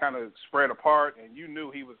of spread apart, and you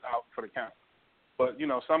knew he was out for the count. But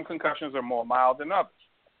some concussions are more mild than others,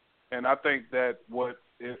 and I think that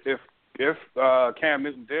if Cam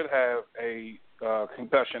Newton did have a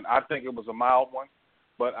concussion, I think it was a mild one,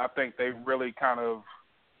 but I think they really kind of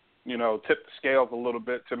tipped the scales a little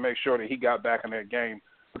bit to make sure that he got back in that game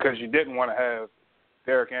because you didn't want to have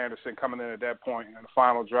Derek Anderson coming in at that point in the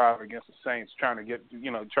final drive against the Saints trying to get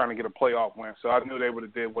a playoff win. So I knew they would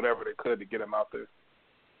have did whatever they could to get him out there.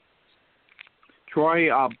 Troy,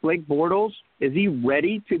 Blake Bortles, is he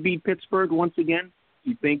ready to beat Pittsburgh once again? Do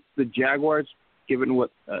you think the Jaguars, given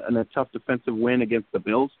a tough defensive win against the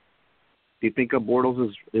Bills, do you think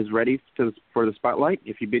Bortles is ready for the spotlight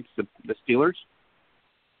if he beats the Steelers?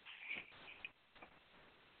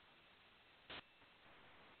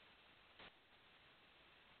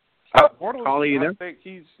 Bortles, Holly, you there? I think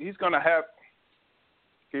he's going to have.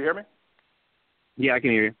 Can you hear me? Yeah, I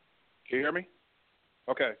can hear you. Can you hear me?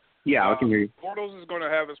 Okay. Yeah, I can hear you. Bortles is going to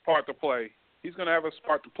have his part to play. He's going to have his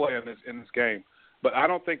part to play in this game, but I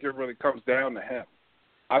don't think it really comes down to him.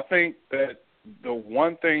 I think that the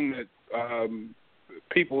one thing that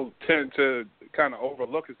people tend to kind of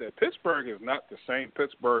overlook is that Pittsburgh is not the same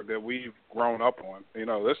Pittsburgh that we've grown up on.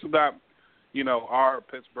 This is not our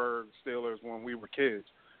Pittsburgh Steelers when we were kids.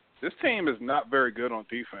 This team is not very good on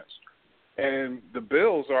defense. And the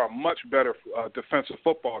Bills are a much better defensive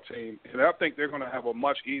football team, and I think they're going to have a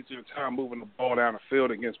much easier time moving the ball down the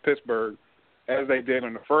field against Pittsburgh as they did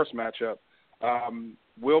in the first matchup.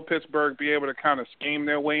 Will Pittsburgh be able to kind of scheme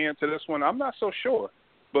their way into this one? I'm not so sure.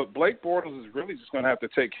 But Blake Bortles is really just going to have to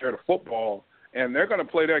take care of the football, and they're going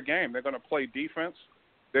to play their game. They're going to play defense.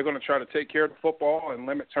 They're going to try to take care of the football and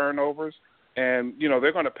limit turnovers. And,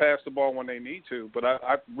 they're going to pass the ball when they need to. But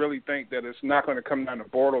I really think that it's not going to come down to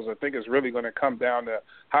Bortles. I think it's really going to come down to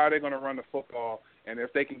how are they going to run the football and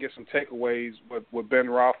if they can get some takeaways with Ben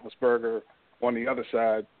Roethlisberger on the other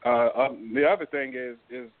side. The other thing is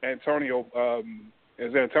Antonio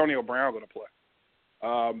Brown going to play?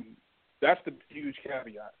 That's the huge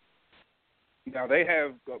caveat. Now, they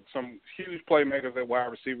have some huge playmakers at wide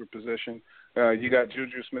receiver position. You got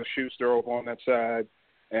Juju Smith-Schuster over on that side.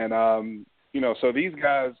 And, so these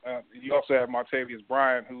guys, you also have Martavius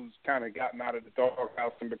Bryant, who's kind of gotten out of the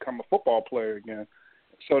doghouse and become a football player again.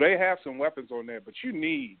 So they have some weapons on there, but you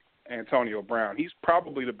need Antonio Brown. He's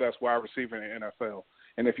probably the best wide receiver in the NFL.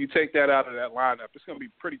 And if you take that out of that lineup, it's going to be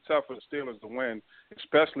pretty tough for the Steelers to win,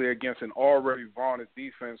 especially against an already vaunted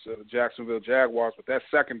defense of the Jacksonville Jaguars. But that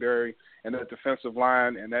secondary and that defensive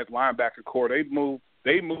line and that linebacker core, they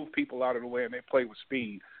move people out of the way and they play with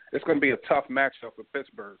speed. It's going to be a tough matchup for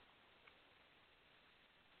Pittsburgh.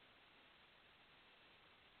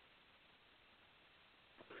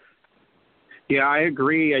 Yeah, I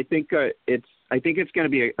agree. I think it's going to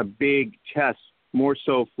be a big test, more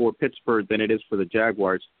so for Pittsburgh than it is for the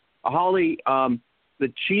Jaguars. Holly,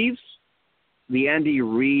 the Chiefs, the Andy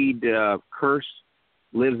Reid curse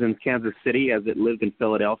lives in Kansas City as it lived in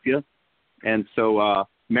Philadelphia, and so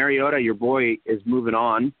Mariota, your boy, is moving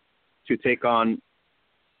on to take on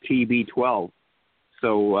TB12.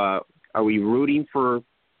 So are we rooting for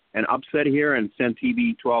an upset here and send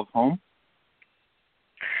TB12 home?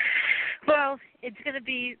 Well, it's going to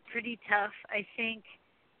be pretty tough. I think,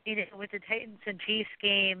 with the Titans and Chiefs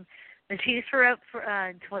game, the Chiefs were up for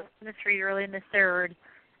 12-3 early in the third.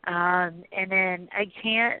 And then I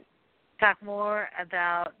can't talk more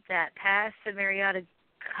about that pass that Mariota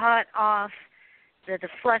caught off the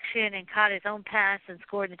deflection and caught his own pass and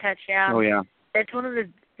scored a touchdown. Oh, yeah. That's one of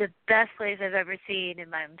the best plays I've ever seen in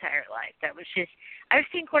my entire life. That was just – I've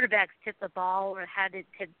seen quarterbacks tip the ball or had it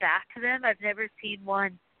tipped back to them. I've never seen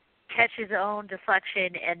one catch his own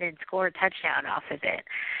deflection and then score a touchdown off of it.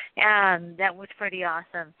 That was pretty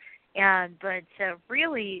awesome.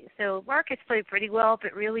 Really, Marcus played pretty well,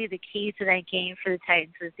 but really the key to that game for the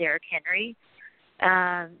Titans was Derrick Henry.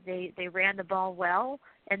 They ran the ball well,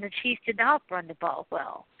 and the Chiefs did not run the ball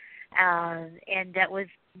well. And that was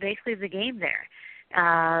basically the game there.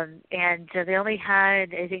 They only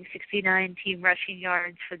had, I think, 69 team rushing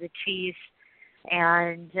yards for the Chiefs,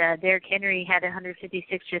 and Derrick Henry had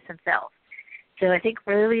 156 just himself. So I think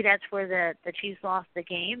really that's where the Chiefs lost the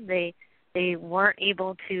game. They weren't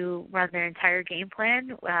able to run their entire game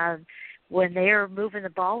plan when they are moving the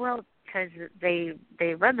ball well because they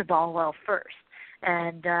run the ball well first.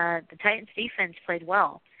 And the Titans defense played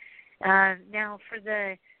well. Now for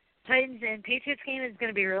the Titans and Patriots game is going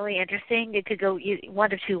to be really interesting. It could go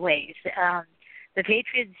one of two ways. The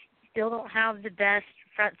Patriots still don't have the best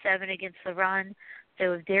front seven against the run.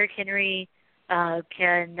 So if Derrick Henry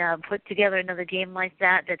can put together another game like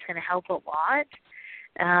that, that's going to help a lot.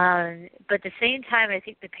 But at the same time, I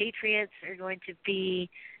think the Patriots are going to be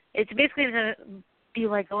 – it's basically going to be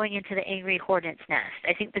like going into the angry hornet's nest.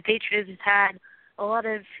 I think the Patriots have had a lot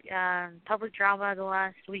of public drama the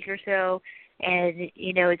last week or so, and,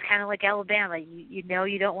 you know, it's kind of like Alabama. You know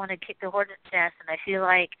you don't want to kick the hornet's nest, and I feel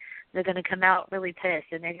like they're going to come out really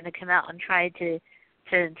pissed, and they're going to come out and try to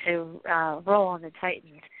roll on the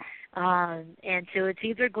Titans. And so it's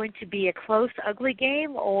either going to be a close, ugly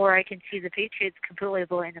game, or I can see the Patriots completely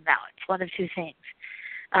blowing them out. It's one of two things.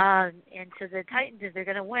 And so the Titans, if they're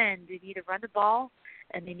going to win, they need to run the ball,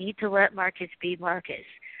 and they need to let Marcus be Marcus.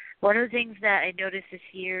 One of the things that I noticed this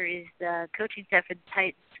year is the coaching staff of the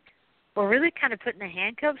Titans were really kind of putting the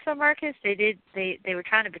handcuffs on Marcus. They were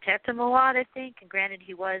trying to protect him a lot, I think, and granted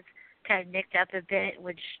he was kind of nicked up a bit,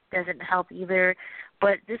 which doesn't help either.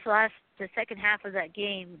 But the second half of that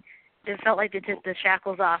game, it felt like they took the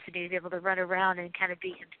shackles off and he was able to run around and kind of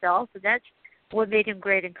be himself. And that's what made him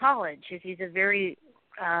great in college, is he's a very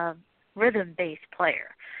rhythm-based player.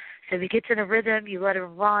 So if he gets in a rhythm, you let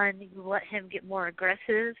him run, you let him get more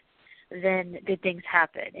aggressive, then good things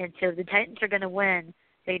happen. And so if the Titans are going to win,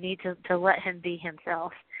 they need to let him be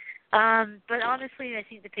himself. But honestly, I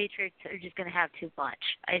think the Patriots are just going to have too much.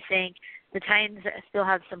 I think the Titans still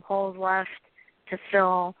have some holes left to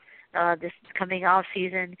fill this coming off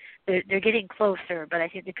season. They're getting closer, but I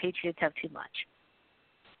think the Patriots have too much.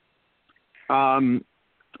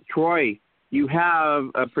 Troy, you have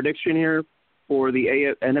a prediction here for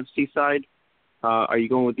the NFC side. Are you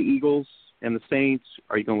going with the Eagles and the Saints?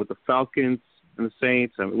 Are you going with the Falcons and the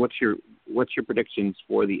Saints? I mean, what's your predictions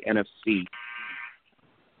for the NFC?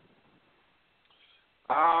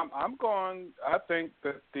 I think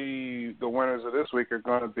that the winners of this week are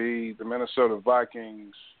going to be the Minnesota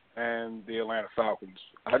Vikings and the Atlanta Falcons.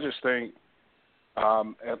 I just think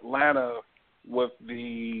Atlanta, with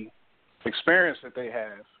the experience that they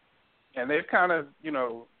have, and they've kind of,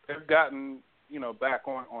 they've gotten, back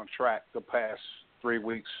on track the past 3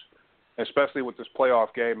 weeks, especially with this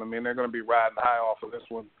playoff game. I mean, they're going to be riding high off of this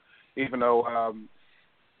one, even though,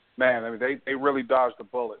 they really dodged the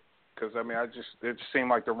bullet. Because, it just seemed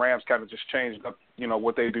like the Rams kind of just changed up,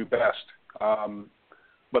 what they do best.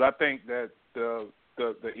 But I think that the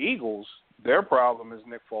Eagles, their problem is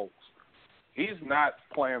Nick Foles. He's not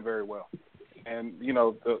playing very well. And,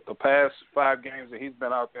 the past 5 games that he's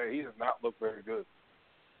been out there, he has not looked very good.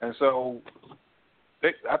 And so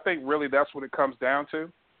I think really that's what it comes down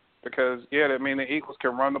to. Because, the Eagles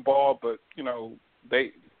can run the ball, but,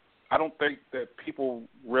 I don't think that people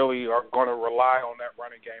really are going to rely on that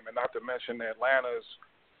running game, and not to mention that Atlanta's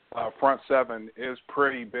front seven is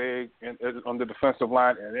pretty big on the defensive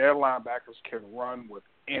line, and their linebackers can run with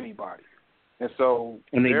anybody. And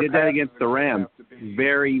they did that against the Rams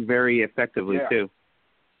very, very effectively too.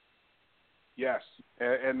 Yes,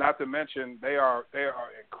 and not to mention they are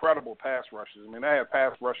incredible pass rushers. They have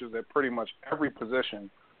pass rushers at pretty much every position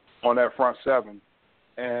on that front seven.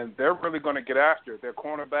 And they're really going to get after it. Their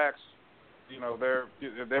cornerbacks,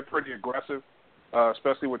 they're pretty aggressive,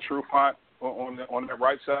 especially with Trufant on that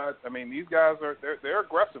right side. These guys they're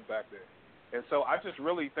aggressive back there. And so I just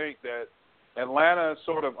really think that Atlanta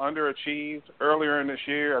sort of underachieved earlier in this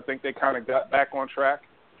year. I think they kind of got back on track.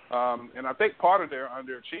 And I think part of their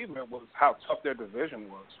underachievement was how tough their division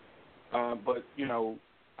was. But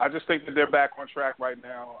I just think that they're back on track right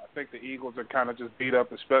now. I think the Eagles are kind of just beat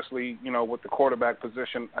up, especially, with the quarterback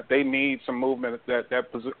position. They need some movement at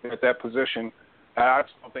that position. I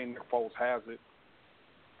just don't think Nick Foles has it.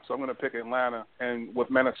 So I'm going to pick Atlanta. And with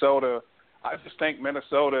Minnesota, I just think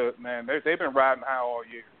Minnesota, man, they've been riding high all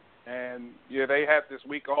year. And, they had this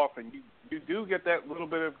week off, and you do get that little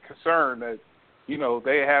bit of concern that,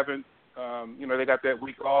 they haven't, they got that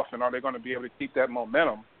week off, and are they going to be able to keep that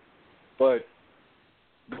momentum? But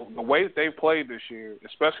the way that they've played this year,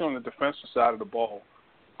 especially on the defensive side of the ball,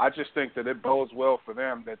 I just think that it bodes well for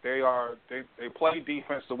them that they play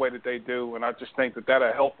defense the way that they do, and I just think that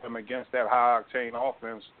that'll help them against that high-octane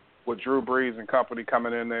offense with Drew Brees and company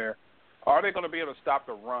coming in there. Are they going to be able to stop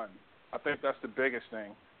the run? I think that's the biggest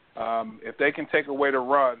thing. If they can take away the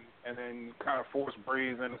run and then kind of force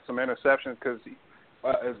Brees into some interceptions, because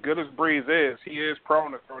as good as Brees is, he is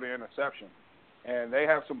prone to throw the interception. And they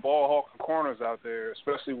have some ball-hawking corners out there,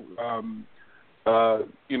 especially,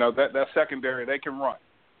 that secondary. They can run.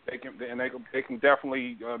 They can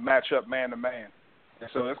definitely match up man-to-man. And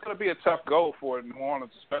so it's going to be a tough go for New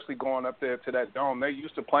Orleans, especially going up there to that dome. They're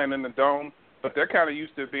used to playing in the dome, but they're kind of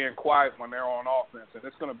used to being quiet when they're on offense, and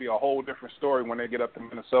it's going to be a whole different story when they get up to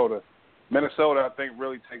Minnesota. Minnesota, I think,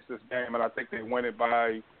 really takes this game, and I think they win it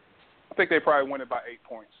by. I think they probably win it by 8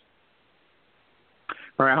 points.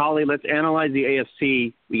 All right, Holly, let's analyze the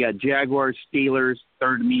AFC. We got Jaguars, Steelers,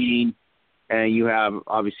 third meeting, and you have,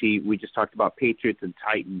 obviously, we just talked about Patriots and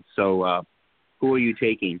Titans. So who are you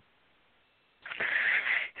taking?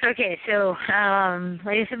 Okay, so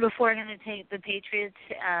like I said before, I'm going to take the Patriots,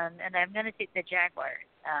 and I'm going to take the Jaguars.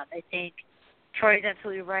 I think Troy's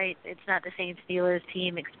absolutely right. It's not the same Steelers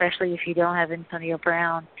team, especially if you don't have Antonio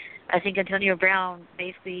Brown. I think Antonio Brown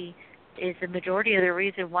basically is the majority of the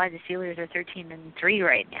reason why the Steelers are 13-3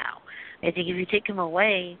 right now. I think if you take him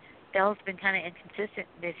away, Bell's been kind of inconsistent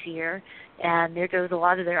this year, and there goes a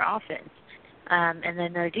lot of their offense. And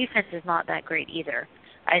then their defense is not that great either.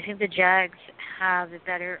 I think the Jags have a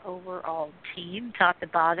better overall team, top to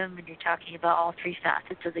bottom, when you're talking about all three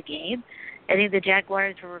facets of the game. I think the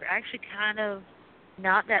Jaguars were actually kind of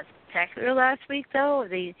not that spectacular last week, though.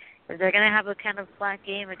 If they're going to have a kind of flat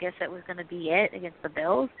game, I guess that was going to be it against the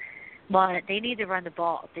Bills. But they need to run the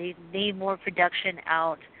ball. They need more production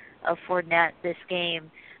out of Fournette this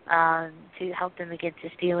game to help them against the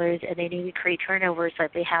Steelers, and they need to create turnovers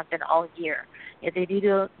like they have been all year. If they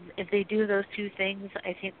do those two things,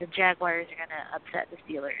 I think the Jaguars are going to upset the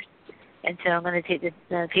Steelers. And so I'm going to take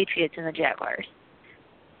the Patriots and the Jaguars.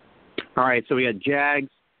 All right, so we got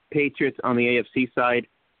Jags, Patriots on the AFC side.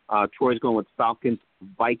 Troy's going with Falcons,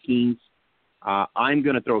 Vikings. I'm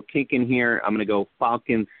going to throw a kick in here. I'm going to go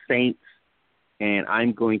Falcons, Saints, and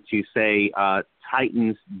I'm going to say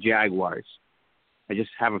Titans, Jaguars. I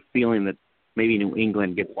just have a feeling that maybe New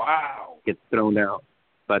England gets thrown out.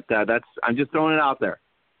 But I'm just throwing it out there.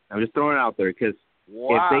 Because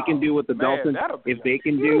if they can do what the Dolphins, if they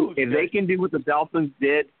can do what the Dolphins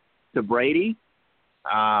did to Brady,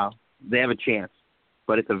 they have a chance.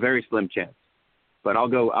 But it's a very slim chance. But I'll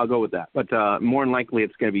go with that. But more than likely,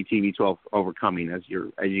 it's going to be TB12 overcoming, as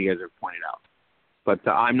you guys have pointed out. But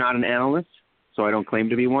I'm not an analyst, so I don't claim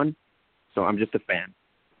to be one. So I'm just a fan.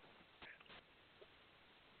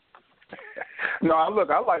 No, I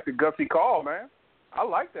like the gutsy call, man. I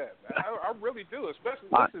like that, man. I really do. Especially,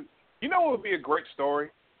 listen, you know what would be a great story?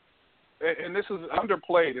 And this is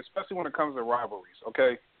underplayed, especially when it comes to rivalries,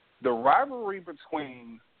 okay? The rivalry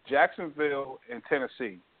between Jacksonville and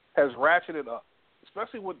Tennessee has ratcheted up,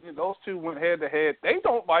 especially when those two went head-to-head. They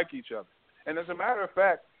don't like each other. And as a matter of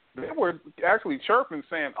fact, they were actually chirping,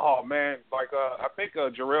 saying, oh, man, like I think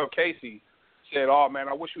Jarrell Casey said, oh, man,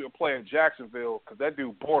 I wish we were playing Jacksonville because that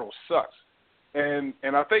dude Bortles sucks. And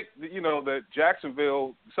I think, that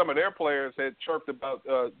Jacksonville, some of their players had chirped about,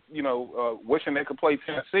 wishing they could play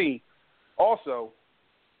Tennessee also.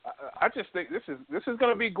 I just think this is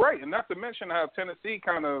going to be great. And not to mention how Tennessee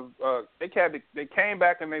kind of they came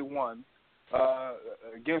back and they won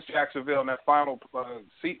against Jacksonville in that final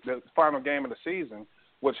game of the season,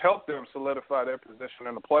 which helped them solidify their position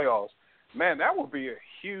in the playoffs. Man, that would be a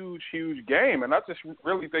huge, huge game. And I just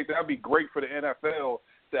really think that would be great for the NFL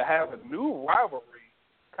to have a new rivalry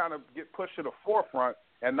kind of get pushed to the forefront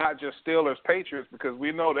and not just Steelers-Patriots, because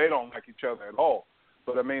we know they don't like each other at all.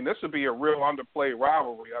 But, I mean, this would be a real underplayed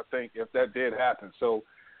rivalry, I think, if that did happen. So,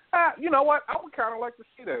 you know what? I would kind of like to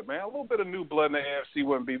see that, man. A little bit of new blood in the AFC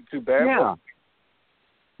wouldn't be too bad. Yeah.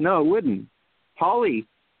 No, it wouldn't. Holly,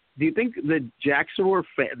 do you think the Jaguar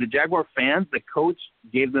fans, the coach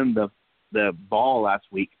gave them the ball last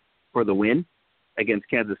week for the win against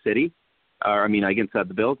Kansas City? Against the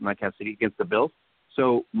Bills, not Kansas City, against the Bills.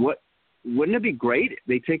 So wouldn't it be great if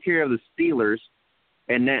they take care of the Steelers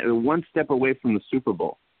and then one step away from the Super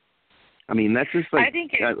Bowl? I mean, that's just like... I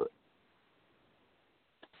think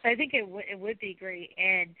it would be great.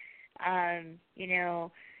 And, I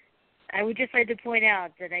would just like to point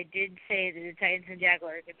out that I did say that the Titans and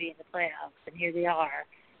Jaguars would be in the playoffs, and here they are.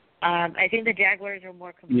 I think the Jaguars are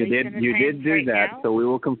more complete than the Titans. You did do right that, now. so we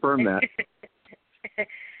will confirm that.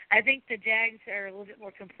 I think the Jags are a little bit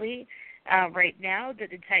more complete right now. That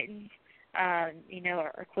the Titans, are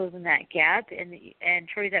closing that gap. And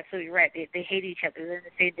Troy's absolutely right. They hate each other. They're in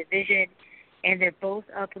the same division, and they're both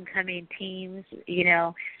up and coming teams.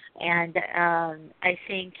 And I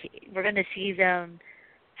think we're going to see them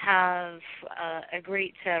have a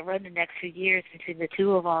great run the next few years between the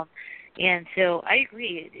two of them. And so I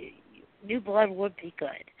agree. New blood would be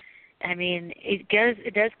good. I mean, it does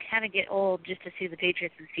kind of get old just to see the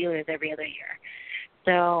Patriots and Steelers every other year.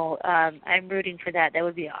 So I'm rooting for that. That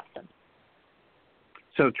would be awesome.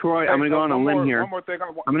 So, Troy, I'm going to go on a limb here. One more thing.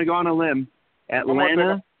 I'm going to go on a limb.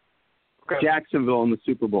 Atlanta, Jacksonville in the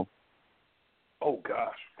Super Bowl. Oh,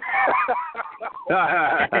 gosh.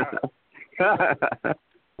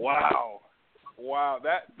 Wow.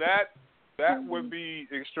 That would be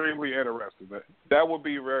extremely interesting. That would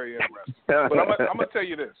be very interesting. But I'm gonna tell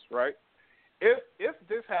you this, right? If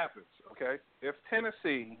this happens, okay, if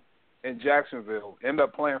Tennessee and Jacksonville end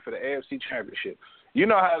up playing for the AFC Championship, you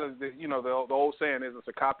know how the old saying is it's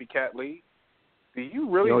a copycat league. Do you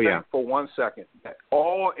really think for 1 second that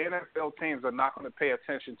all NFL teams are not going to pay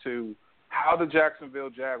attention to how the Jacksonville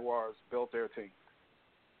Jaguars built their team?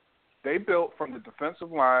 They built from the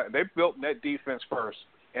defensive line. They built net defense first,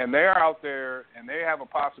 and they're out there, and they have a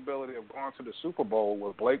possibility of going to the Super Bowl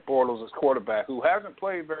with Blake Bortles as quarterback, who hasn't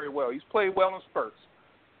played very well. He's played well in spurts,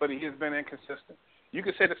 but he has been inconsistent. You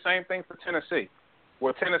could say the same thing for Tennessee.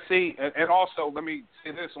 Well, Tennessee, and also let me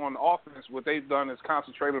say this on offense, what they've done is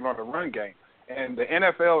concentrated on the run game. And the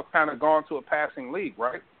NFL has kind of gone to a passing league,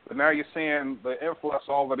 right? But now you're seeing the influx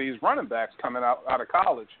of all of these running backs coming out of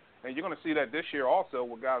college. And you're going to see that this year also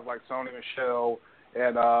with guys like Sony Michel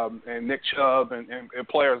and Nick Chubb and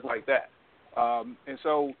players like that. And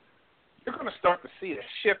so you're going to start to see a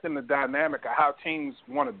shift in the dynamic of how teams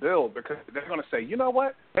want to build, because they're going to say, you know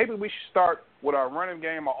what, maybe we should start with our running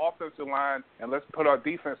game, our offensive line, and let's put our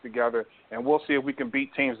defense together, and we'll see if we can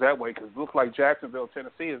beat teams that way, because it looks like Jacksonville,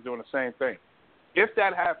 Tennessee is doing the same thing. If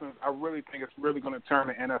that happens, I really think it's really going to turn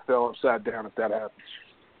the NFL upside down if that happens.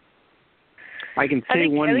 I can say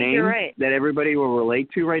one name that everybody will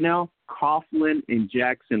relate to right now, Coughlin in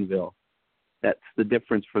Jacksonville. That's the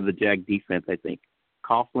difference for the Jag defense, I think.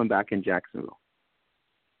 Coughlin back in Jacksonville.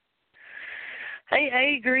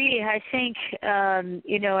 I agree. I think,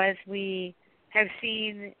 as we have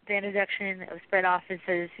seen the introduction of spread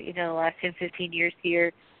offenses, the last 10, 15 years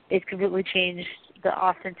here, it's completely changed the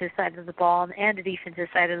offensive side of the ball and the defensive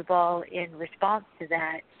side of the ball in response to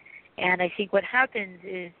that. And I think what happens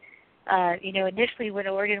is, initially when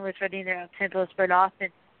Oregon was running their up-tempo spread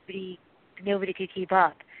offense, nobody could keep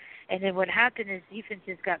up. And then what happened is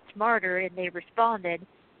defenses got smarter and they responded.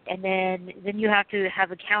 And then you have to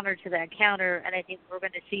have a counter to that counter. And I think we're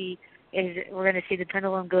going to see the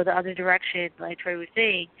pendulum go the other direction, like Troy was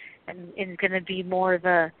saying, and it's going to be more of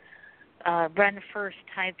a run first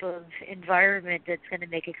type of environment that's going to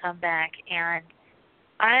make a comeback. And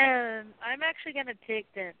I'm actually going to pick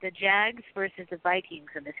the Jags versus the Vikings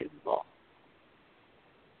in the Super Bowl.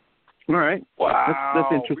 All right. Wow.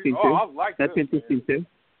 That's interesting too. I like that's this, interesting man. too.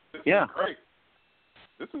 This yeah. is great.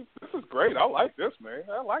 This is great. I like this, man.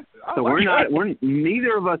 I like this. We're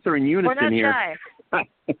neither of us are in unison here. We're not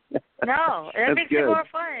shy. No, that makes it more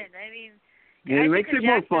fun. I mean, it makes it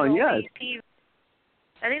more fun. Yes.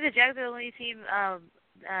 I think the Jags are the only team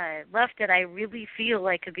left that I really feel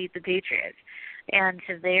like could beat the Patriots. And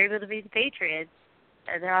since they're able to beat the Patriots,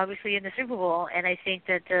 they're obviously in the Super Bowl. And I think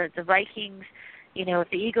that the Vikings, if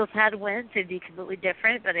the Eagles had wins, it'd be completely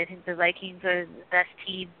different. But I think the Vikings are the best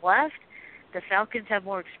team left. The Falcons have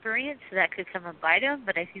more experience, so that could come and bite them.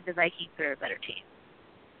 But I think the Vikings are a better team.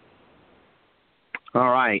 All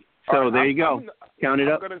right. So there you go. Count it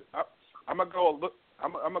up. I'm gonna go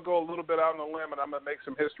a little bit out on a limb, and I'm gonna make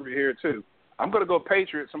some history here too. I'm gonna go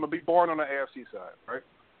Patriots. I'm gonna be born on the AFC side, right?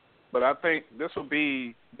 But I think this will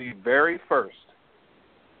be the very first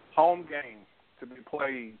home game to be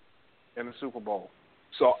played in the Super Bowl.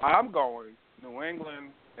 So I'm going New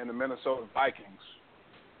England and the Minnesota Vikings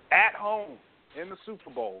at home in the Super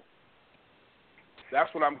Bowl.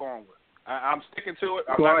 That's what I'm going with. I'm sticking to it.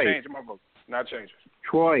 I'm not changing my vote. Not changing.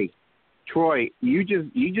 Troy, you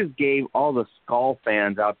just gave all the Skull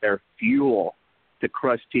fans out there fuel to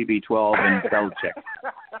crush TB12 and Belichick.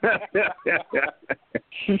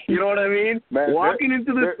 You know what I mean? Man, walking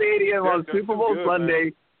into the stadium on Super Bowl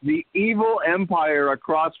Sunday, the evil empire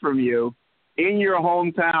across from you in your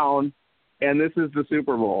hometown, and this is the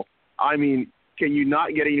Super Bowl. I mean, can you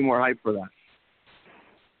not get any more hype for that?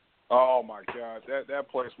 Oh my God, that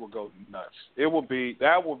place will go nuts. That will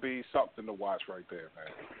be something to watch right there,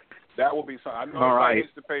 man. That will be something. I know everybody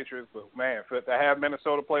hates the Patriots, but man, to have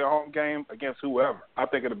Minnesota play a home game against whoever, I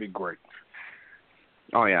think it'll be great.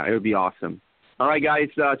 Oh yeah, it would be awesome. All right, guys,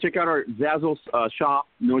 check out our Zazzle shop,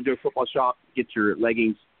 No Joke Football Shop. Get your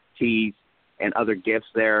leggings, tees, and other gifts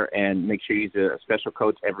there, and make sure you use a special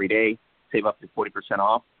code every day. Save up to 40%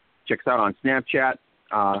 off. Check us out on Snapchat.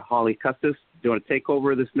 Holly Custis doing a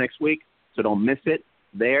takeover this next week, so don't miss it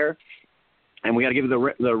there. And we got to give you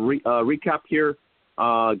the recap here.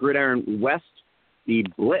 Gridiron West, the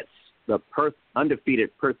Blitz, the undefeated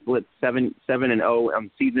Perth Blitz,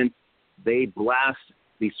 7-0 season. They blast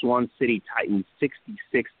the Swan City Titans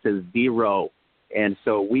 66-0. And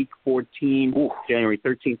so week 14, January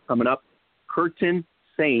 13th coming up. Curtin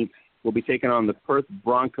Saints will be taking on the Perth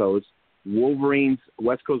Broncos.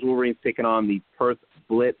 West Coast Wolverines taking on the Perth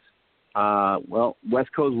Blitz.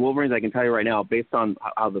 West Coast Wolverines, I can tell you right now, based on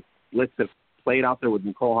how the Blitz have played out there with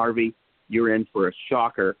Nicole Harvey, you're in for a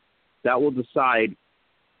shocker. That will decide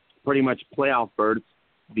pretty much playoff berths.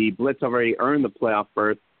 The Blitz already earned the playoff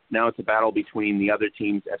berth. Now it's a battle between the other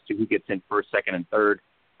teams as to who gets in first, second, and third.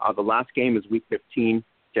 The last game is Week 15,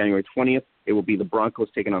 January 20th. It will be the Broncos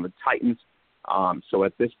taking on the Titans. So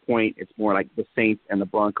at this point, it's more like the Saints and the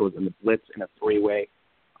Broncos and the Blitz in a three-way.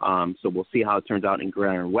 So we'll see how it turns out in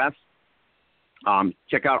Gridiron West.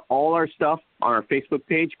 Check out all our stuff on our Facebook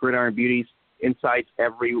page, Gridiron Beauties, insights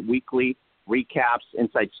every weekly, recaps,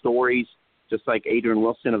 inside stories, just like Adrian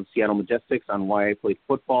Wilson of the Seattle Majestics on why I played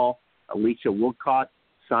football. Alicia Woolcott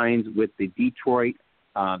signs with the Detroit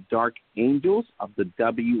Dark Angels of the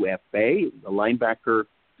WFA, the linebacker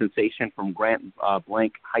sensation from Grant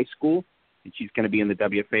Blank High School, and she's going to be in the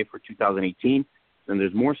WFA for 2018. And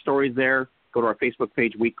there's more stories there. Go to our Facebook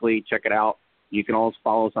page weekly. Check it out. You can always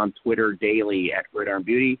follow us on Twitter daily at Gridiron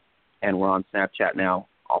Beauty, and we're on Snapchat now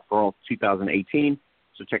for all 2018.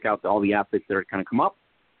 So check out all the athletes that are going to come up.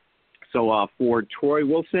 So for Troy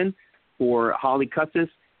Wilson, for Holly Custis,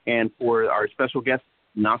 and for our special guest,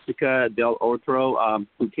 Nausicaa Del Otro,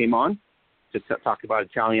 who came on to talk about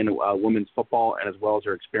Italian women's football and as well as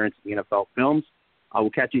her experience in the NFL films. We'll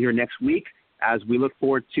catch you here next week as we look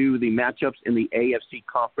forward to the matchups in the AFC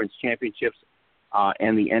Conference Championships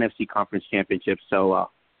and the NFC Conference Championships. So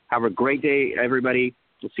have a great day, everybody.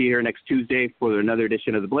 We'll see you here next Tuesday for another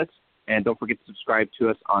edition of The Blitz. And don't forget to subscribe to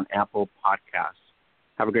us on Apple Podcasts.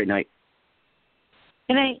 Have a great night.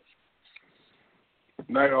 Good night.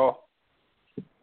 Night all.